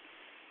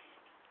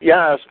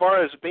 Yeah, as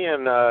far as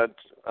being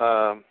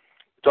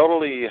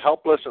totally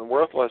helpless and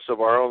worthless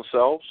of our own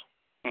selves,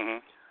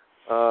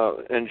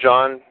 in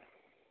John,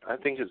 I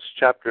think it's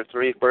chapter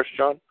 3, 1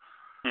 John.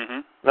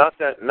 Not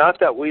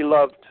that we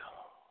loved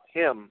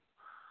him,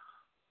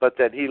 but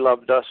that he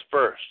loved us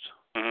first.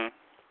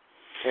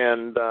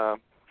 And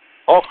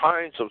all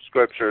kinds of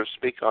scriptures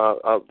speak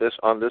of this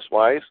on this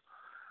wise,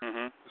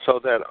 so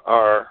that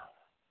our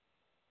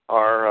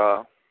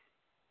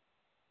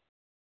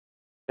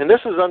and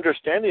this is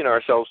understanding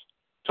ourselves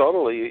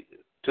totally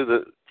to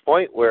the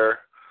point where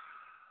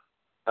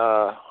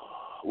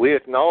we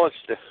acknowledge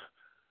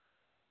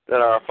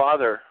that our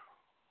Father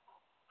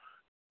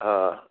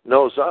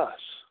knows us.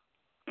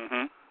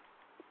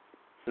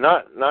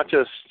 Not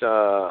just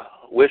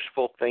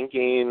wishful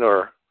thinking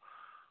or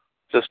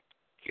just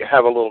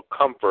have a little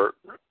comfort,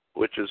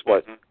 which is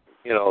what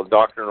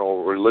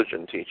doctrinal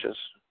religion teaches,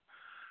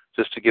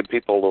 just to give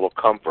people a little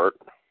comfort,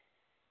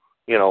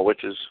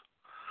 which is.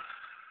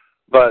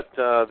 But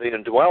the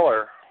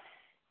indweller,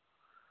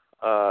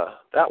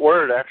 that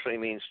word actually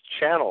means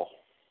channel.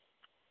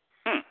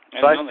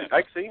 So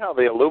I see how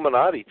the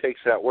Illuminati takes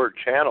that word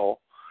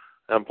channel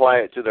and apply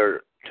it to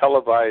their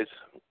television.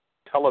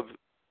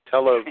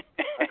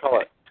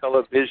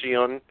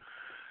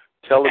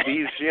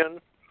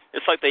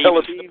 It's like they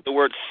use the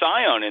word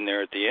Scion in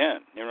there at the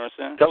end. You know what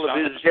I'm saying?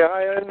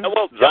 Television.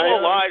 Well, tell a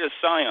lie to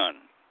Scion.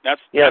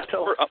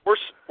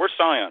 We're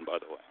Scion, by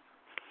the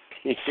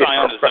way.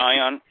 Scion to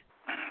Zion.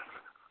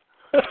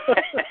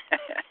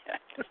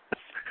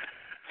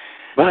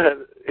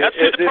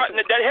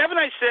 Haven't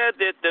I said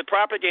that the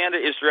propaganda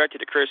is directed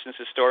to Christians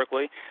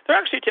historically? They're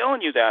actually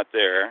telling you that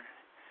there.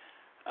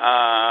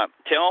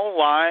 Tell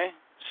lie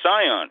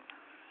Scion.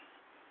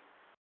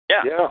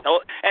 Yeah.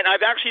 And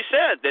I've actually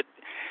said that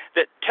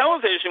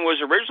television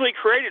was originally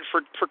created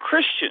for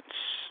Christians.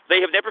 They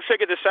have never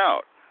figured this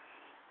out.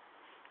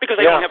 Because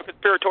they don't have a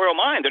conspiratorial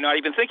mind. They're not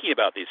even thinking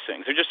about these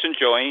things. They're just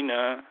enjoying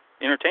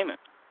entertainment.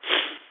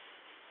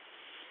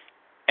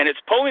 And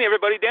it's pulling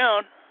everybody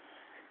down.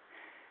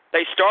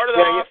 They started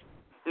off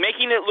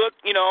making it look,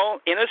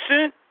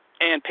 innocent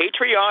and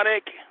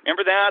patriotic.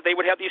 Remember that? They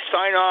would have these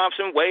sign-offs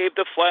and wave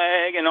the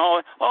flag and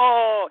all.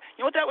 Oh,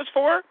 you know what that was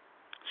for?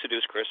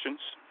 Seduce Christians.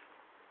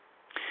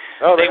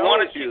 Oh, they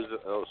wanted to use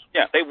those.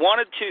 Yeah, they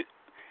wanted to.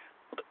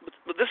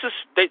 But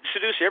they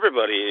seduce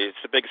everybody.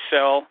 It's a big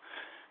sell.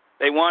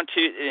 They wanted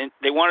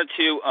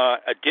to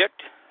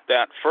addict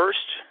that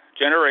first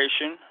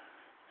generation,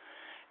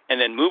 and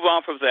then move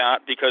off of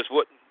that, because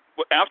what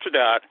after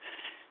that,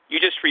 you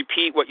just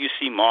repeat what you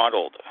see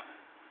modeled.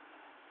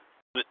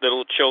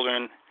 Little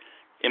children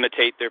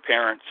imitate their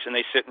parents, and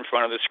they sit in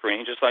front of the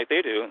screen just like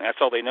they do, and that's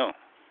all they know.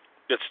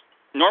 It's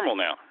normal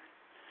now.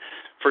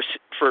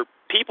 For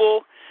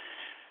people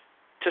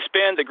to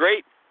spend the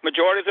great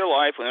majority of their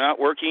life when they're not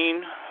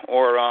working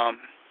or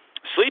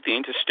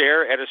sleeping to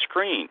stare at a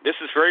screen. This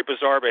is very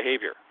bizarre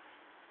behavior,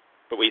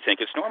 but we think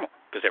it's normal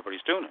because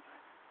everybody's doing it.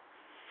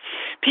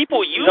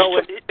 People used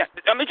to...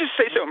 Let me just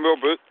say something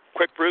real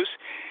quick, Bruce.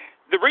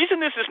 The reason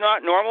this is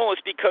not normal is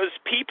because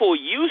people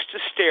used to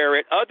stare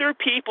at other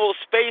people's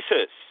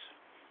faces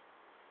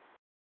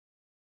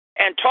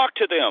and talk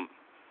to them.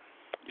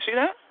 You see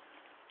that?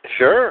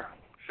 Sure.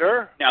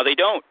 Now they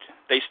don't.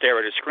 They stare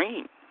at a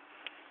screen.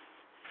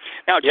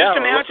 Now, just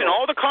imagine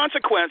all the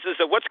consequences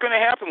of what's going to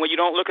happen when you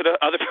don't look at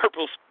other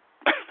people's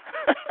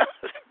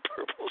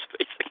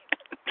face.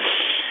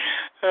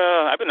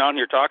 I've been on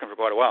here talking for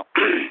quite a while.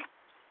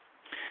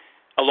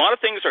 A lot of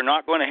things are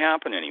not going to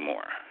happen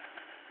anymore.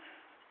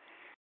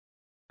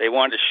 They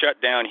wanted to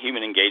shut down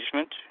human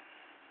engagement,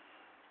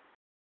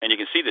 and you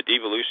can see the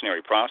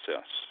devolutionary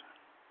process,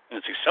 and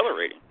it's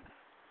accelerating.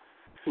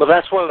 Well,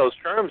 that's one of those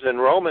terms in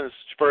Romans'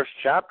 first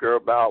chapter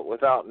about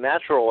without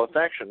natural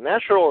affection.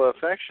 Natural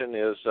affection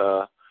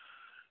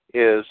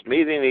is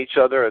meeting each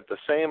other at the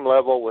same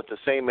level with the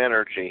same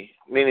energy,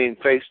 meaning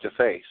face to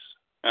face.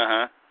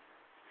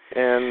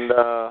 And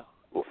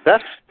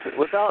that's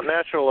without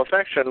natural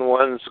affection,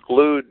 one's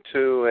glued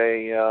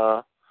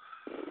to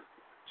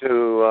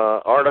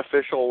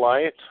artificial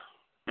light,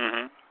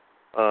 and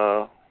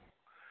a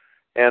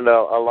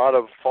lot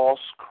of false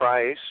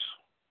Christs,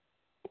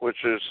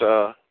 which is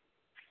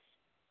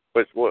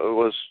what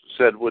was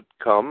said would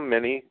come.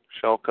 Many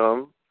shall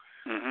come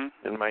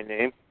in my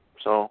name.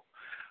 So,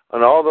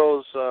 and all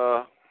those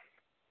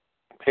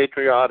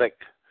patriotic,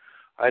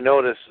 I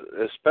notice,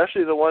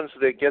 especially the ones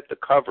that get the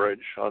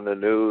coverage on the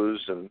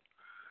news and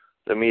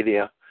the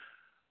media,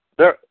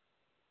 they're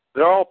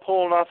all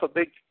pulling off a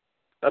big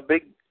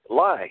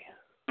lie.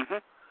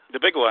 The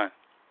big lie.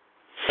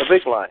 A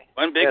big lie.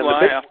 One big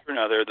lie after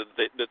another.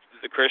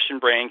 The Christian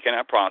brain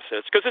cannot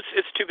process because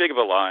it's too big of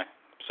a lie.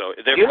 So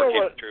therefore,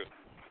 it's true.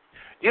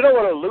 You know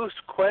what a loose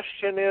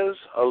question is?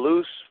 A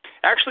loose...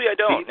 Actually, I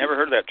don't. Never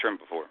heard of that term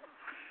before.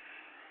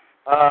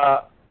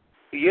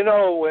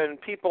 When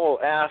people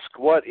ask,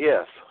 what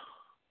if?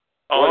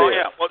 Oh,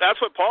 yeah. Well, that's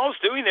what Paul's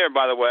doing there,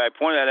 by the way. I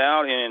pointed that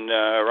out in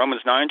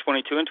Romans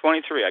 9:22 and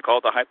 23. I call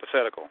it the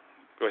hypothetical.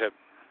 Go ahead.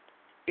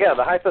 Yeah,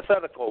 the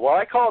hypothetical. Well,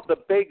 I call it the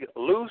big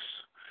loose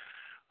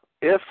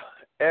if,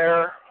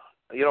 err.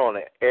 You know what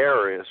an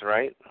error is,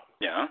 right?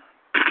 Yeah.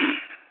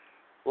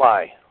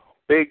 Lie.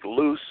 Big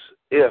loose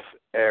if,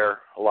 err,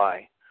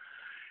 lie.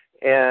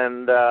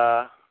 And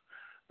the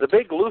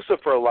big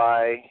Lucifer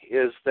lie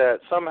is that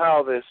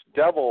somehow this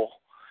devil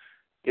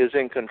is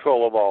in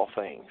control of all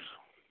things.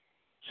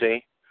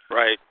 See?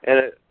 Right. And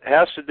it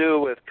has to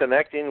do with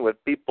connecting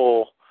with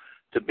people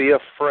to be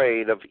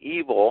afraid of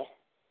evil,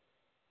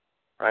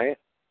 right?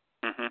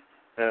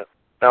 Mm-hmm.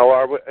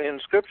 Now, in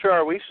Scripture,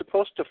 are we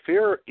supposed to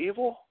fear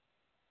evil?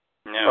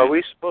 No. Are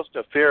we supposed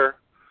to fear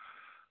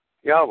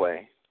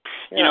Yahweh?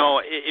 Yeah. You know,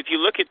 if you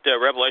look at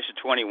Revelation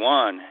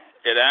 21,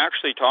 it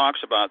actually talks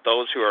about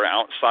those who are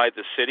outside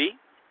the city.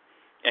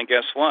 And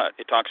guess what?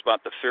 It talks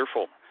about the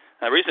fearful.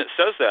 Now, the reason it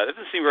says that, it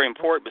doesn't seem very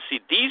important, but see,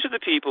 these are the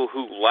people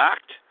who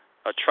lacked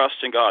a trust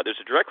in God. There's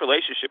a direct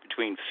relationship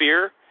between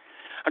fear,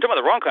 I'm talking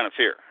about the wrong kind of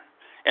fear,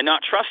 and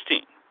not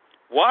trusting.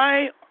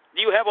 Why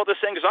do you have all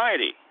this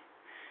anxiety?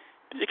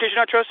 Because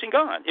you're not trusting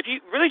God. If you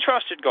really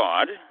trusted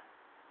God,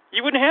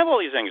 you wouldn't have all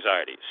these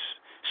anxieties.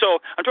 So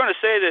I'm trying to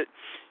say that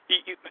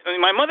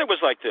my mother was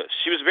like this.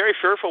 She was a very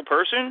fearful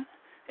person,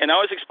 and I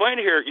always explained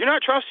to her, you're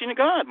not trusting in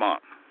God,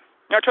 Mom.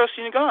 You're not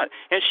trusting in God.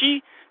 And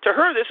to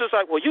her, this is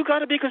like, well, you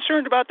got to be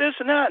concerned about this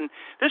and that, and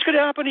this could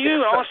happen to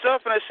you and all this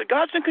stuff. And I said,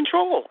 God's in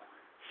control.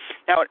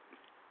 Now,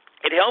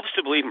 it helps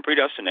to believe in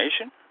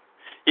predestination.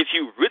 If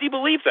you really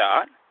believe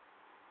that,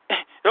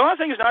 there are a lot of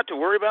things not to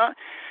worry about.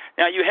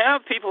 Now, you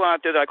have people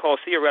out there that I call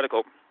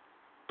theoretical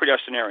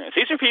predestinarians.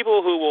 These are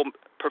people who will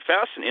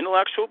profess an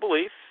intellectual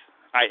belief.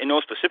 I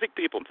know specific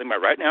people I'm thinking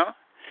about right now.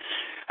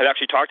 I've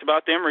actually talked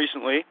about them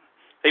recently.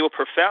 They will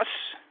profess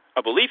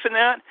a belief in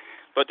that,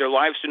 but their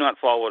lives do not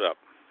follow it up.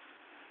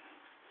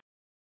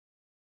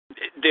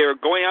 They're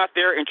going out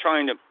there and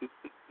trying to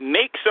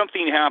make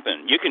something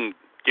happen. You can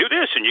do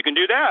this and you can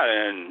do that,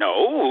 and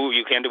no,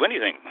 you can't do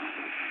anything.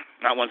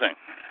 Not one thing.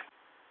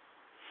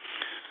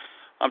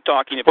 I'm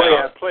talking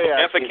about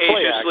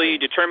efficaciously,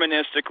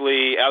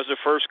 deterministically, as a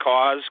first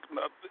cause.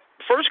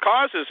 First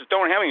causes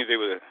don't have anything to do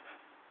with a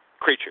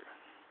creature.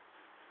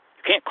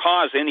 You can't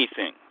cause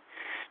anything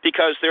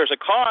because there's a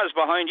cause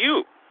behind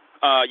you.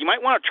 You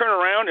might want to turn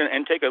around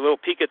and take a little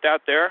peek at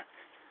that there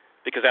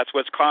because that's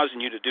what's causing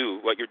you to do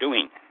what you're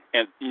doing.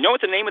 And you know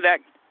what the name of that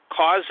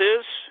cause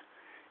is?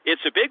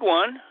 It's a big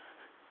one.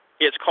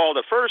 It's called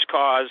a first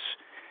cause,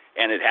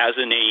 and it has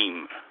a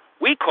name.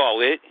 We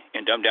call it,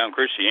 in DumDum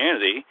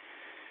Christianity,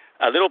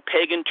 a little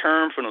pagan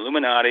term from the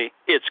Illuminati.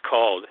 I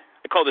call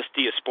this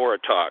diaspora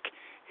talk.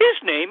 His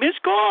name is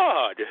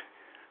God.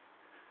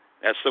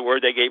 That's the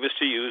word they gave us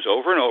to use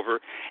over and over.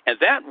 And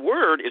that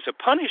word is a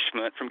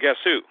punishment from guess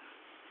who?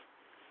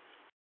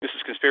 This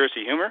is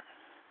conspiracy humor.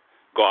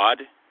 God.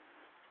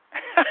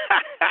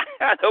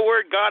 The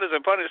word God is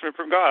a punishment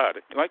from God.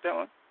 You like that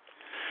one?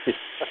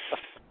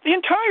 The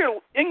entire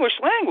English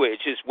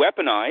language is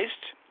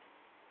weaponized.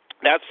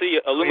 That's the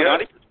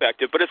Illuminati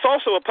perspective, but it's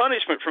also a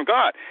punishment from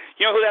God.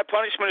 You know who that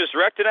punishment is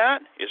directed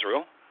at?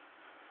 Israel.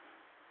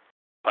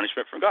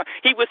 Punishment from God.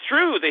 He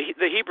withdrew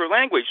the Hebrew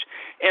language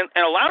and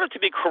allowed it to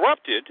be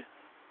corrupted.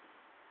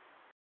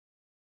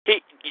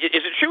 Is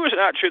it true or is it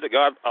not true that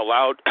God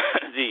allowed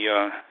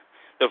the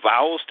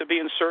vowels to be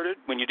inserted?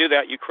 When you do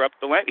that, you corrupt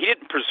the language. He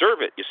didn't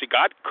preserve it. You see,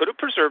 God could have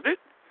preserved it,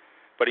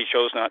 but he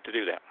chose not to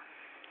do that.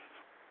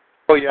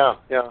 Oh, yeah.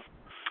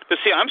 But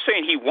see, I'm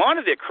saying he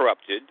wanted it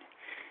corrupted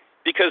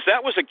because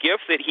that was a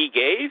gift that he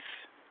gave.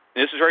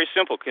 And this is very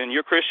simple. Can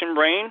your Christian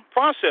brain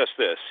process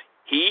this?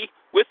 He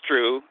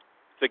withdrew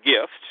the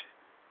gift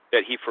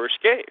that he first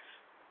gave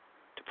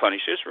to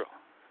punish Israel.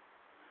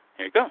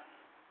 There you go.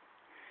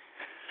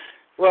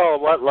 Well,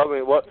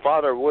 what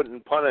father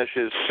wouldn't punish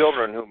his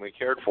children whom he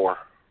cared for?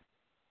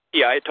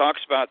 Yeah, it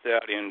talks about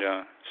that in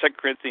 2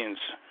 Corinthians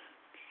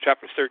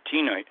chapter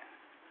 13,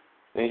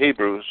 in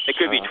Hebrews. It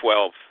could be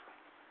 12.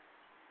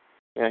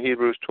 Yeah,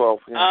 Hebrews 12.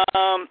 Yeah.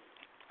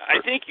 I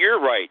think you're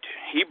right.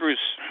 Hebrews,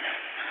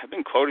 I've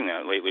been quoting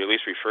that lately, at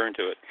least referring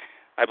to it.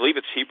 I believe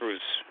it's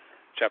Hebrews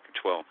chapter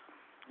 12.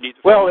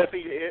 Well, if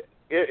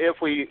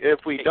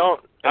we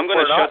don't, I'm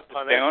going to shut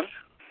this down.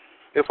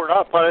 If we're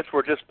not punished,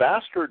 we're just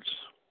bastards,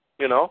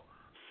 you know.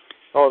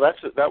 Oh,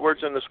 that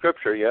word's in the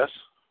scripture, yes.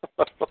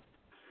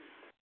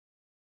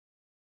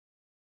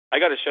 I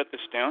got to shut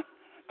this down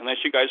unless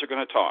you guys are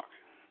going to talk.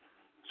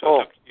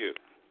 So it's up to you.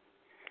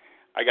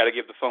 I got to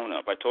give the phone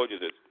up. I told you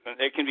that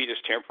it can be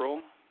just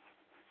temporal.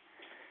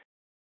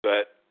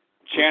 But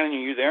Shannon, are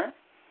you there?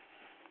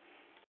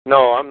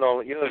 No, I'm the.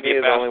 You and me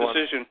is the only one.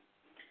 Decision.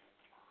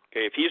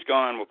 Okay, if he's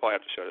gone, we'll probably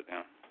have to shut it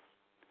down.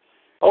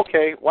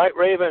 Okay, White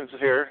Raven's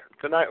here.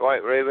 Good night,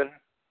 White Raven.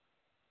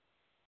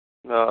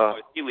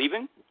 Is he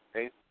leaving?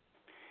 Okay.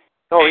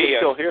 No, he's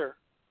still here.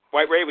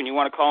 White Raven, you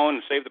want to call in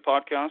and save the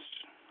podcast?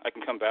 I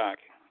can come back.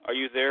 Are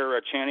you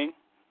there, Channing?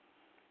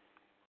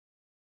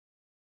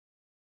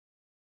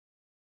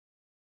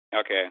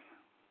 Okay.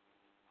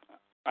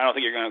 I don't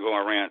think you're going to go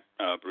on a rant,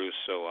 Bruce,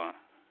 so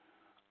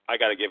I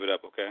got to give it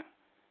up, okay?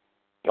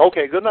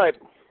 Okay, good night,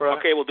 brother.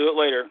 Okay, we'll do it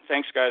later.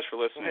 Thanks, guys, for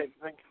listening. Okay,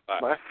 thank you. Bye.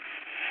 Bye.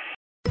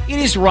 It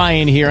is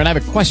Ryan here, and I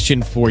have a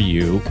question for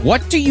you.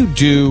 What do you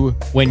do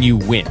when you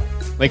win?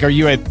 Like, are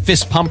you a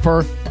fist pumper,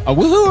 a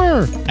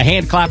woohooer, a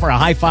hand clapper, a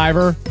high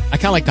fiver? I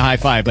kind of like the high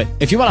five, but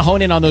if you want to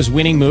hone in on those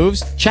winning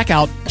moves, check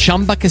out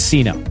Chumba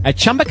Casino. At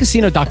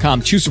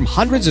ChumbaCasino.com, choose from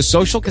hundreds of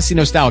social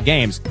casino-style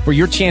games for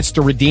your chance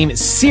to redeem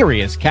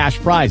serious cash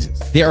prizes.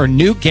 There are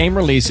new game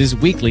releases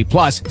weekly,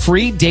 plus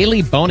free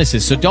daily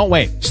bonuses. So don't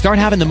wait. Start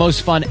having the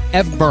most fun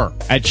ever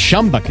at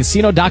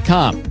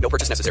ChumbaCasino.com. No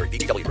purchase necessary.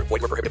 VGW Group.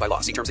 Void where prohibited by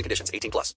law. See terms and conditions. 18+.